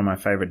Gone, one of my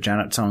favorite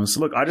Janet songs.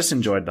 Look, I just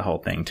enjoyed the whole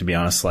thing, to be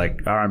honest.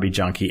 Like R&B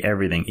Junkie,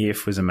 everything.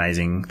 If was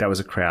amazing. That was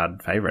a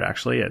crowd favorite,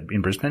 actually,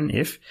 in Brisbane,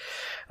 If.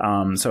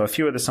 So a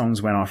few of the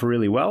songs went off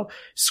really well.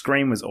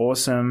 Scream was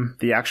awesome.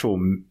 The actual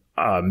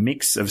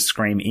mix of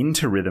Scream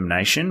into Rhythm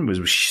Nation was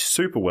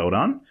super well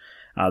done.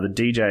 The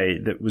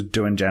DJ that was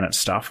doing Janet's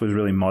stuff was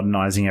really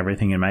modernizing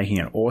everything and making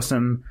it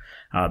awesome.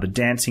 The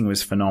dancing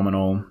was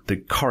phenomenal. The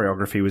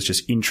choreography was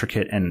just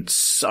intricate and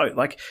so,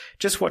 like,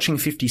 just watching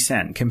 50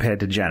 Cent compared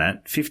to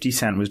Janet, 50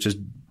 Cent was just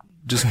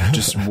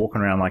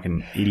walking around like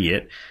an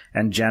idiot,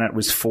 and Janet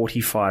was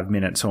 45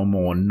 minutes or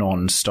more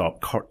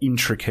non-stop,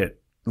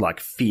 intricate, like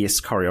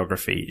fierce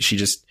choreography. She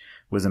just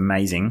was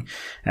amazing,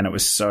 and it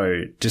was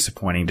so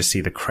disappointing to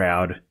see the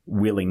crowd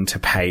willing to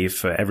pay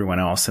for everyone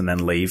else and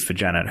then leave for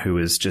Janet, who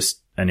was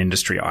just an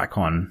industry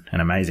icon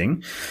and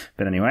amazing.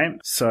 But anyway,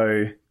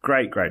 so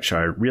great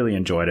show. Really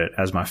enjoyed it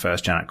as my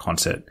first Janet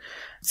concert.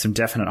 some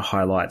definite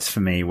highlights for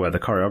me were the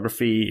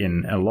choreography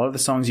in a lot of the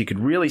songs. You could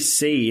really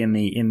see in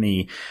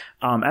the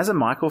as a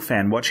Michael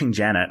fan watching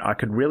Janet, I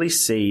could really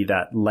see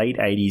that late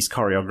 80s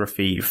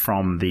choreography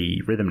from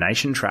the Rhythm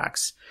Nation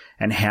tracks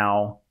and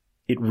how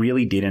it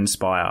really did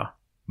inspire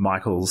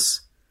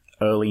Michael's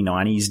early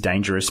 90s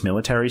dangerous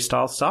military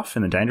style stuff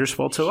in the Dangerous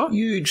World Tour.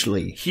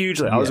 Hugely.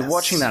 I was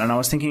watching that and I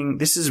was thinking,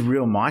 this is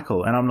real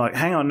Michael. And I'm like,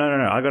 hang on, no,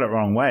 I got it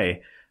wrong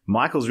way.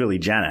 Michael's really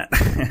Janet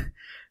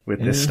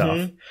with this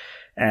stuff.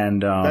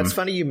 And that's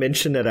funny you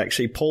mentioned it,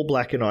 actually. Paul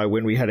Black and I,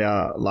 when we had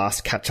our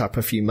last catch up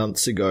a few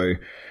months ago,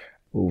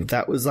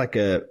 that was like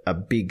a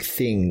big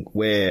thing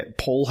where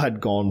Paul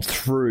had gone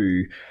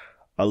through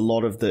a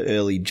lot of the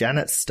early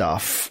Janet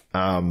stuff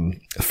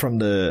from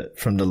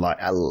the like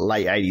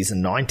late 80s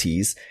and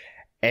 90s.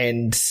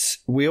 And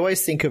we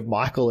always think of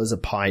Michael as a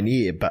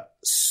pioneer, but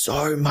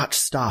so much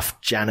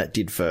stuff Janet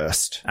did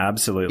first.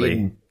 Absolutely.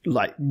 In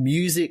like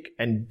music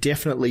and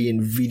definitely in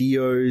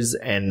videos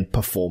and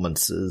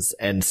performances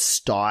and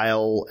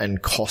style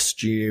and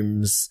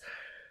costumes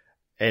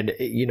and,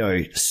 you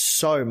know,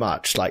 so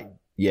much. Like,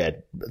 yeah,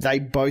 they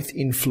both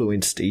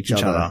influenced each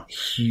other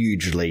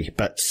hugely,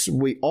 but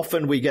we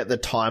get the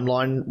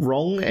timeline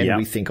wrong and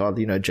we think, oh,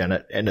 you know,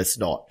 Janet, and it's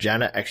not.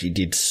 Janet actually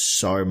did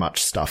so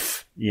much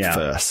stuff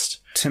first.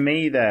 To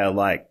me, they're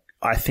like,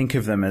 I think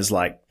of them as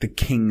like the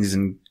kings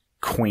and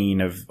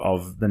queen of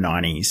the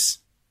 90s,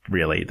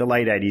 really. The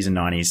late 80s and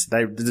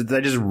 90s.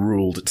 They just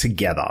ruled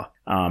together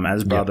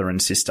as brother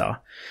and sister.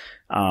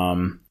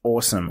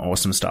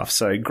 Awesome stuff.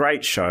 So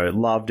great show.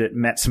 Loved it.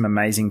 Met some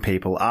amazing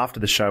people. After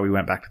the show, we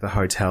went back to the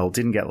hotel.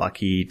 Didn't get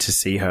lucky to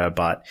see her,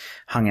 but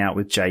hung out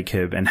with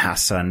Jacob and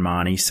Hassa and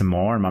Marnie some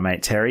more and my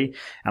mate Terry.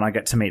 And I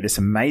got to meet this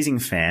amazing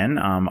fan.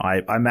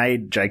 I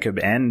made Jacob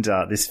and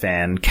this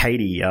fan,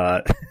 Katie,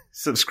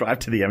 subscribe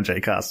to the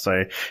MJ Cast.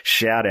 So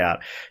shout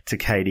out to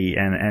Katie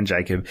and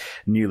Jacob,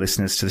 new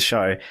listeners to the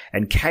show.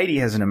 And Katie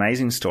has an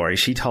amazing story.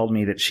 She told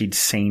me that she'd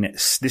seen,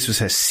 this was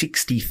her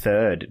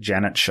 63rd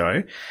Janet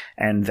show,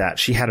 and that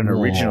she had an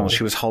original,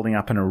 she was holding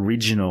up an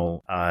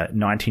original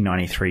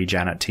 1993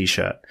 Janet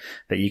t-shirt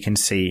that you can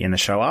see in the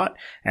show art,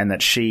 and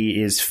that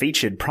she is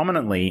featured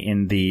prominently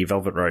in the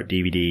Velvet Rope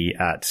DVD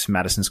at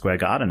Madison Square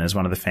Garden as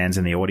one of the fans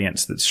in the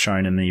audience that's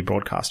shown in the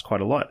broadcast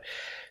quite a lot.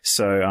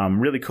 So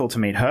really cool to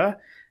meet her.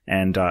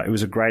 And it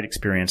was a great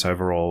experience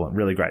overall.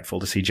 Really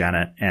grateful to see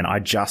Janet. And I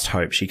just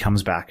hope she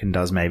comes back and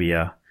does maybe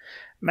a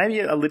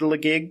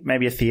gig,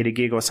 maybe a theatre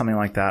gig or something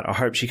like that. I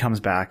hope she comes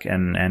back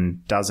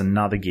and does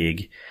another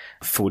gig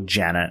for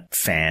Janet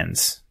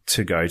fans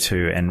to go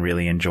to and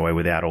really enjoy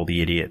without all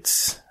the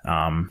idiots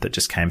that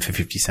just came for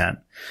 50 Cent.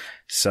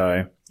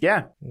 So,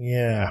 yeah.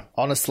 Yeah.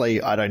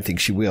 Honestly, I don't think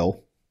she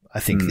will. I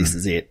think this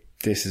is it.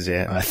 This is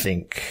it. I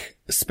think,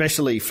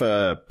 especially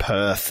for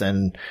Perth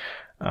and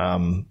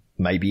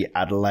maybe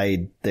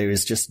Adelaide, there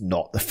is just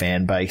not the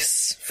fan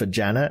base for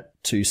Janet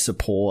to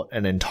support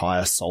an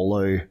entire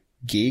solo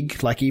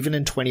gig. Like even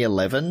in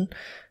 2011,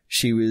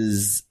 she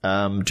was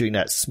doing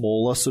that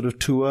smaller sort of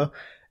tour,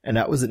 and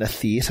that was in a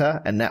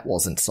theatre, and that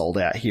wasn't sold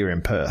out here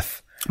in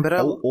Perth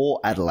or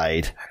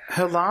Adelaide.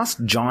 Her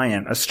last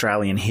giant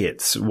Australian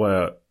hits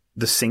were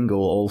the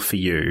single All For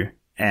You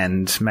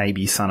and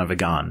maybe Son of a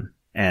Gun.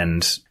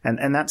 And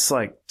that's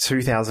like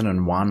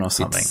 2001 or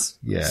something.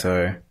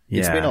 So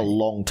it's been a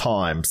long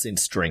time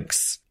since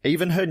Drinks.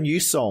 Even her new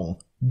song,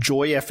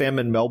 Joy FM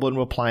in Melbourne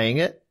were playing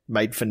it,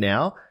 Made for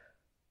Now.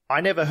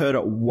 I never heard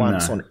it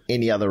once on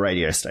any other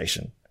radio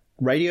station.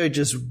 Radio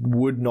just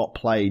would not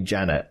play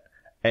Janet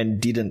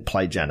and didn't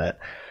play Janet.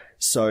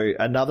 So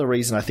another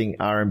reason I think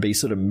R&B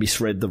sort of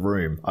misread the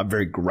room. I'm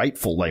very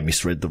grateful they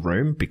misread the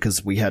room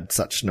because we had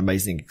such an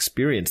amazing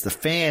experience. The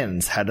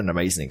fans had an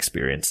amazing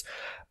experience,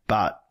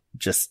 but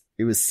just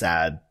it was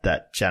sad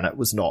that Janet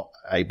was not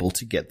able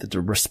to get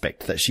the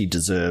respect that she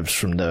deserves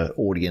from the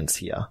audience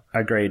here.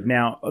 Agreed.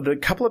 Now, the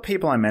couple of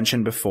people I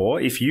mentioned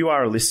before, if you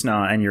are a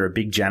listener and you're a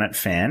big Janet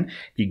fan,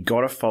 you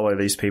got to follow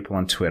these people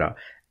on Twitter.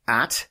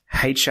 At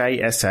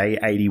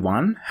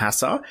HASA81,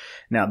 Hassa.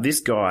 Now, this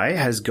guy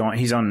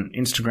he's on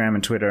Instagram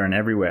and Twitter and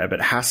everywhere, but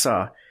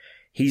Hassa,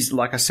 he's,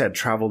 like I said,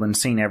 traveled and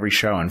seen every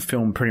show and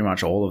filmed pretty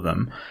much all of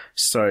them.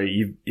 So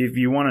if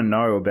you want to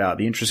know about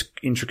the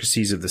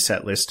intricacies of the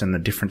set list and the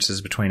differences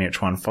between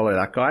each one, follow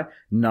that guy.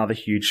 Another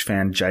huge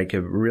fan,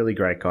 Jacob, really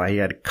great guy. He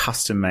had a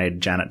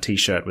custom-made Janet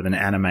t-shirt with an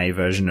anime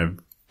version of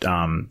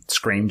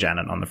Scream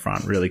Janet on the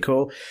front. Really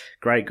cool.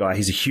 Great guy.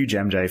 He's a huge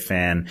MJ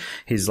fan.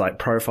 His like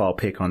profile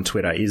pic on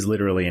Twitter is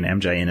literally an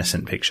MJ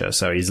innocent picture.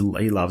 So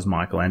he loves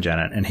Michael and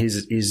Janet, and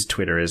his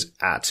Twitter is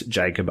at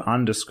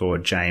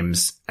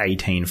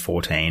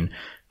Jacob_James1814.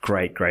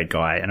 Great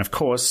guy. And of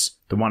course,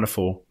 the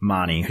wonderful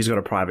Marnie, who's got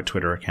a private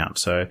Twitter account.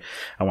 So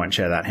I won't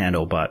share that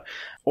handle, but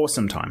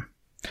awesome time.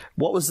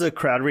 What was the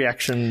crowd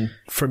reaction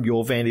from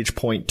your vantage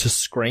point to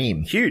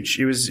Scream?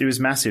 Huge. It was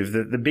massive.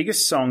 The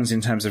biggest songs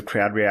in terms of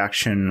crowd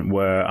reaction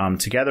were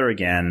Together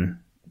Again,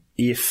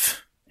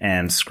 If,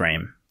 and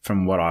Scream,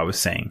 from what I was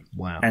seeing.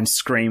 Wow. And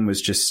Scream was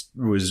just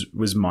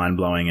was mind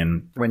blowing.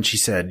 And when she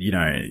said, you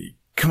know,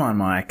 come on,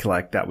 Mike.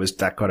 Like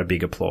that got a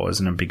big applause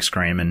and a big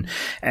scream.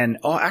 And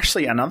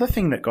actually another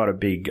thing that got a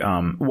big,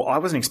 well, I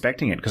wasn't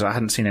expecting it because I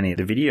hadn't seen any of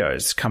the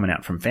videos coming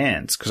out from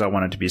fans because I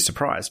wanted to be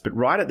surprised. But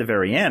right at the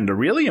very end, a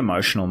really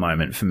emotional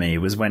moment for me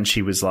was when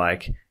she was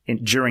like,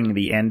 during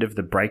the end of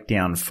the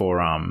breakdown for,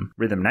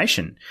 Rhythm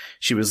Nation,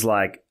 she was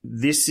like,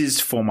 this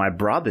is for my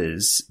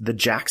brothers, the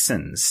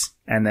Jacksons.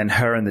 And then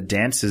her and the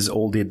dancers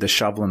all did the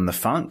shovel and the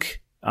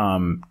funk,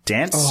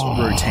 dance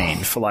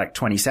routine for like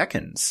 20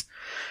 seconds.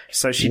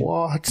 So she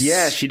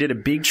did a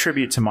big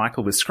tribute to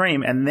Michael with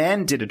Scream and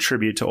then did a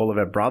tribute to all of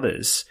her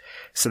brothers.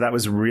 So that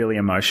was really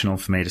emotional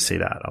for me to see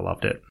that. I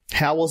loved it.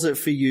 How was it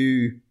for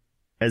you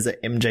as an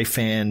MJ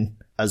fan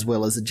as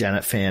well as a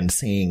Janet fan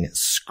seeing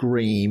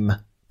Scream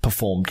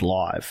performed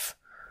live?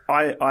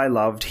 I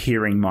loved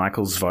hearing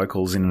Michael's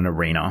vocals in an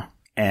arena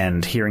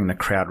and hearing the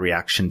crowd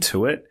reaction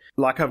to it.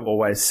 Like I've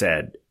always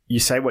said, you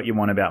say what you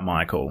want about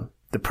Michael.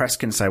 The press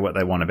can say what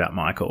they want about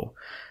Michael.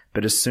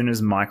 But as soon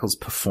as Michael's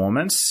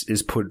performance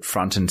is put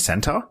front and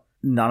center,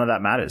 none of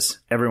that matters.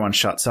 Everyone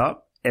shuts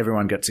up,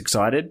 everyone gets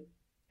excited,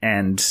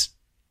 and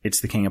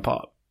it's the king of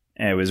pop.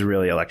 And it was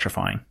really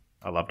electrifying.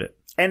 I loved it.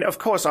 And of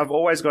course, I've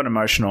always got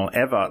emotional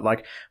ever.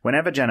 Like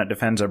whenever Janet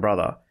defends her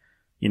brother,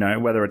 you know,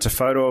 whether it's a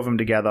photo of them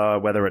together,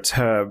 whether it's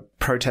her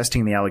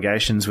protesting the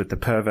allegations with the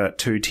Pervert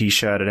 2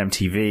 t-shirt at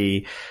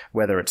MTV,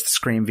 whether it's the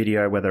Scream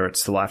video, whether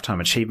it's the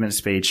Lifetime Achievement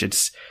speech,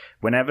 it's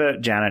whenever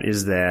Janet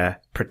is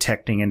there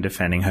protecting and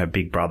defending her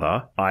big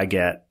brother, I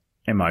get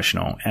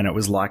emotional. And it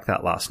was like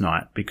that last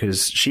night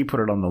because she put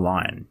it on the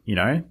line, you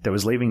know? There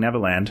was Leaving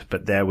Neverland,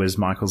 but there was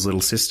Michael's little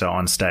sister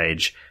on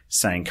stage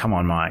saying, come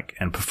on, Mike,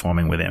 and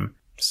performing with him.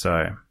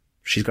 So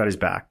she's got his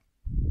back.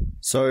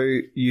 So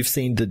you've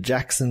seen the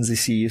Jacksons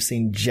this year, you've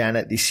seen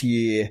Janet this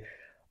year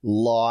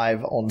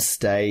live on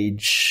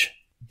stage.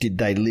 Did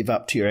they live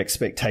up to your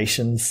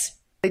expectations?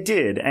 They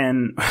did.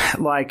 And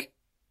like,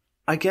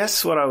 I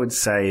guess what I would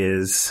say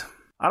is,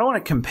 I don't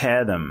want to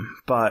compare them,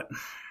 but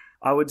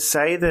I would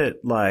say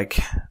that like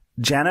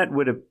Janet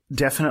would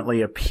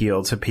definitely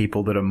appeal to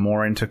people that are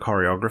more into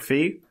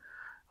choreography,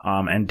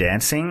 and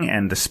dancing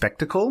and the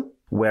spectacle,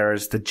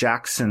 whereas the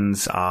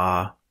Jacksons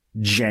are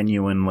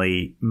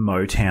genuinely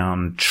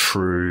Motown,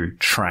 true,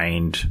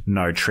 trained,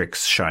 no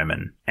tricks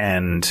showmen.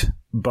 And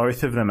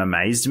both of them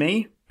amazed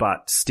me,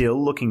 but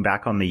still looking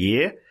back on the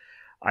year,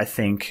 I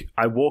think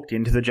I walked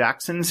into the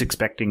Jacksons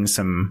expecting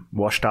some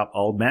washed up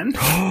old men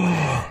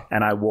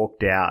and I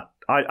walked out.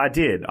 I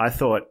did. I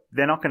thought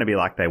they're not going to be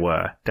like they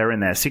were. They're in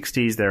their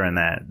 60s.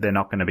 They're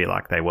not going to be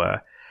like they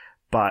were.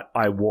 But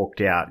I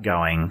walked out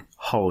going,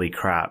 holy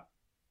crap.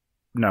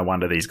 No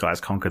wonder these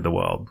guys conquered the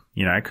world,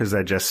 you know, because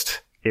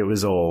it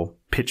was all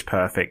pitch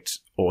perfect,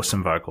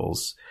 awesome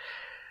vocals.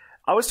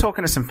 I was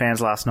talking to some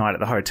fans last night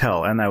at the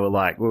hotel and they were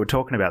like, we were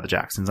talking about the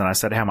Jacksons and I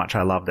said how much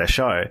I love their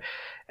show.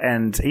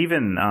 And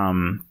even,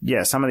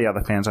 some of the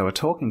other fans I were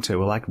talking to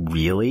were like,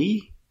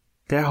 really?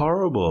 They're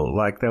horrible.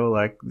 Like, they were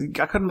like,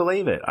 I couldn't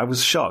believe it. I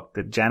was shocked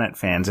that Janet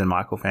fans and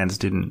Michael fans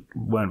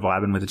weren't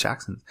vibing with the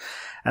Jacksons.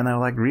 And they were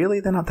like,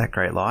 really? They're not that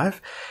great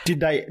live.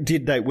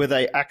 Were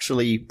they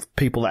actually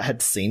people that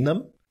had seen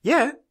them?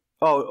 Yeah.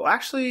 Oh,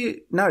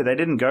 actually, no, they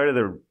didn't go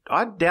to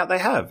I doubt they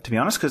have, to be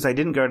honest, because they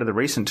didn't go to the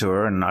recent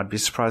tour and I'd be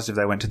surprised if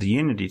they went to the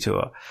Unity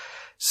tour.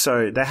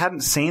 So they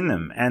hadn't seen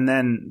them. And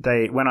then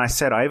when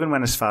I even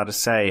went as far to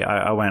say,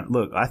 I went,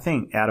 look, I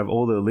think out of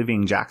all the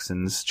living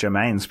Jacksons,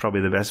 Jermaine's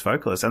probably the best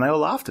vocalist. And they all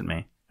laughed at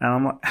me. And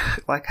I'm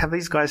like, have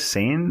these guys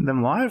seen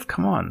them live?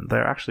 Come on.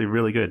 They're actually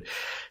really good.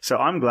 So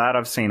I'm glad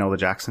I've seen all the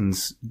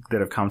Jacksons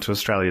that have come to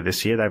Australia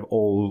this year. They've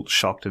all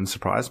shocked and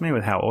surprised me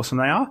with how awesome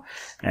they are.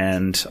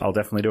 And I'll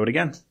definitely do it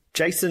again.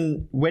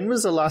 Jason, when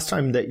was the last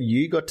time that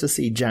you got to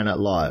see Janet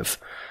live?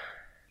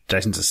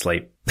 Jason's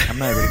asleep. I'm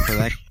not ready for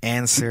that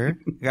answer.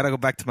 I gotta go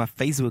back to my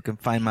Facebook and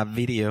find my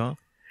video.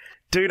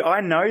 Dude, I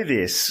know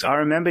this. I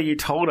remember you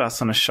told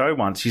us on a show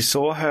once you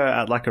saw her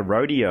at like a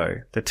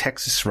rodeo, the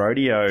Texas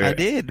rodeo. I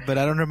did, but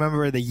I don't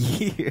remember the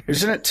year.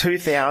 Isn't it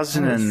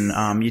 2000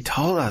 and you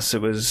told us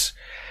it was...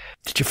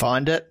 Did you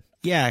find it?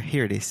 Yeah,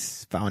 here it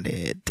is. Found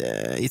it.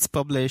 It's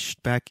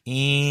published back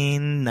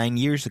in 9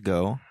 years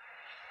ago.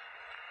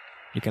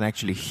 You can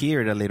actually hear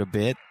it a little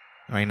bit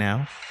right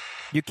now.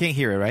 You can't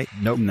hear it, right?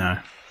 Nope. No.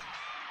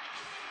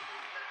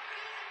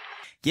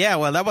 Yeah,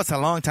 well, that was a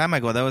long time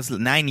ago. That was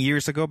 9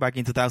 years ago, back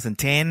in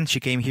 2010. She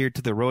came here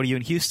to the rodeo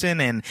in Houston,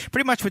 and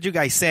pretty much what you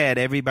guys said,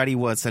 everybody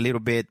was a little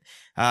bit,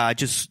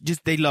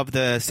 just they loved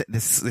the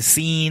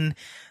scene,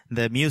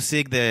 the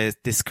music, the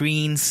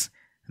screens,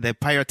 the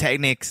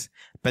pyrotechnics.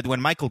 But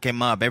when Michael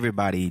came up,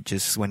 everybody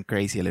just went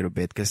crazy a little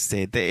bit because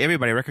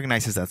everybody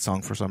recognizes that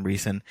song for some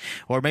reason,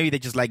 or maybe they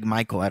just like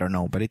Michael. I don't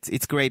know, but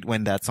it's great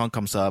when that song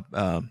comes up,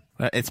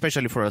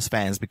 especially for us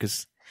fans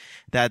because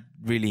that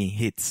really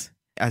hits.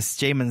 As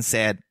Jamin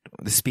said,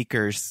 the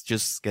speakers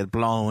just get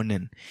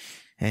blown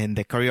and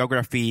the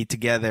choreography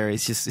together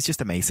is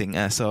just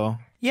amazing. So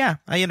yeah,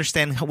 I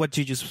understand what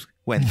you just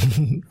went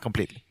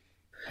completely.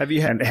 Have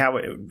you had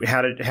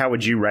how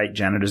would you rate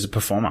Janet as a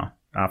performer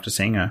after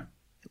seeing her?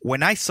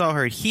 When I saw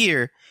her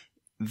here,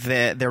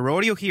 the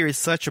rodeo here is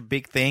such a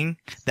big thing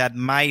that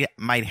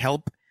might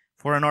help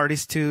for an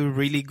artist to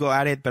really go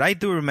at it. But I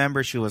do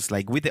remember she was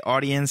like with the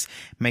audience,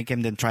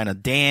 making them trying to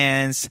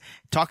dance,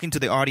 talking to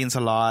the audience a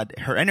lot.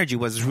 Her energy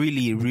was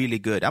really, really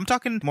good. I'm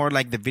talking more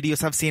like the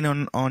videos I've seen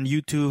on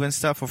YouTube and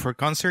stuff of her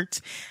concerts.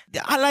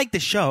 I like the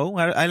show.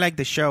 I like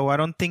the show. I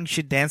don't think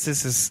she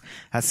dances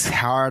as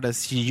hard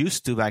as she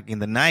used to back in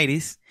the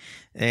 90s.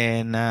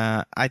 And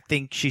I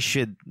think she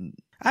should...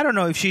 I don't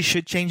know if she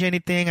should change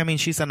anything. I mean,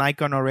 she's an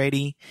icon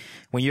already.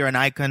 When you're an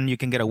icon, you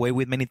can get away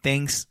with many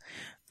things.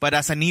 But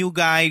as a new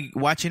guy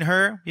watching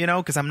her, you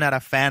know, because I'm not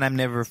a fan, I've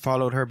never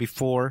followed her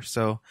before.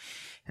 So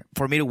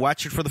for me to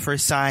watch it for the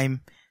first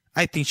time,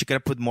 I think she could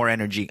have put more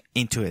energy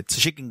into it so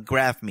she can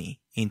grab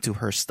me into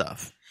her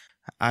stuff.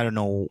 I don't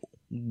know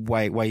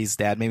why is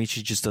that. Maybe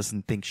she just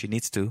doesn't think she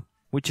needs to,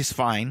 which is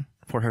fine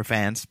for her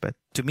fans. But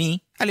to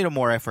me, a little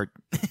more effort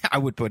I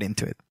would put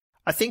into it.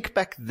 I think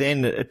back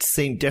then it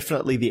seemed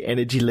definitely the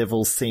energy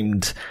level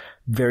seemed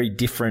very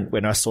different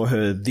when I saw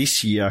her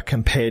this year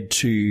compared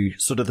to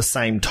sort of the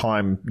same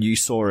time you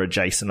saw her,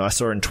 Jason. I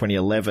saw her in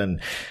 2011.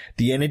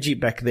 The energy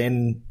back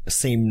then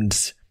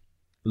seemed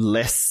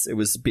less, it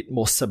was a bit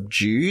more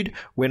subdued.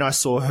 When I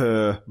saw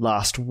her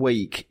last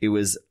week, it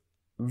was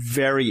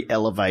very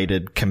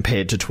elevated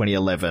compared to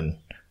 2011.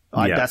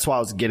 That's why I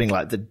was getting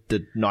like the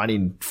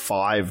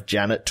 1995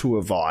 Janet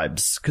tour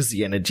vibes, because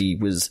the energy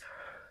was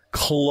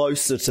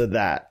closer to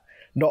that,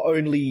 not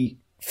only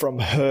from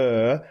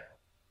her,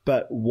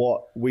 but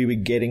what we were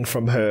getting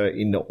from her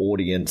in the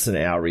audience and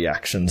our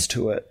reactions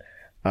to it.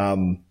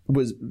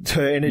 Was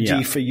her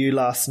energy for you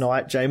last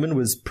night, Jamin,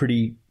 was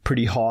pretty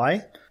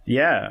high?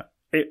 Yeah,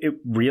 it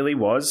really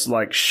was.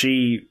 Like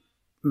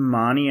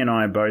Marnie and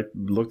I both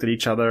looked at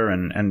each other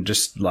and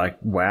just like,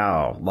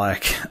 wow.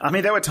 Like, I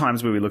mean, there were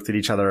times where we looked at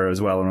each other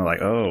as well and we're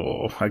like,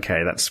 oh,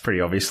 okay, that's pretty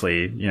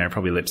obviously, you know,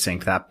 probably lip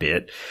sync that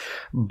bit.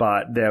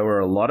 But there were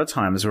a lot of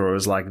times where it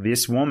was like,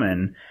 this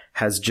woman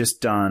has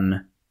just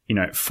done, you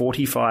know,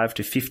 45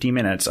 to 50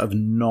 minutes of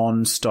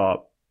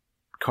non-stop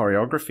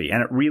choreography.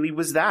 And it really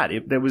was that.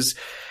 There was,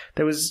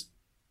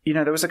 you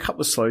know, there was a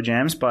couple of slow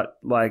jams, but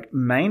like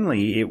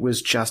mainly it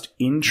was just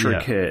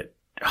intricate,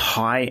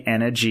 high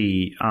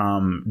energy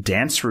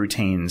dance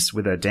routines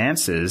with her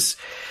dancers,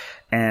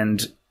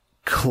 and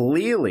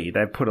clearly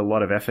they've put a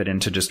lot of effort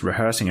into just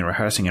rehearsing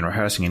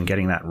and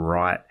getting that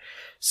right.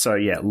 So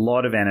yeah, a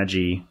lot of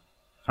energy.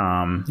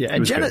 And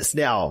Janet's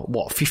now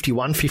what,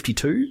 51,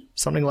 52,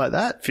 something like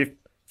that?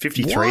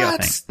 53, what? I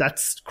think.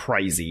 That's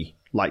crazy.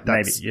 Like,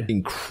 that's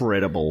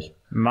incredible.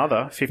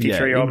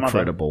 53-year-old mother.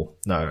 Incredible.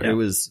 No, it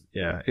was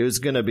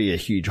going to be a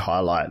huge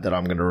highlight that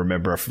I'm going to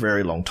remember a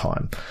very long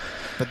time.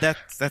 But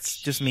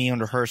that's just me on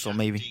rehearsal,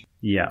 maybe.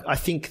 Yeah. I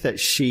think that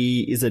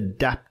she is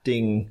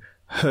adapting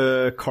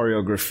her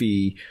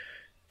choreography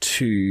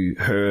to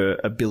her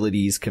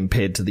abilities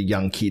compared to the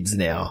young kids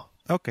now.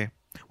 Okay.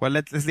 Well,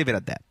 let's leave it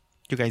at that.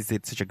 You guys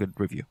did such a good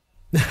review.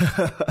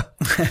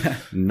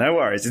 No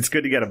worries. It's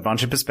good to get a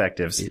bunch of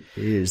perspectives. It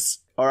is.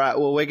 All right.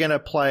 Well, we're going to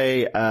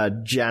play a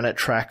Janet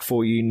track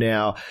for you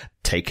now.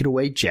 Take it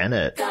away,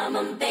 Janet. Come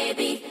on,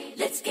 baby.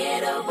 Let's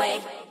get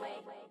away.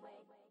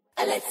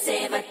 Let's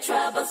save our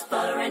troubles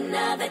for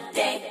another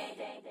day.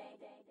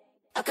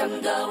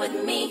 Come go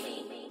with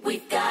me.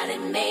 We've got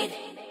it made.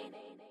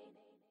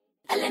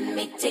 Let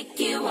me take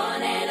you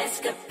on an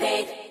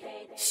escapade.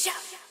 Shout.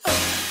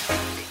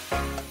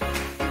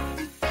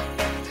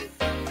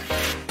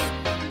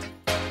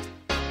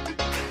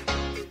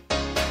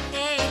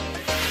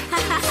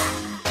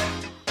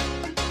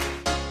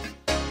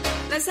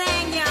 Let's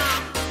hang, y'all.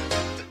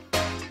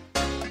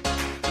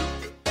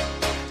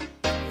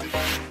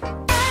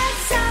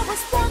 As I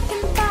was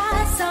walking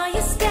by, saw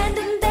you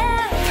standing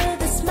there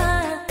with a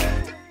smile.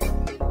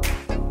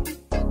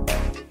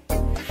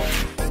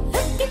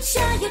 Look at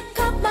you, you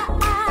caught my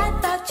eye.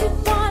 Thought you'd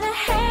wanna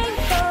hang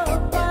for a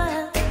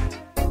while.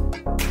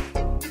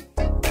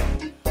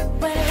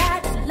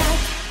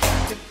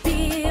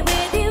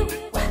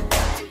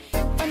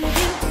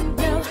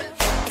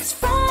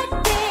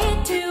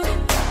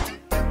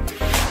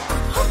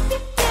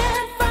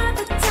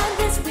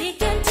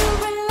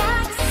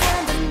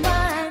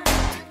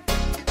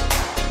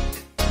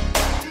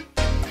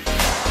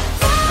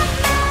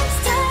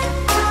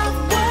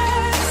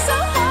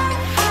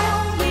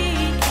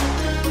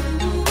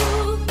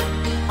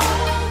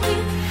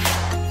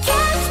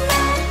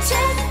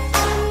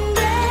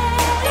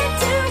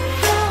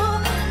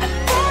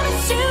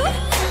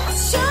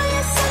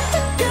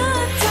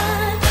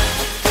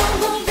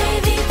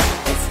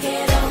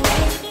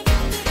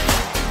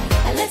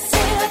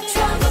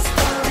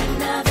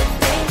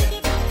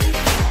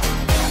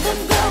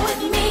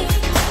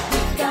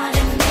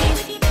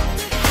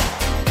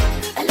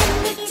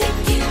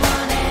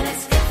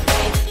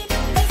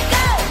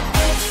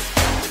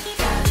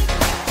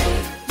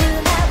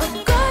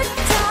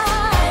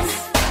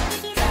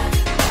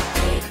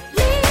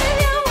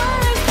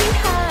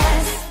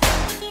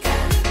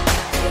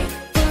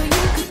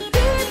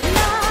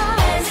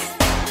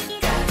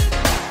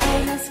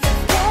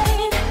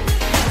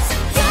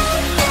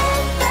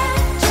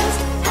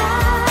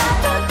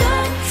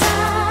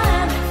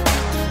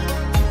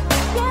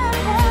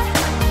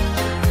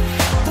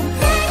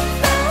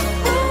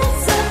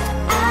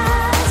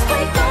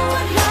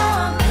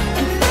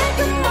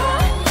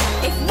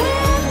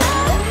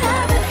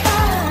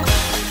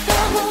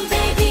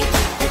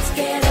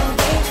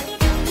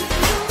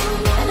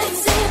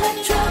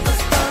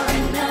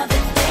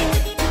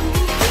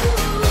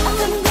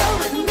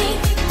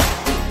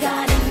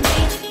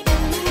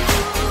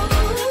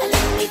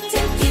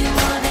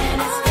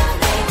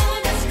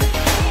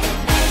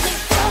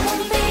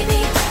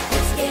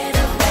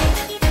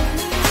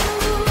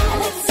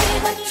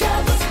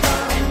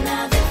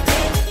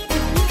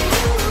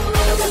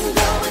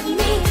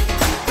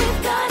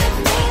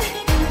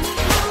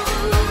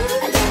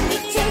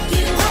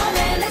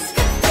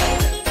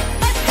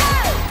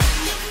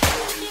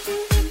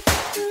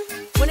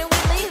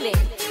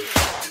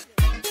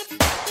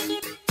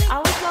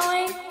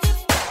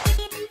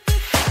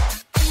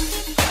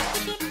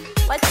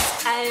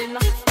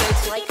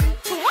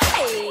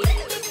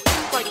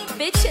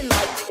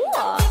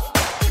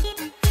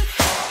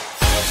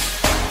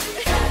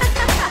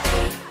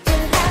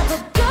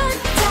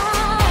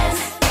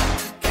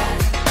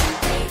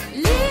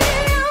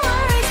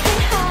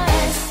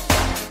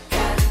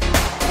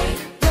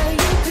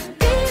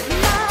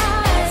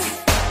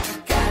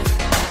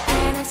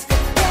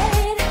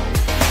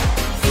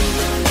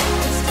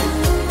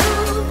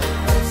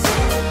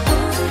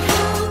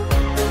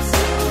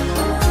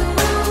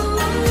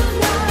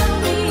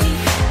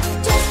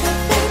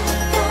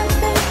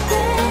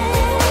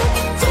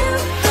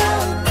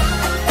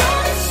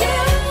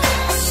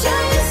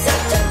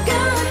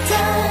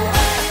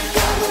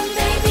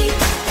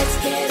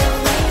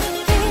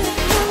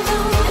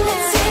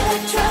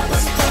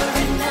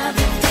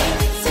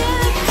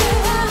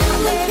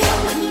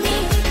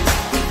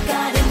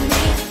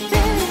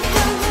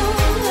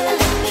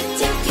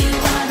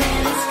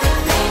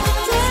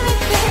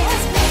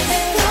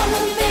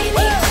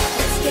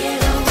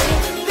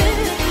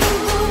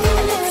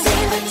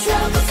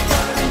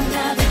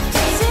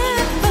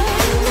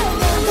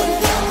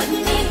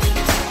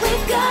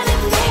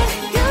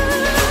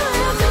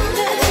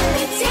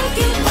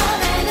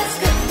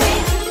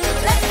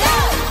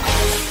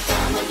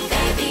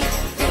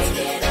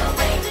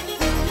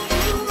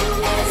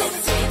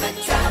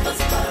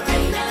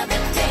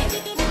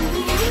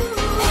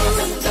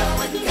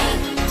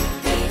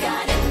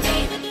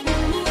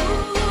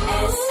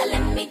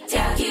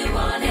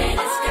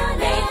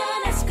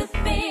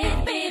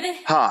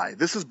 Hi,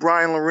 this is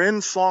Brian Loren,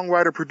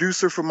 songwriter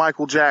producer for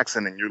Michael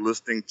Jackson, and you're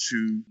listening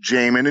to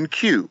Jamin and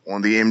Q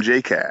on the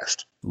MJ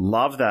Cast.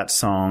 Love that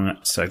song.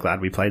 So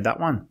glad we played that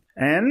one.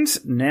 And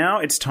now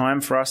it's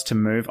time for us to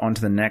move on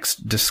to the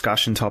next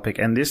discussion topic.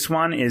 And this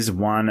one is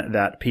one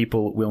that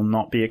people will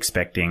not be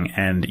expecting.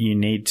 And you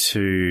need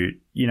to,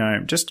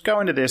 just go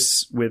into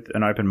this with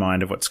an open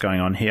mind of what's going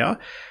on here.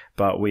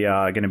 But we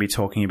are going to be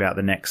talking about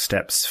the next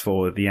steps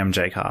for the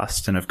MJ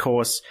Cast. And of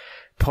course,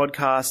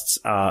 podcasts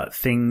are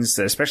things,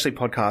 especially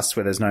podcasts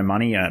where there's no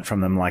money earned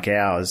from them like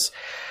ours,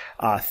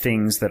 are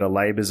things that are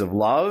labors of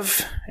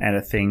love and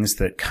are things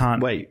that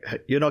can't... Wait,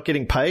 you're not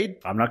getting paid?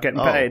 I'm not getting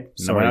paid.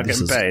 Sorry, no, we're not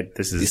getting paid.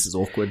 This is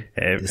awkward.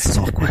 This is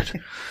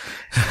awkward.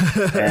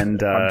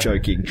 And I'm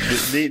joking.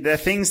 They're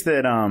things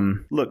that,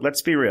 look,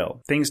 let's be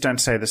real. Things don't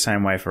stay the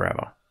same way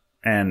forever.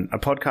 And a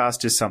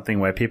podcast is something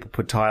where people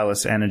put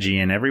tireless energy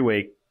in every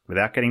week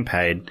without getting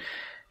paid.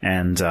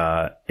 And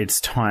it's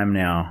time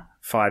now,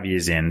 5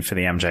 years in, for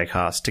the MJ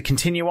Cast to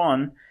continue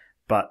on,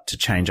 but to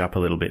change up a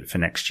little bit for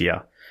next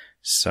year.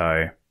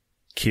 So...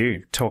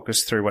 Q, talk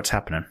us through what's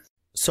happening.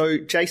 So,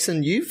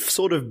 Jason, you've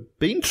sort of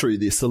been through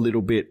this a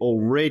little bit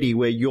already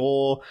where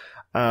your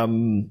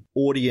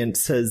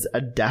audience has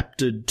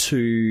adapted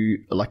to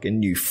like a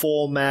new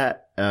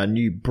format,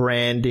 new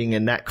branding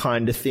and that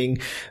kind of thing.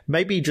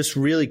 Maybe just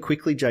really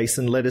quickly,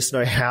 Jason, let us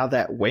know how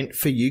that went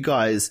for you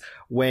guys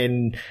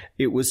when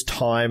it was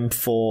time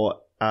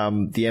for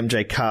the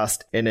MJ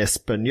Cast en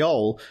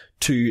Espanol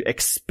to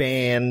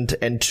expand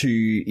and to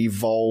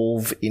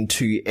evolve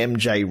into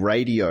MJ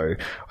Radio.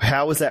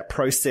 How was that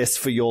process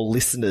for your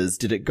listeners?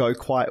 Did it go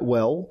quite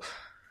well?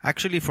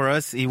 Actually, for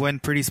us, it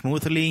went pretty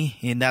smoothly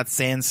in that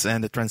sense,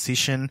 and the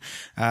transition.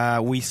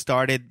 We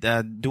started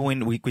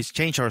we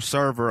changed our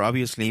server,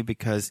 obviously,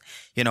 because,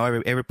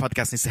 every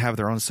podcast needs to have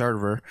their own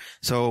server.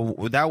 So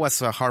that was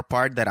a hard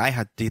part that I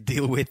had to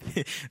deal with.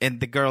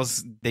 And the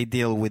girls, they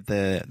deal with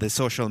the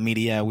social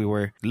media. We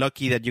were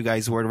lucky that you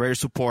guys were very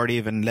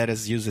supportive and let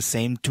us use the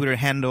same Twitter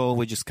handle.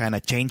 We just kind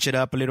of changed it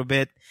up a little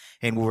bit,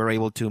 and we were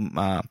able to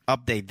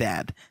update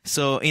that.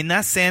 So in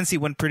that sense,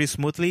 it went pretty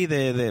smoothly.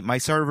 My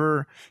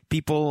server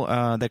people,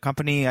 the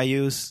company I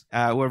use,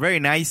 were very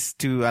nice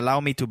to allow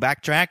me to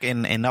backtrack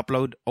and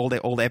upload all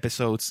the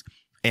episodes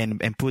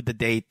and put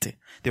the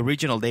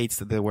original dates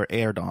that they were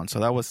aired on. So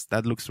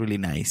that looks really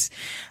nice.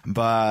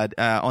 But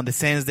on the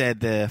sense that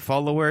the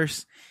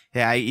followers,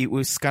 it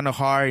was kind of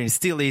hard, and it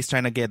still is,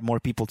 trying to get more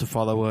people to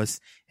follow us.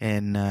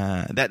 And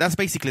that's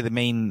basically the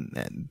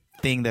main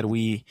thing that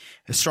we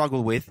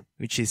struggle with,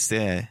 which is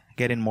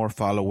getting more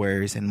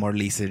followers and more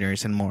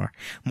listeners and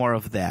more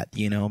of that,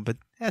 But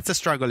that's a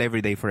struggle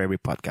every day for every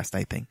podcast,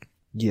 I think.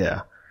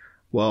 Yeah.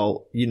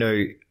 Well,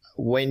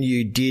 when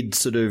you did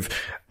sort of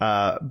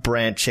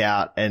branch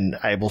out and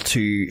able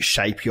to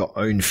shape your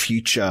own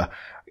future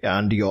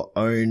under your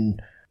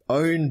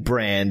own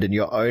brand and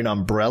your own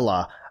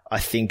umbrella, I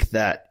think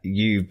that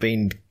you've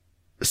been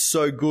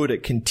so good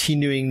at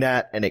continuing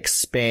that and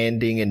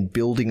expanding and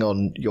building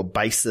on your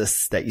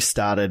basis that you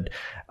started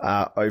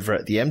over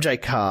at the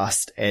MJ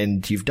Cast,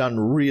 and you've done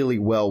really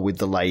well with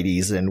the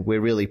ladies, and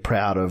we're really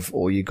proud of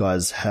all you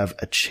guys have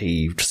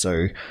achieved.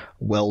 So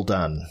well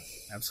done.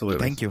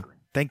 Absolutely.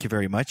 Thank you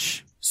very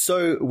much.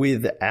 So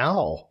with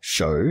our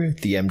show,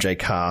 the MJ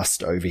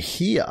Cast over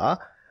here,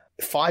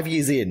 5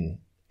 years in,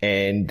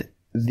 and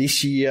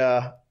this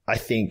year I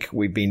think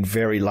we've been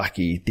very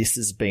lucky. This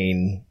has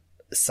been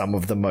some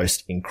of the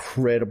most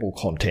incredible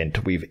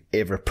content we've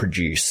ever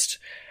produced.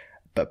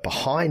 But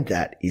behind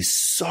that is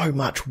so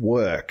much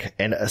work,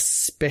 and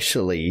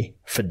especially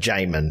for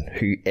Jamin,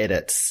 who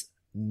edits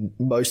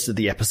most of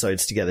the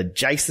episodes together.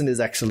 Jason is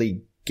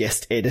actually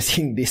guest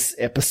editing this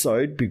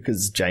episode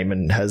because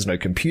Jamin has no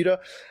computer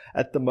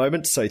at the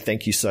moment. So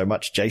thank you so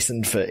much,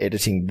 Jason, for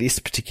editing this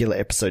particular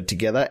episode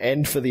together,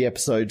 and for the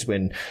episodes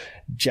when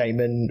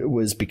Jamin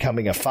was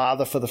becoming a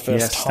father for the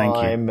first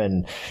time,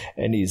 and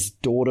his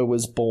daughter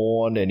was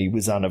born and he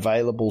was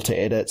unavailable to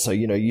edit. So,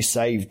 you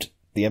saved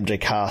the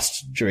MJ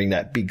Cast during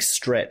that big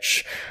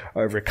stretch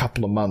over a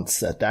couple of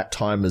months at that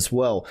time as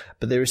well.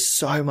 But there is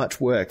so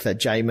much work that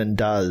Jamin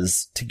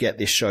does to get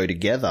this show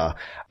together,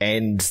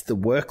 and the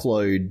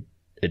workload,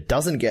 it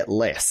doesn't get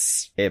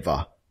less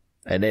ever.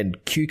 And then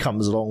Q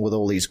comes along with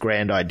all these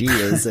grand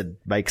ideas and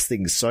makes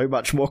things so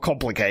much more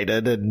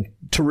complicated, and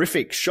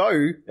terrific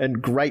show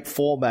and great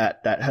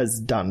format that has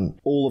done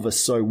all of us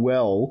so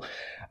well.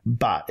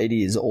 But it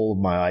is all of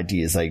my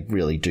ideas. They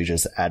really do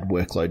just add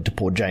workload to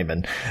poor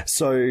Jamin.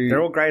 So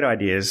they're all great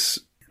ideas.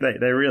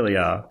 They really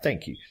are.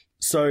 Thank you.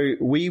 So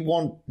we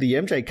want the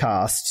MJ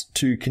Cast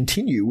to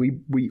continue.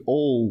 We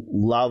all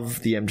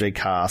love the MJ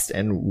Cast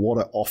and what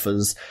it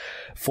offers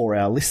for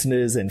our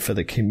listeners and for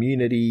the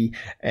community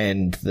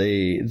and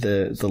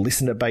the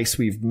listener base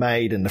we've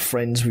made and the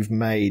friends we've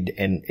made.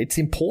 And it's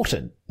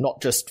important, not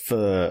just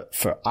for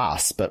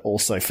us, but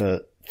also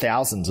for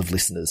thousands of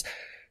listeners.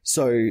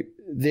 So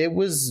there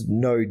was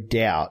no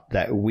doubt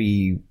that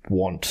we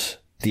want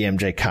the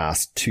MJ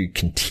Cast to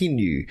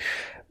continue.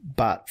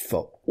 But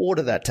for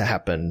order that to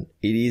happen,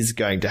 it is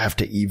going to have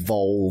to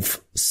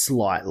evolve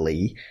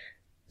slightly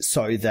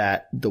so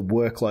that the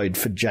workload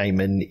for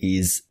Jamin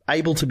is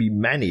able to be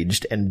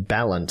managed and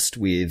balanced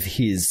with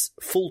his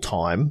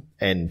full-time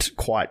and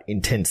quite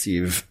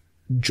intensive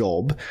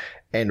job.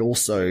 And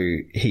also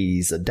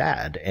he's a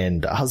dad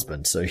and a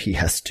husband, so he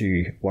has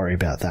to worry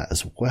about that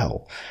as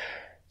well.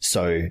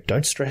 So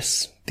don't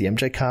stress. The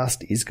MJ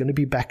Cast is going to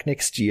be back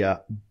next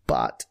year,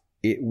 but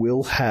it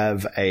will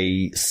have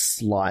a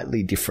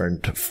slightly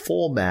different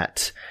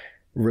format,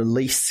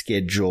 release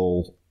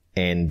schedule,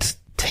 and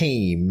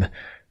team,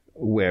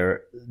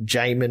 where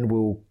Jamin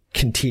will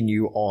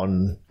continue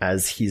on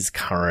as his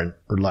current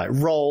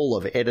role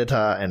of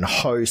editor and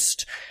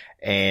host,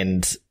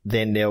 and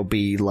then there'll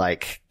be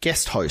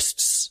guest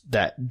hosts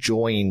that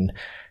join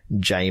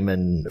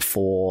Jamin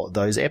for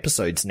those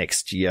episodes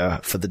next year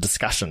for the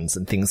discussions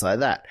and things like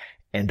that.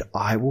 And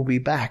I will be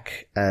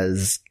back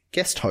as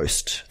guest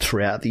host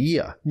throughout the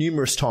year.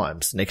 Numerous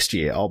times next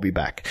year I'll be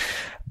back,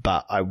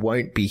 but I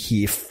won't be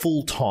here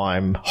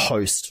full-time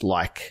host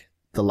like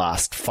the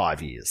last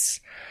 5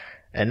 years.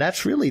 And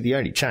that's really the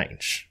only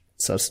change.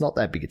 So it's not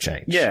that big a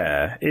change.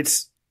 Yeah,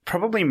 it's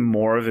probably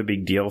more of a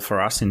big deal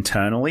for us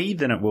internally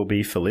than it will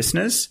be for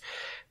listeners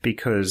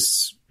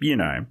because,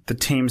 the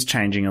team's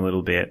changing a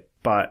little bit.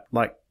 But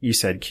like you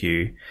said,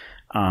 Q,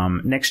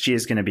 next year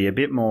is going to be a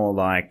bit more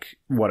like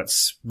what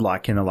it's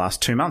like in the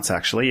last 2 months,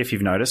 actually. If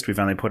you've noticed, we've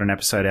only put an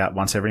episode out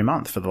once every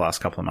month for the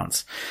last couple of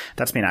months.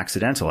 That's been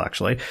accidental,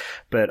 actually.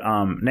 But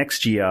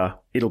next year,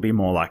 it'll be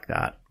more like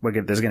that.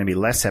 There's going to be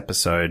less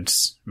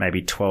episodes,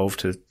 maybe 12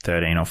 to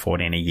 13 or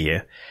 14 a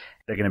year.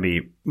 They're going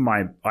to be,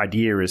 my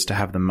idea is to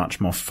have them much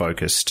more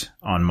focused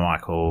on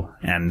Michael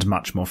and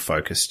much more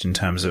focused in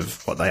terms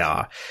of what they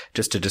are.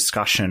 Just a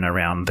discussion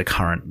around the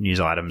current news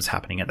items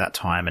happening at that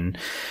time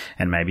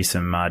and maybe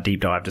some deep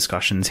dive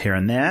discussions here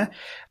and there.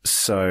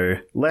 So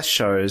less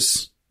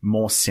shows,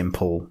 more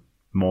simple,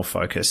 more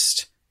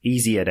focused,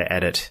 easier to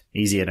edit,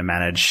 easier to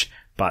manage,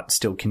 but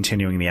still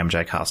continuing the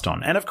MJ Cast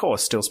on. And of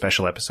course, still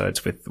special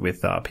episodes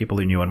with people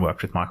who knew and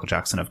worked with Michael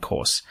Jackson, of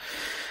course.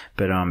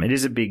 But it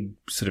is a big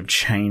sort of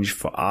change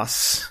for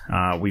us.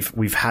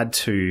 We've had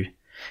to,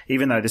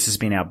 even though this has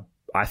been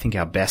I think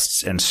our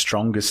best and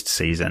strongest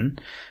season.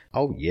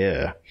 Oh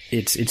yeah,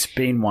 it's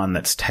been one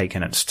that's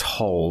taken its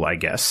toll, I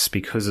guess,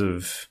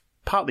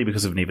 partly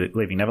because of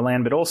Leaving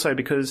Neverland, but also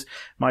because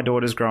my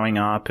daughter's growing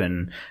up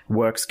and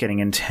work's getting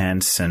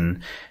intense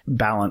and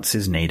balance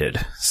is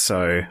needed.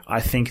 So I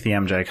think the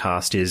MJ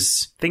Cast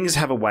things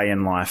have a way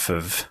in life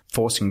of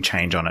forcing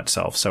change on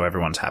itself so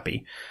everyone's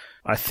happy.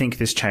 I think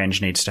this change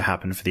needs to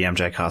happen for the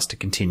MJ Cast to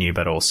continue,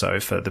 but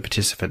also for the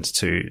participants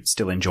to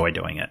still enjoy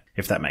doing it,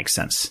 if that makes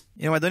sense.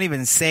 I don't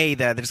even say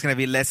that there's going to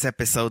be less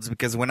episodes,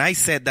 because when I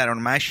said that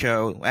on my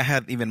show, I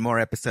had even more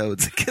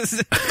episodes because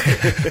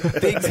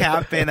things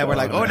happen and we're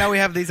like, oh, now we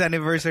have this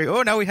anniversary.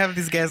 Oh, now we have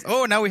this guest.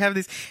 Oh, now we have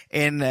this.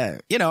 And,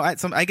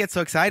 I get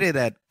so excited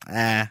that,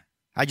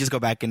 I just go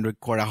back and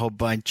record a whole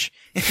bunch.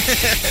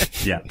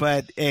 Yeah.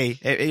 But hey,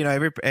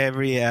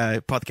 every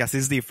podcast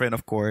is different,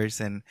 of course.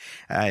 And,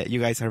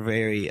 you guys are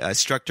very,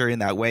 structured in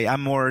that way.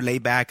 I'm more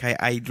laid back.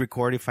 I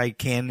record if I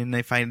can and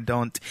if I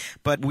don't.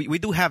 But we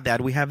do have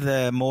that. We have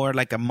the more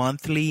like a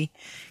monthly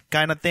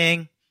kind of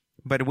thing.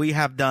 But we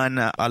have done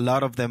a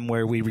lot of them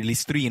where we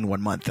release 3 in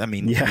 1 month. I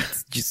mean,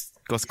 it's just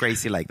goes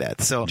crazy like that.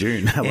 So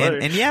June, hello.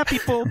 And yeah,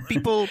 people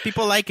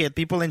like it.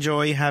 People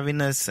enjoy having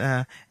us,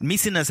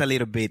 missing us a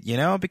little bit,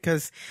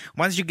 because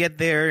once you get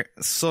there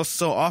so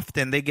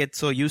often, they get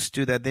so used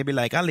to that. They be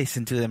like, I'll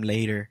listen to them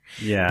later.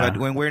 Yeah. But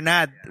when we're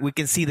not, we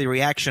can see the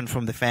reaction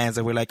from the fans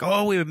that we're like,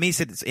 oh, we miss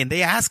it. And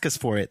they ask us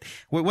for it.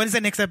 When's the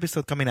next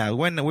episode coming out?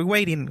 When we're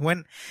waiting,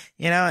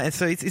 and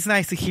so it's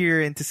nice to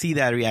hear and to see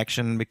that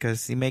reaction,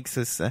 because it makes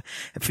us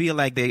feel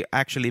like they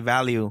actually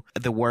value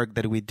the work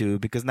that we do,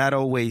 because not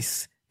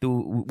always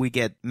do we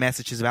get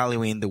messages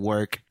valuing the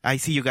work. I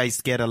see you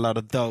guys get a lot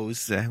of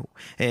those,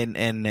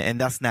 and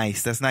that's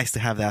nice. That's nice to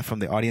have that from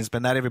the audience,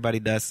 but not everybody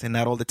does, and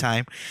not all the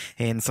time.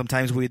 And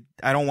sometimes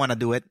I don't want to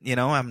do it.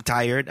 I'm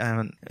tired,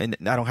 and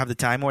I don't have the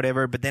time or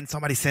whatever. But then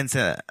somebody sends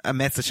a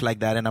message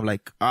like that, and I'm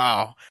like,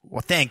 oh,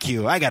 well, thank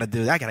you. I gotta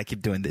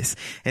keep doing this.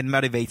 It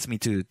motivates me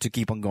to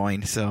keep on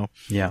going. So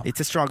yeah,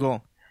 it's a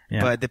struggle. Yeah.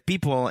 But the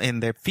people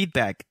and their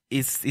feedback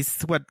is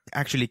what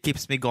actually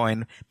keeps me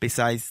going,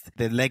 besides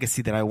the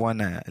legacy that I want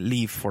to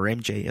leave for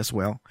MJ as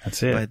well.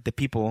 That's it. But the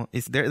people,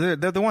 they're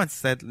the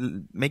ones that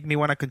make me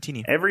want to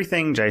continue.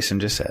 Everything Jason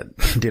just said.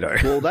 Ditto.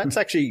 Well, that's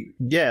actually,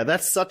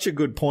 that's such a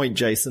good point,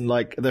 Jason.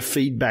 Like, the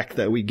feedback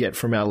that we get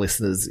from our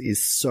listeners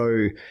is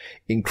so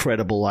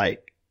incredible.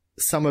 Like,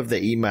 some of the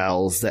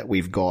emails that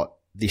we've got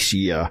this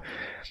year,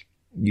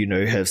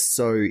 have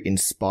so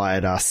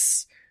inspired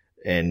us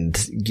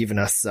and given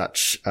us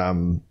such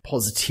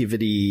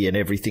positivity and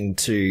everything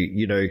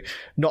to,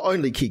 not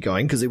only keep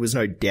going, because there was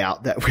no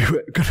doubt that we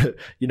were going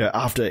to,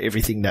 after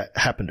everything that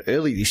happened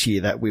early this year,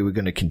 that we were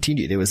going to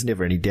continue. There was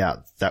never any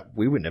doubt that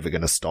we were never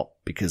going to stop,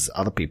 because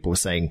other people were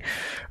saying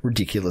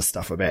ridiculous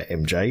stuff about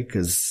MJ,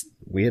 because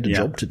We had a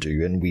job to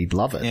do and we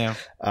love it. Yeah.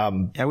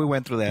 Yeah, we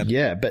went through that.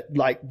 Yeah. But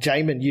like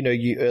Jamin,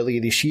 you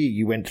earlier this year,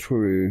 you went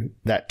through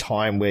that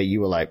time where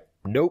you were like,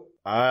 nope,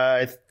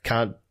 I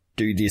can't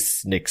do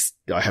this next.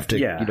 I have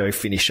to,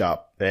 finish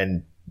up.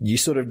 And you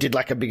sort of did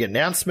like a big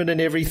announcement and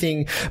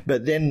everything.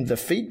 But then the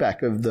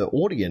feedback of the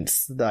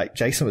audience that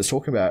Jason was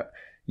talking about,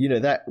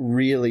 that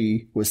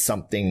really was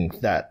something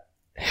that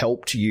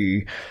helped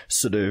you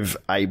sort of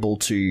able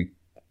to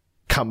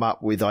come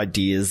up with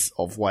ideas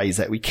of ways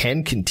that we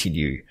can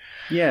continue.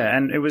 Yeah.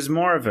 And it was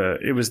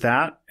it was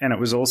that. And it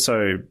was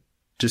also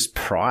just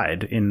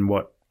pride in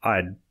what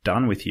I'd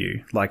done with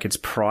you. Like, it's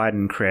pride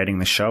in creating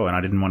the show, and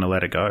I didn't want to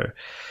let it go.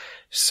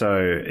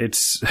 So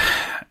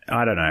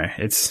I don't know.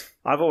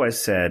 I've always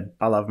said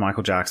I love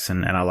Michael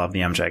Jackson and I love the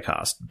MJ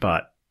cast,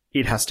 but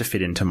it has to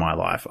fit into my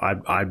life.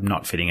 I'm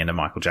not fitting into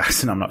Michael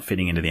Jackson. I'm not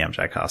fitting into the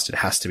MJ cast. It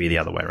has to be the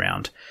other way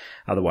around.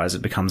 Otherwise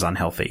it becomes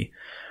unhealthy.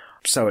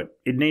 So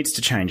it needs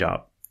to change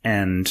up,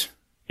 and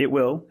it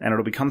will, and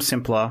it'll become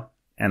simpler.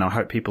 And I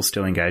hope people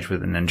still engage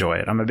with it and enjoy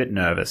it. I'm a bit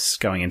nervous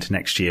going into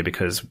next year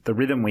because the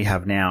rhythm we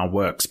have now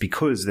works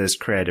because there's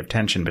creative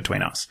tension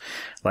between us.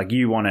 Like,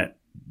 you want it,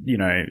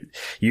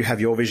 you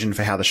have your vision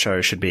for how the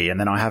show should be, and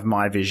then I have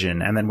my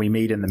vision, and then we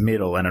meet in the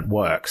middle and it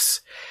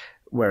works.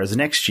 Whereas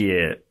next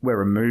year, we're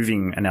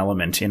removing an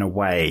element in a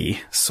way,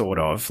 sort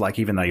of, like,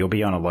 even though you'll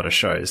be on a lot of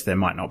shows, there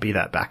might not be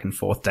that back and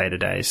forth day to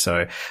day.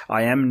 So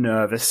I am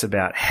nervous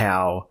about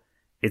how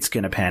it's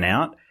going to pan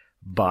out,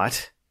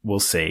 but we'll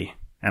see.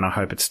 And I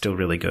hope it's still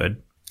really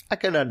good. I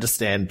can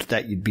understand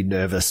that you'd be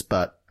nervous,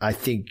 but I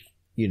think,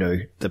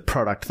 the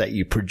product that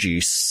you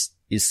produce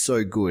is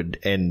so good,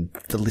 and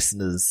the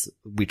listeners,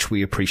 which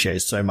we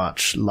appreciate so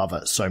much, love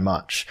it so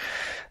much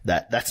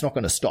that that's not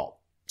going to stop.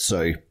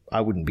 So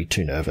I wouldn't be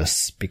too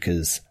nervous,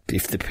 because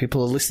if the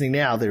people are listening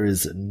now, there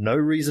is no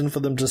reason for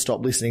them to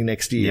stop listening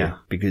next year,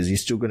 because you're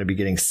still going to be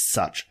getting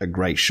such a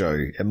great show.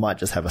 It might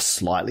just have a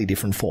slightly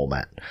different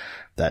format.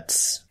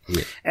 That's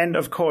it. And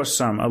of course,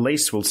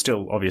 Elise will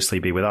still obviously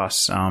be with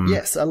us.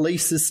 Yes,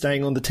 Elise is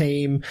staying on the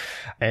team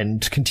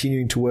and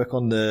continuing to work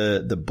on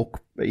the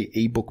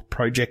ebook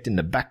project in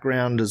the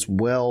background as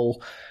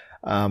well.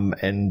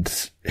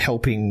 And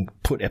helping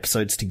put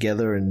episodes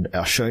together and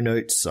our show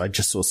notes. I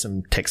just saw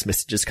some text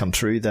messages come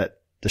through that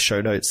the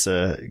show notes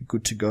are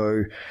good to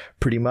go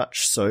pretty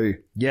much. So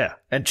yeah.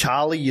 And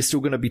Charlie, you're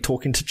still going to be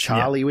talking to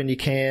Charlie when you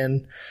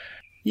can.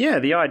 Yeah.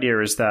 The idea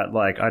is that,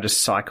 like, I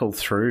just cycle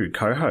through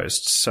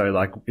co-hosts. So,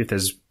 like, if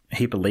there's a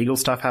heap of legal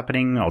stuff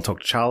happening, I'll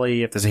talk to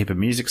Charlie. If there's a heap of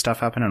music stuff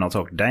happening, I'll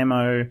talk to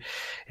Damo.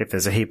 If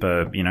there's a heap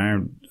of,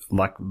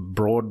 like,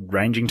 broad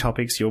ranging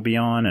topics, you'll be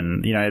on.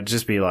 And, it'd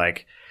just be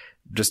like,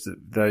 just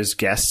those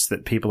guests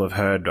that people have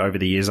heard over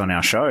the years on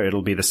our show.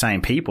 It'll be the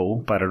same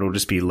people, but it'll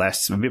just be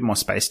a bit more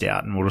spaced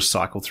out, and we'll just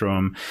cycle through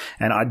them.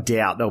 And I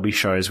doubt there'll be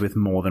shows with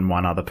more than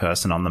one other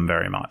person on them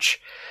very much.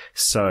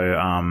 So,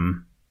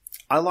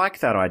 I like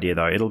that idea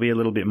though. It'll be a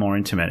little bit more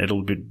intimate.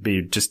 It'll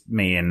be just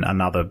me and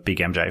another big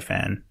MJ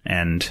fan.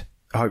 And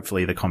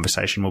hopefully the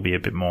conversation will be a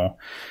bit more,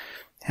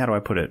 how do I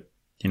put it?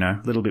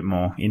 A little bit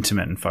more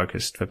intimate and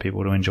focused for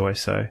people to enjoy.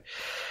 So,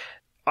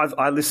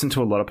 I listen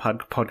to a lot of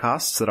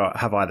podcasts that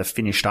have either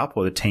finished up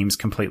or the team's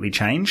completely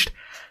changed.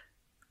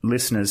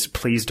 Listeners,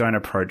 please don't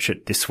approach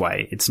it this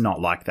way. It's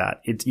not like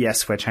that.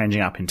 Yes, we're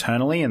changing up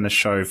internally and the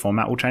show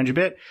format will change a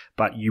bit,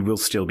 but you will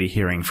still be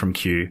hearing from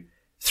Q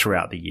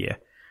throughout the year,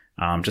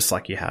 just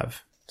like you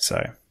have.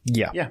 So,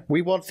 yeah.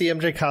 We want the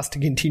MJ cast to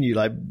continue.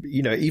 Like,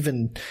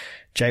 even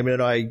Jamin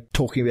and I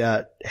talking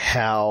about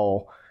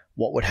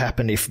what would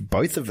happen if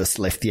both of us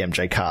left the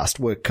MJ cast.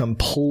 Were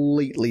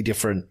completely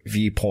different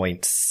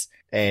viewpoints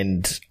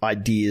and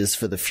ideas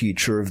for the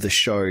future of the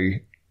show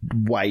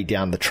way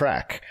down the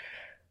track.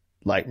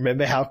 Like,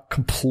 remember how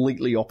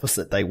completely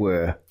opposite they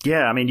were?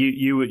 Yeah, I mean,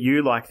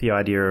 you like the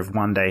idea of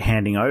one day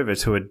handing over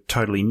to a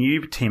totally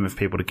new team of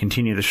people to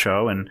continue the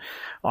show, and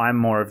I'm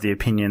more of the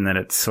opinion that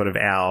it's sort of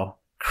our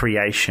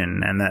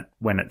creation, and that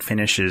when it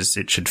finishes,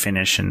 it should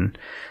finish, and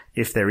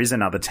if there is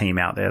another team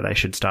out there, they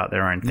should start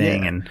their own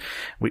thing. And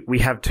we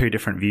have two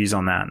different views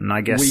on that, and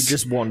I guess we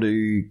just want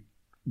to,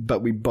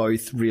 but we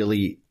both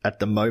really at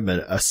the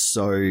moment are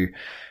so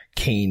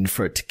keen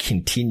for it to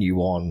continue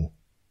on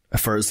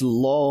for as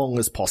long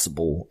as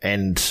possible,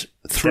 and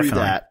through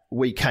that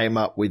we came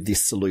up with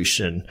this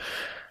solution.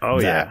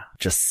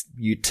 Just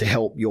to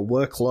help your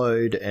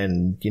workload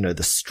and,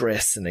 the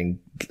stress and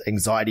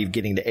anxiety of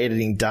getting the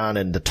editing done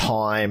and the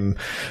time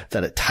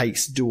that it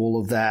takes to do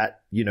all of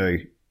that.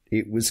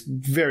 It was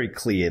very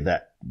clear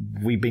that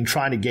we've been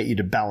trying to get you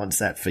to balance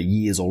that for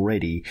years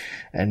already,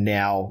 and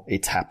now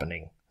it's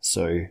happening.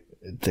 So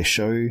the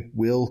show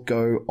will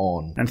go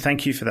on. And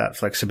thank you for that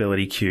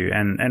flexibility, Q.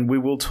 And we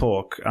will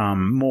talk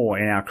more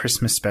in our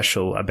Christmas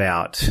special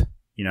about,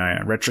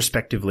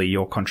 retrospectively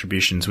your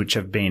contributions, which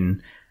have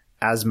been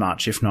as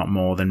much, if not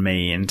more, than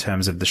me in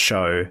terms of the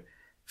show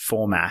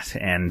format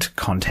and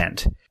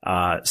content.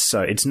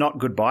 So it's not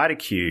goodbye to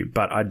Q,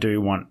 but I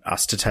do want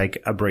us to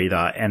take a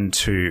breather and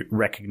to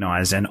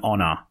recognize and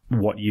honor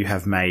what you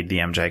have made the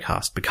MJ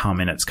Cast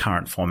become in its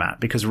current format.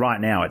 Because right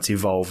now it's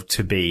evolved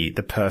to be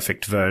the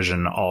perfect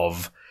version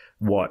of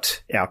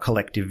what our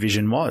collective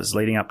vision was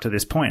leading up to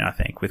this point, I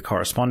think, with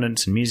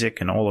correspondence and music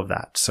and all of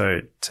that.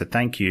 So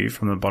thank you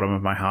from the bottom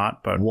of my heart.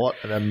 But what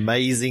an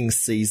amazing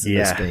season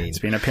it's been. It's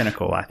been a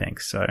pinnacle, I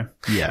think. So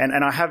yeah.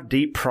 And I have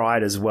deep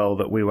pride as well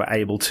that we were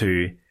able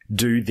to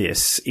do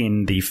this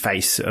in the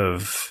face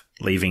of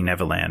leaving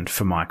Neverland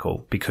for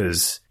Michael,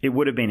 because it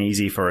would have been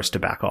easy for us to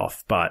back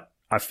off, but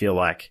I feel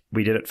like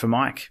we did it for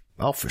Mike.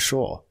 Oh, for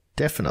sure.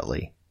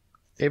 Definitely.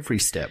 Every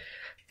step.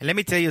 And let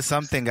me tell you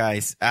something,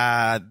 guys.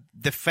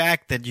 The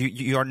fact that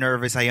you're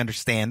nervous, I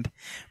understand.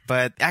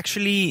 But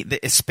actually, the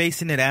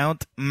spacing it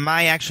out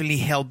might actually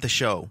help the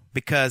show.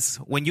 Because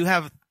when you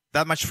have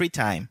that much free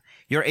time,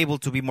 you're able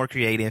to be more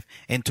creative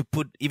and to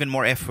put even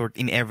more effort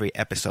in every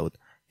episode.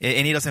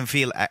 And it doesn't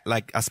feel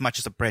like as much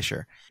as a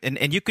pressure.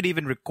 And you could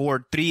even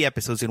record 3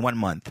 episodes in 1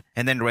 month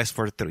and then rest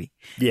for 3.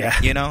 Yeah.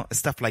 You know,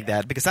 stuff like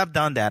that. Because I've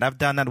done that. I've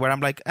done that where I'm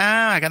like,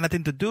 I got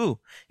nothing to do,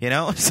 you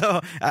know? So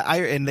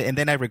and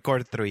then I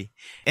record 3.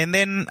 And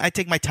then I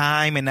take my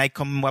time and I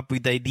come up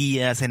with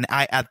ideas and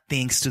I add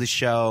things to the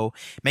show,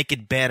 make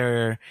it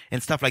better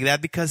and stuff like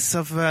that because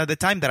of the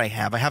time that I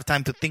have. I have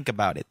time to think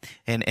about it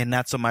and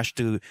not so much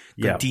to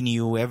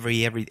continue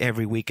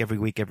every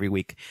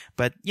week.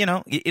 But, you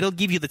know, it'll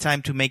give you the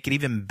time to make it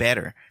even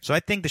better. So I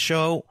think the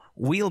show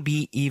will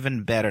be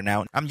even better.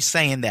 Now, I'm just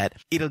saying that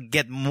it'll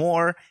get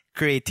more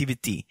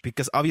creativity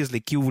because obviously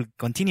Q will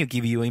continue to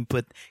give you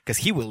input because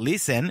he will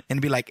listen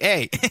and be like,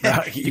 hey,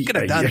 you could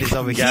have done this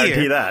over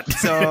here. That.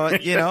 So,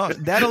 you know,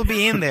 that'll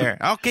be in there.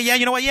 Okay, yeah,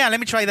 you know what? Yeah, let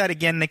me try that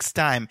again next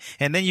time.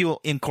 And then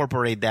you'll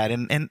incorporate that.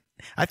 And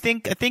I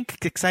think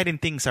exciting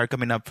things are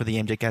coming up for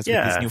the MJ Cast with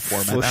this new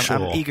format.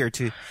 I'm eager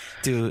to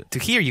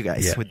hear you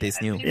guys with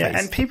this new phase.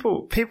 And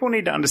people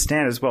need to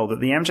understand as well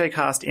that the MJ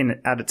Cast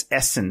at its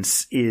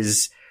essence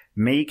is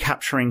me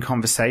capturing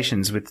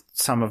conversations with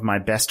some of my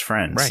best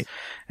friends. Right.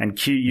 And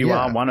Q, you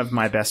are one of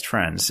my best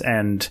friends.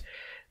 And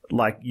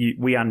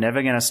we are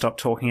never going to stop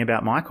talking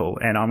about Michael,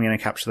 and I'm going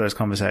to capture those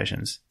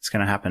conversations. It's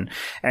going to happen.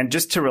 And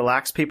just to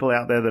relax people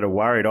out there that are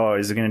worried,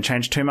 is it going to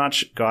change too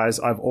much?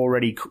 Guys, I've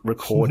already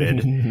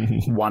recorded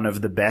one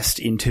of the best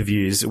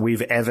interviews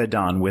we've ever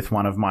done with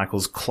one of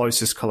Michael's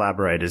closest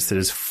collaborators that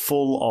is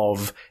full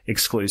of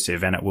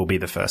exclusive, and it will be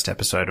the first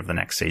episode of the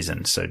next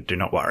season. So do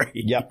not worry.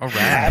 Yep. All right.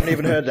 I haven't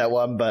even heard that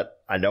one, but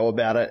I know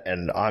about it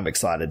and I'm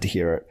excited to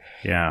hear it.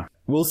 Yeah.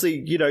 We'll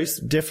see, you know,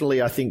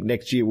 definitely I think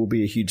next year will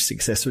be a huge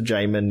success for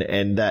Jamin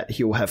and that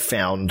he'll have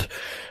found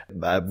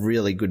a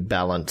really good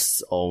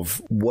balance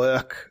of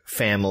work,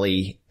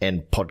 family,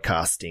 and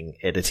podcasting,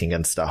 editing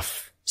and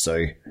stuff.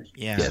 So,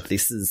 yeah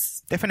this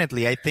is...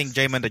 Definitely, I think,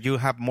 Jamin, that you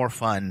have more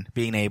fun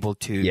being able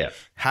to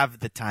have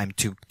the time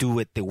to do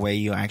it the way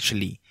you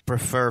actually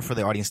prefer for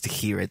the audience to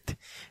hear it.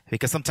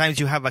 Because sometimes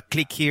you have a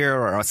click here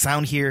or a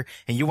sound here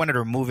and you want to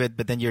remove it,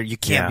 but then you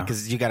can't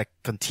because you got to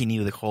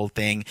continue the whole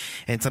thing.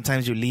 And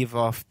sometimes you leave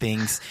off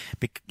things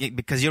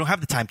because you don't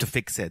have the time to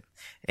fix it.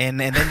 And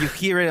then you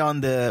hear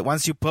it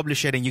once you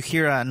publish it and you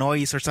hear a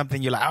noise or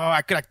something, you're like,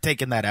 I could have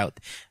taken that out.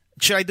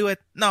 Should I do it?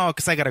 No,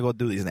 because I got to go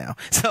do this now.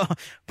 So,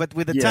 but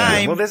with the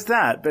time, well, there's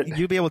that, but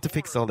you'll be able to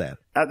fix all that.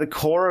 At the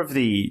core of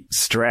the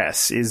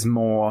stress is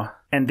more,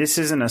 and this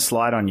isn't a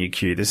slight on you,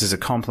 Q, this is a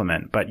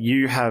compliment, but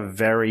you have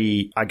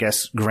very, I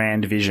guess,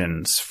 grand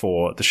visions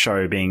for the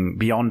show being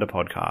beyond a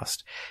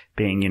podcast,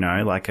 being, you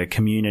know, like a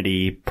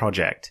community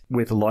project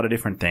with a lot of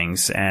different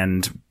things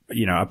and,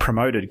 you know, a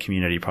promoted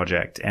community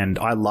project. And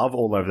I love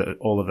all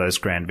of those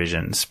grand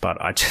visions,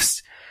 but I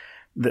just...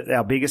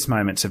 our biggest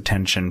moments of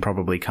tension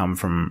probably come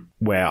from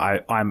where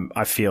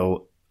I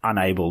feel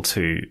unable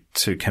to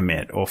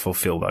commit or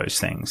fulfill those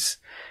things.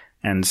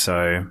 And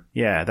so,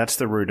 that's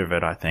the root of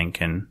it, I think.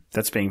 And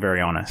that's being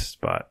very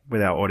honest, but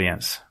with our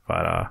audience.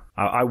 But,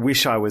 I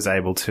wish I was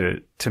able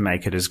to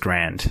make it as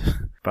grand.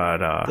 But,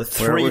 the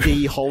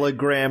 3D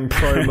hologram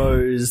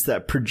promos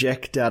that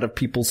project out of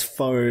people's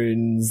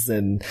phones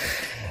and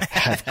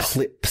have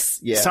clips.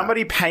 Yeah.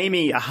 Somebody pay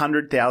me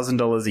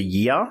 $100,000 a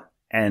year.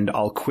 And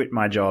I'll quit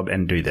my job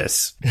and do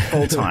this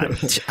full time.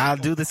 I'll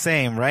do the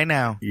same right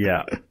now.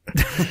 Yeah.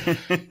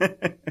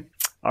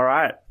 All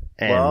right.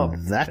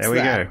 And there we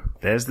go.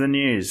 There's the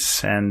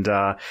news. And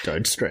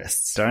don't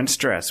stress. Don't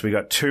stress. We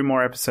got 2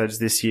 more episodes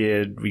this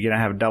year. We're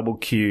gonna have double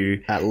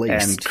Q at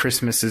least. And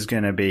Christmas is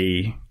gonna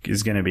be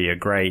a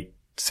great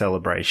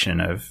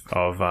celebration of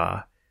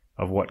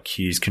what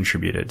Q's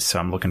contributed. So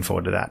I'm looking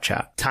forward to that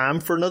chat. Time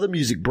for another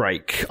music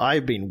break.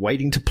 I've been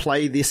waiting to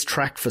play this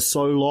track for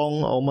so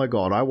long. Oh my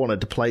God. I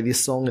wanted to play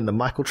this song in the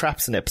Michael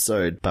Trapson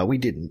episode, but we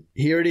didn't.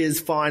 Here it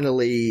is,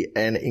 finally,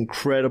 an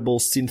incredible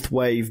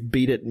synthwave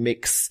beat it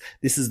mix.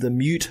 This is the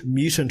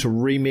Mutant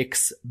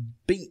remix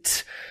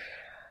beat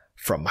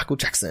from Michael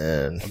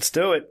Jackson. Let's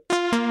do it.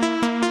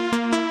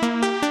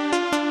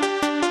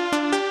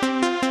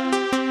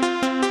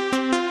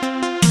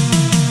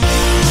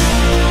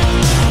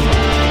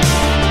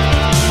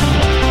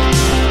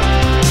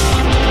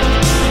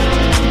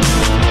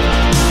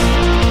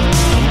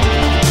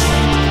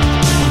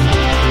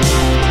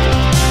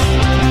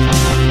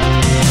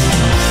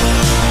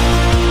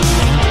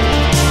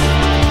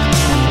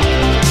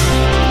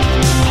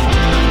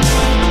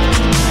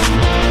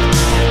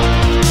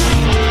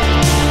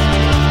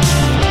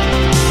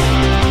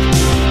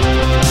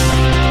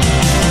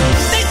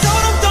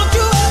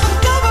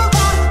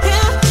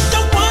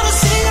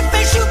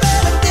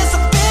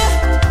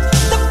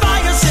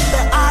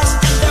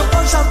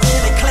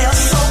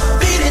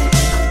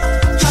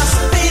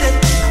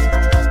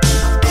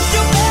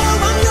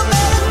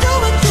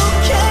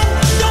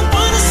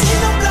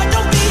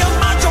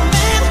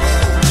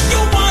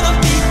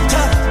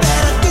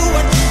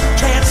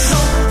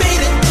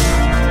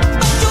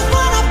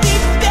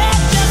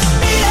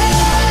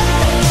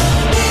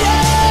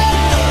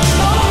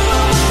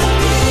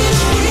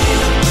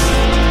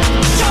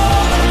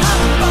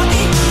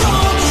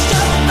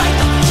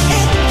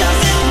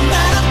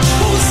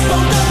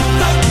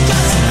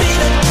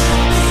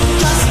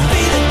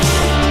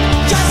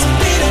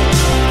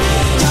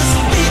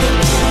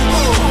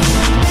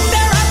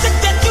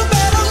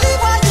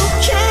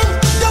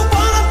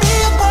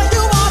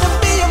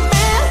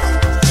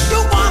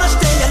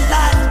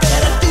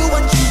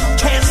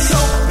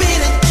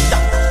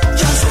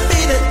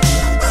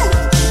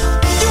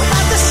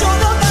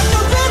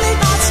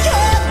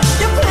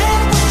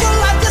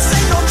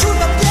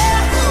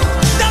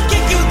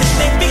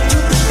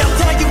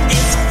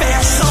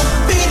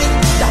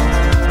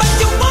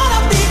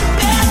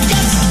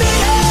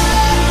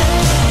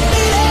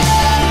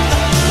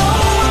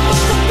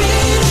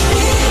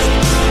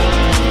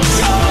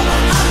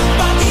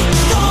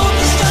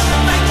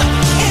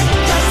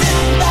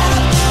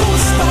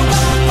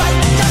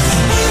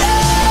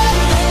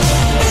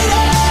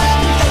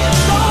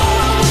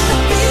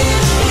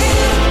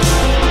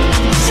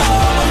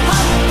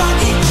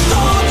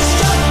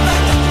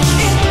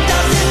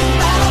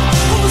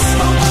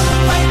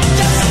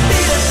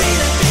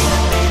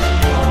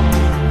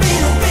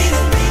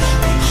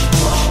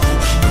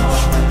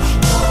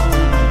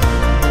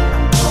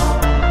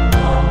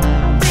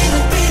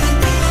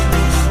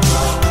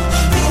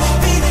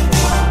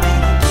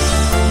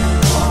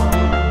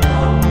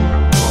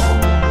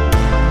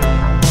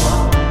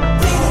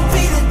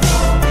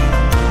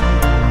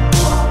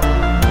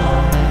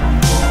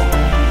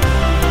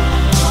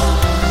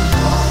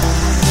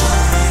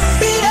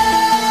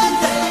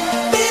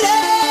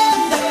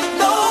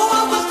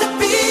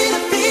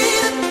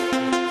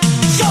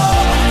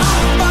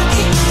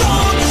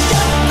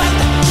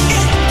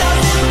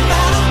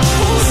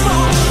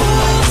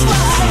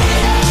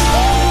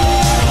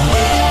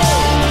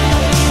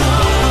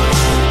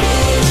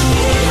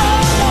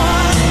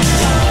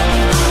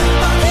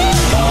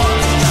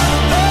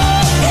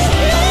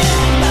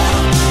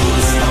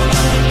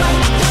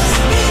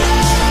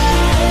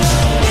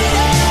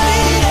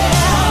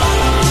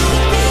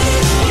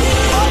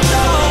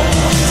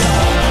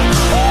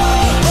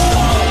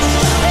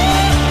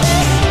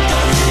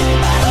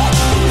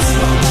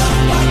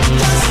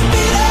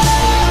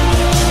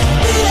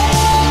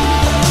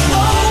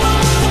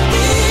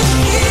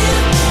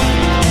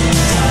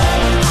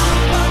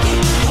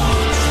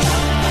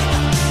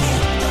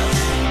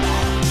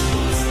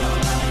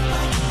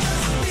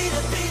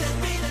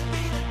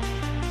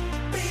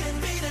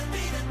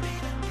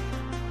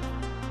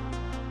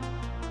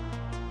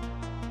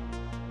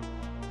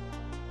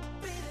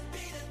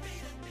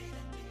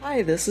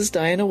 Hi, this is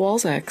Diana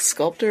Walzak,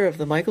 sculptor of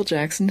the Michael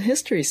Jackson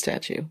History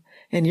Statue,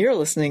 and you're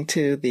listening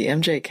to the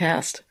MJ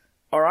Cast.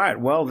 All right,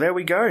 well, there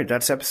we go.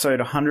 That's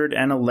episode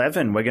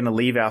 111. We're going to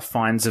leave our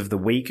finds of the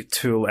week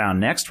till our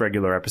next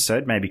regular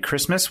episode, maybe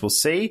Christmas, we'll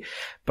see.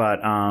 But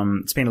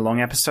it's been a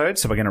long episode,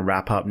 so we're going to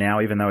wrap up now.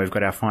 Even though we've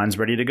got our finds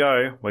ready to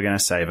go, we're going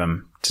to save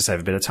them to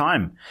save a bit of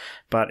time.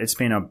 But it's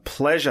been a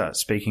pleasure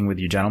speaking with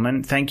you,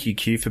 gentlemen. Thank you,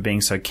 Q, for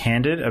being so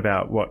candid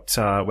about what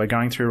we're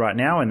going through right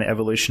now and the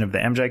evolution of the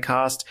MJ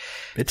Cast.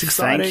 It's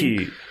exciting.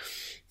 Thank you.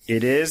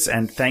 It is.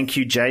 And thank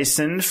you,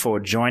 Jason, for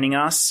joining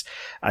us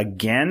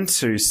again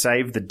to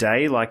save the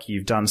day like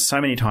you've done so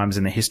many times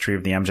in the history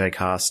of the MJ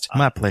Cast.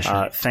 My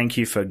pleasure. Thank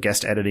you for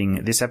guest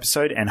editing this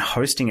episode and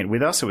hosting it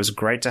with us. It was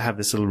great to have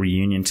this little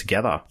reunion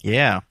together.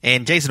 Yeah.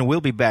 And Jason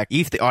will be back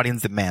if the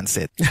audience demands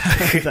it.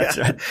 That's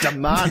right.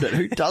 Demand it.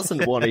 Who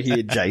doesn't want to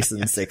hear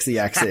Jason's sexy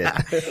accent?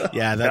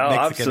 Yeah, that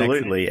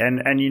absolutely.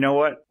 And you know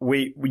what?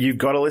 You've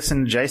got to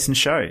listen to Jason's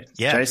show.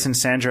 Yeah. Jason,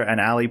 Sandra,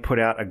 and Ali put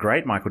out a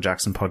great Michael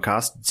Jackson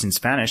podcast. It's in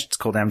Spanish. It's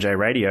called MJ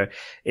Radio.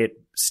 It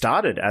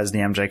started as the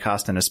MJ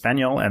Cast in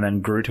Espanol and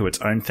then grew to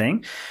its own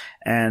thing.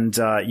 And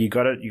you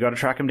got to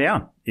track them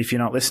down if you're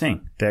not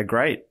listening. They're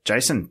great.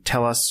 Jason,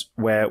 tell us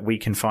where we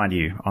can find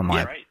you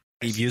online. Yeah.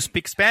 If you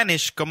speak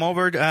Spanish, come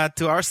over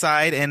to our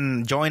side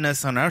and join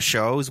us on our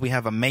shows. We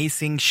have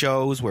amazing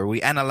shows where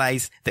we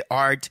analyze the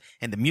art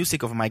and the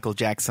music of Michael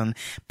Jackson.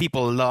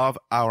 People love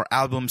our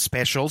album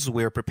specials.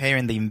 We're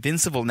preparing The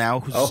Invincible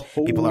now.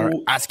 People are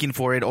asking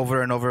for it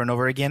over and over and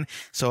over again.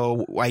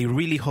 So I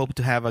really hope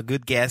to have a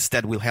good guest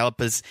that will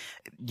help us,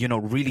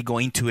 really go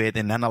into it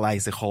and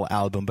analyze the whole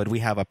album. But we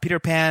have a Peter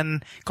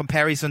Pan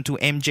comparison to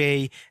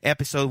MJ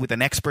episode with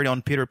an expert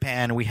on Peter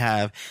Pan. We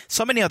have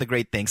so many other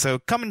great things. So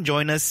come and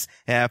join us.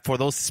 For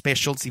those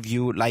specials, if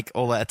you like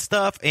all that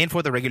stuff, and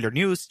for the regular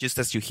news, just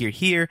as you hear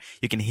here,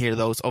 you can hear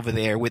those over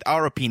there with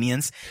our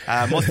opinions.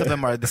 Most of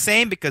them are the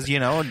same because,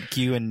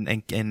 Q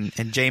and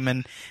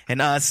Jamin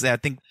and us, I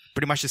think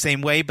pretty much the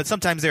same way, but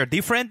sometimes they're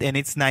different, and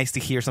it's nice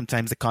to hear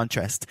sometimes the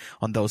contrast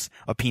on those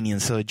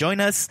opinions. So join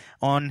us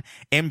on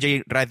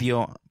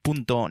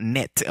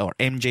mjradio.net or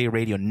MJ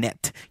Radio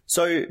Net.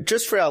 So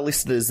just for our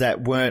listeners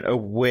that weren't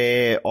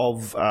aware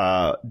of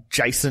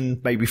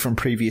Jason, maybe from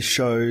previous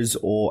shows,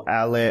 or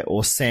Ale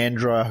or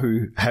Sandra,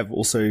 who have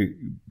also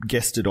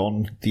guested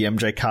on the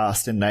MJ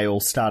Cast, and they all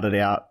started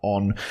out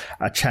on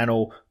a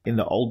channel in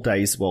the old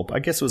days. Well, I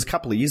guess it was a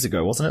couple of years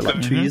ago, wasn't it?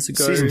 Like 2 years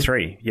ago? Season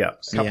 3, yeah.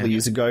 A couple of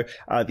years ago,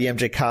 the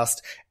MJ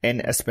Cast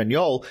en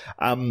Espanol.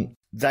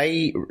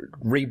 They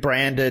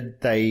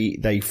rebranded,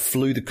 they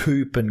flew the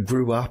coop and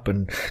grew up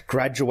and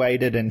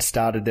graduated and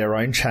started their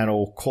own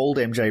channel called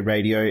MJ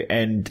Radio,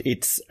 and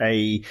it's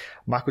a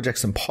Michael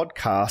Jackson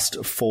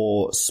podcast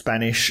for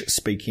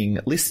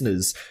Spanish-speaking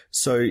listeners.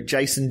 So,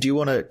 Jason, do you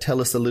want to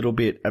tell us a little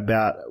bit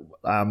about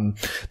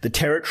the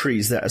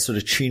territories that are sort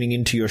of tuning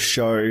into your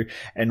show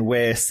and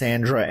where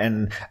Sandra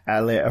and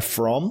Ale are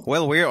from?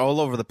 Well, we're all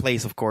over the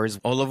place, of course.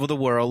 All over the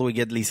world, we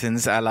get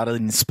listens. A lot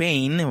in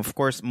Spain, of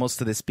course, most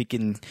of the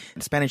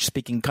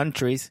Spanish-speaking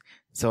countries.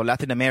 So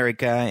Latin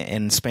America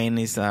and Spain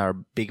is our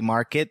big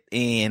market,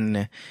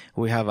 and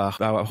we have a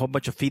whole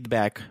bunch of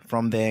feedback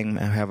from them.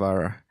 I have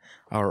our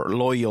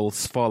loyal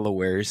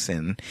followers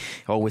and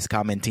always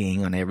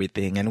commenting on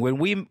everything. And when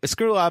we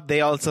screw up,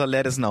 they also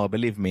let us know.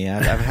 Believe me,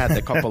 I've had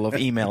a couple of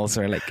emails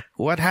or like,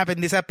 what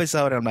happened this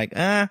episode? I'm like,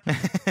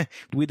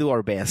 we do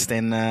our best.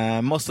 And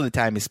most of the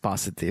time it's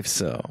positive.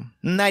 So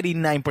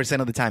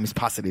 99% of the time is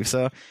positive.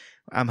 So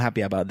I'm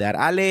happy about that.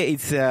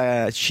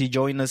 Ale, she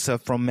joined us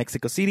from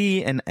Mexico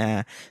City, and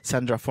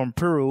Sandra from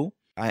Peru.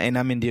 And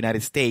I'm in the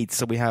United States,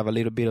 so we have a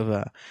little bit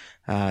of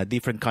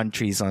different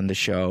countries on the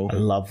show. I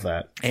love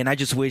that. And I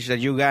just wish that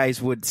you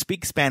guys would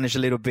speak Spanish a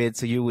little bit,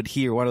 so you would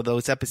hear one of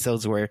those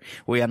episodes where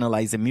we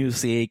analyze the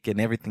music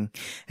and everything.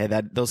 And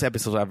that those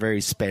episodes are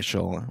very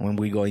special when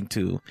we go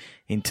into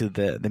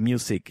the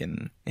music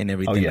and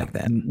everything like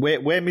that.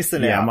 We're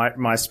missing out. Yeah,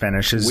 my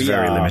Spanish is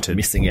very limited.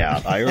 Missing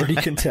out. I already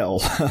can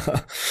tell.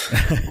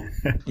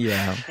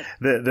 Yeah.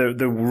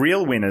 The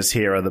real winners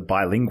here are the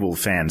bilingual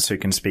fans who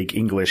can speak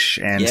English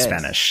and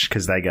Spanish,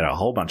 because they get a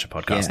whole bunch of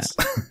podcasts.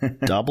 Yeah.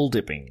 Double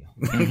dipping.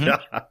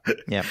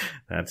 Mm-hmm. Yeah.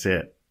 That's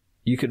it.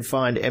 You can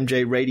find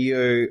MJ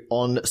Radio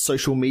on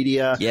social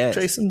media. Yes.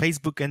 Jason?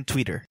 Facebook and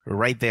Twitter.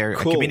 Right there,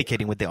 Cool.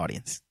 communicating with the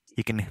audience.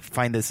 You can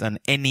find us on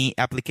any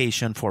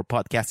application for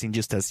podcasting,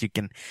 just as you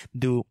can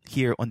do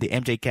here on the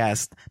MJ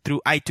Cast through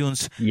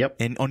iTunes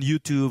and on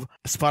YouTube,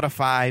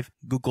 Spotify,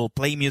 Google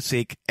Play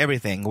Music,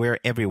 everything. We're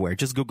everywhere.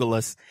 Just Google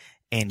us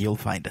and you'll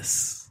find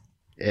us.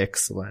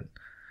 Excellent.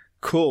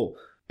 Cool.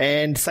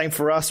 And same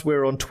for us.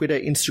 We're on Twitter,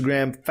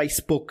 Instagram,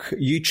 Facebook,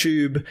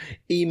 YouTube,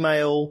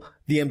 email,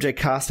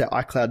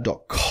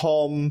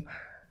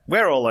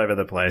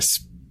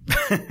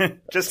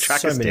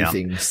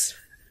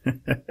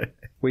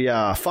 We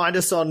find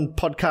us on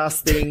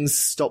podcast things.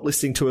 Stop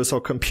listening to us on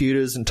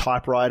computers and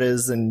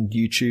typewriters and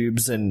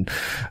YouTubes, and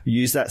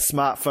use that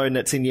smartphone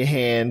that's in your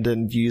hand,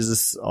 and use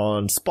us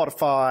on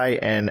Spotify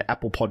and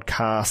Apple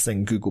Podcasts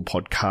and Google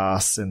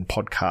Podcasts and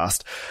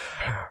Podcast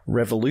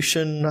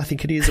Revolution, I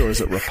think it is, or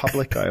is it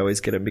Republic? I always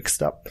get it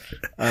mixed up.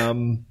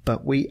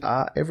 But we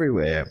are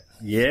everywhere.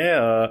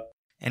 Yeah.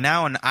 And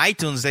now on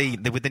iTunes, they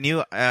with the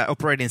new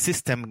operating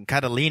system,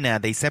 Catalina,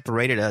 they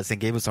separated us and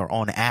gave us our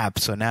own app.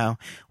 So now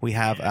we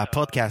have a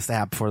podcast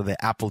app for the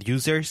Apple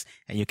users,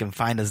 and you can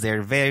find us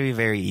there very,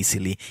 very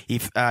easily.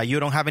 If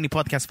you don't have any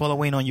podcast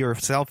following on your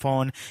cell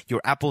phone,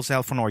 your Apple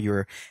cell phone, or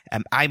your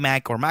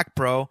iMac or Mac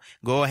Pro,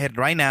 go ahead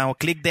right now,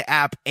 click the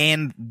app,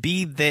 and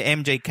be the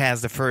MJ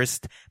Cast, the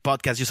first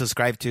podcast you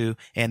subscribe to,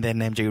 and then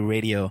MJ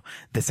Radio,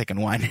 the second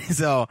one.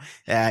 So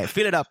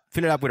fill it up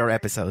with our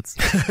episodes.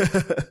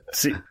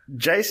 See,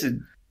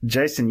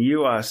 Jason,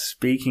 you are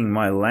speaking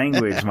my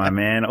language, my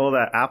man. All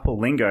that Apple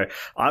lingo.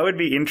 I would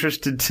be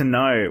interested to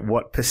know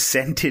what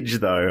percentage,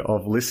 though,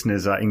 of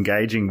listeners are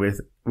engaging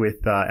with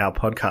our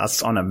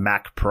podcasts on a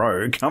Mac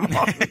Pro. Come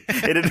on.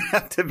 It'd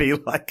have to be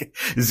like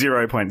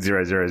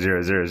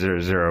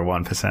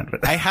 0.0000001%.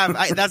 But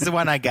that's the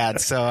one I got.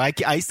 So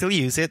I still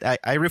use it. I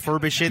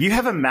refurbish it. You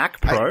have a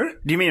Mac Pro? Do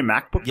you mean a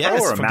MacBook Pro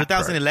or a from Mac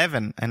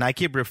 2011. Pro? And I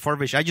keep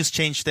refurbish. I just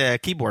changed the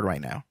keyboard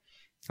right now.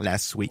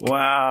 Last week.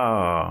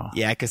 Wow.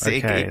 Yeah, because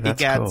it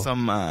got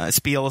some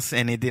spills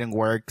and it didn't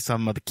work,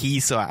 some of the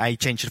keys, so I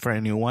changed it for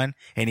a new one,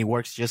 and it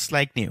works just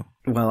like new.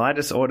 Well, I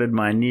just ordered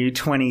my new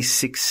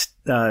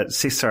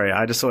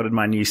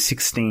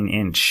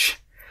 16-inch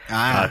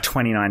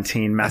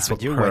 2019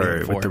 MacBook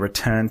Pro with the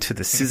return to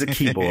the scissor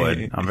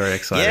keyboard. I'm very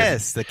excited.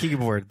 Yes, the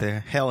keyboard, the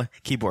hell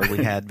keyboard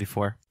we had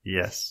before.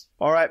 Yes.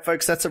 All right,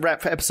 folks, that's a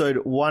wrap for episode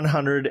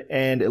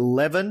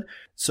 111.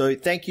 So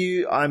thank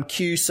you. I'm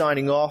Q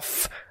signing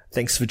off.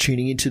 Thanks for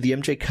tuning into the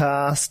MJ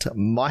Cast.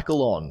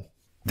 Michael on.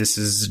 This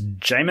is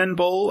Jamin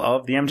Bull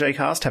of the MJ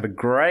Cast. Have a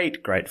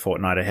great, great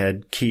fortnight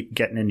ahead. Keep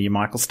getting into your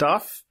Michael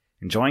stuff,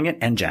 enjoying it,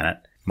 and Janet.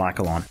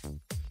 Michael on.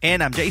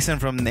 And I'm Jason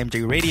from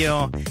MJ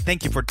Radio.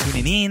 Thank you for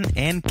tuning in,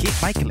 and keep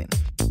Michaeling.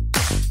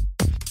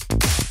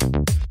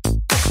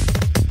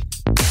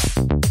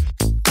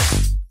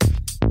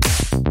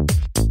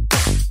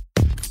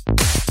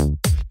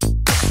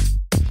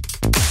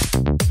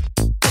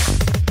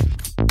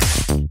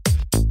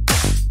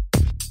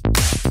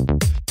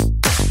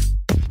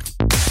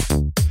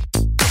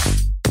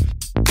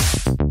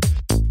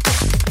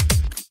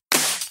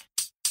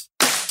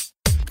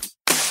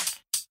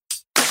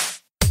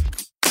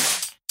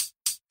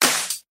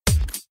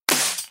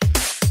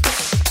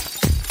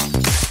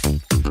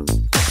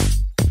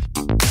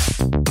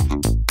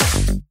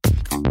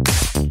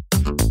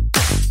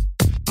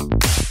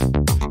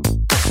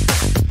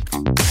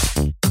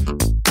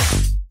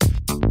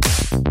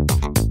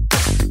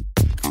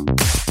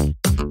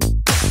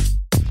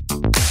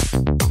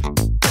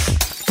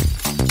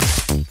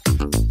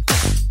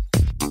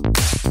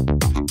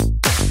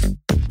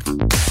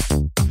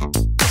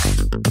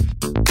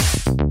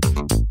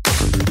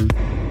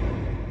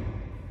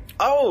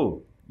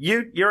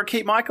 You're a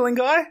Keep Michaeling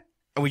guy?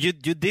 Oh, you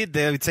did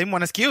the same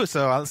one as Q,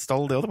 so I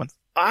stole the other one.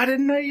 I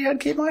didn't know you had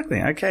Keep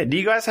Michaeling. Okay. Do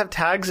you guys have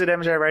tags at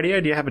MJ Radio?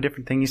 Do you have a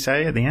different thing you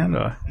say at the end?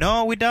 Or?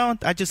 No, we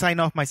don't. I just sign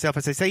off myself. I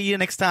say, see you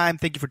next time.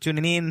 Thank you for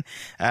tuning in.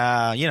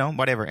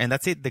 Whatever. And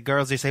that's it. The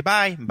girls just say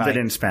bye. Bye. But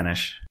in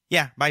Spanish.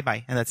 Yeah,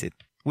 bye. And that's it.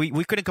 We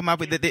couldn't come up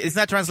with it. It's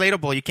not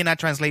translatable. You cannot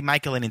translate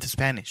Michaeling into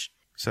Spanish.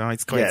 So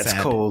it's quite sad. Yeah,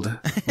 it's called,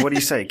 what do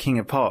you say, King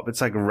of Pop?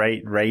 It's like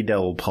Ray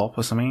Del Pop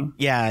or something?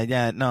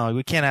 Yeah, no,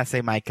 we cannot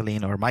say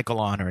Michaeline or Michael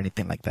on or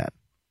anything like that.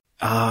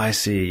 Oh, I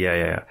see.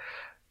 Yeah.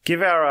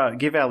 Give our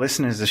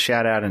listeners a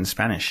shout out in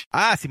Spanish.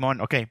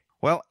 Simon, okay.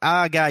 Well,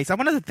 guys, I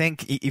wanted to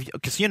thank,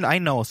 because I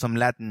know some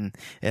Latin,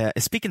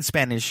 speaking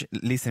Spanish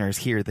listeners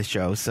here at the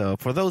show. So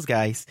for those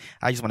guys,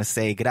 I just want to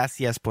say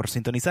gracias por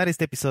sintonizar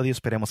este episodio.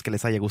 Esperemos que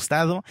les haya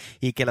gustado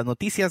y que las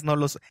noticias no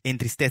los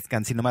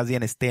entristezcan, sino más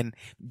bien estén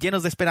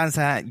llenos de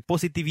esperanza y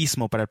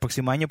positivismo para el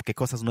próximo año, porque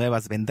cosas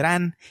nuevas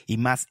vendrán y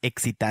más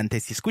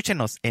excitantes. Y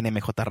escúchenos en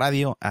MJ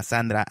Radio, a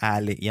Sandra, a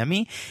Ale y a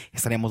mí.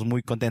 Estaremos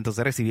muy contentos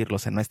de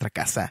recibirlos en nuestra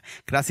casa.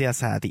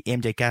 Gracias a The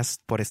MJ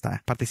Cast por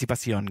esta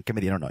participación que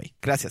me dieron hoy.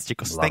 Gracias, chicos.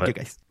 Thank you,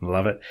 guys.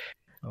 Love it.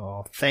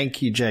 Oh,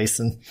 thank you,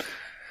 Jason.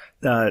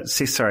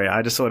 Sorry,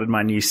 I just ordered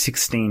my new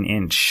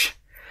 16-inch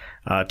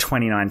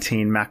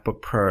 2019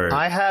 MacBook Pro.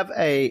 I have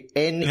a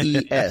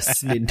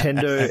NES,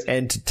 Nintendo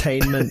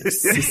Entertainment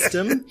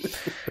System.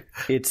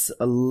 It's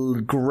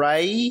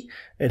gray.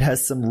 It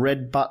has some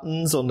red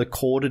buttons on the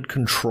corded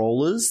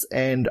controllers,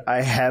 and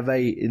I have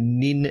a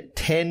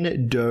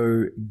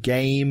Nintendo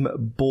Game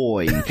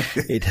Boy.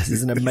 It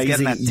has an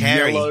amazing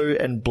yellow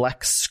and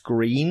black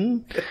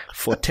screen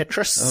for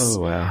Tetris. Oh,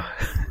 wow.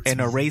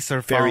 And a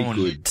Razer phone. Very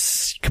good.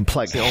 You can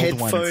plug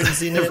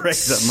headphones in it.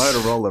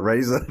 Motorola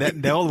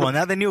Razer. The old one,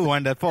 not the new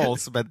one that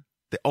falls, but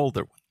the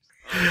older one.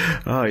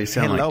 Oh, you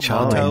sound like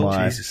Charlie.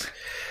 Moto. Jesus.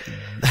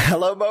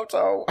 Hello,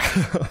 Moto.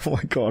 Oh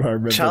my God, I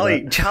remember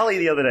Charlie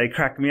the other day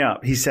cracked me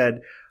up. He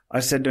said, I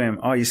said to him,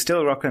 "Oh, you're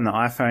still rocking the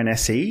iPhone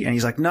SE?" And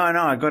he's like, "No,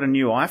 I got a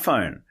new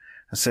iPhone."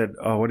 I said,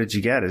 "Oh, what did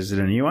you get? Is it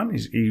a new one?"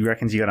 He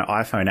reckons you got an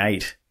iPhone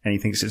 8 and he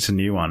thinks it's a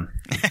new one.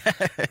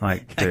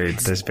 Like, dude,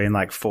 there's been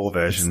like 4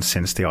 versions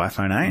since the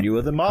iPhone 8.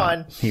 Newer than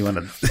mine. He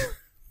wanted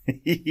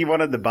he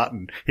wanted the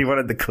button. He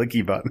wanted the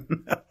clicky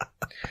button.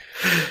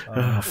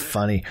 Oh,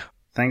 funny.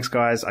 Thanks,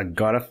 guys. I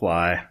gotta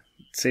fly.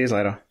 See you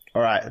later.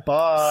 All right.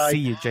 Bye. See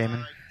you,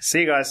 Jamin.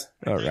 See you guys.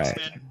 All right.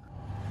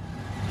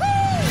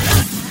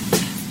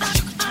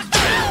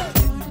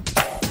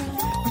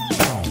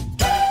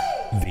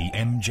 The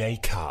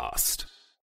MJ Cast.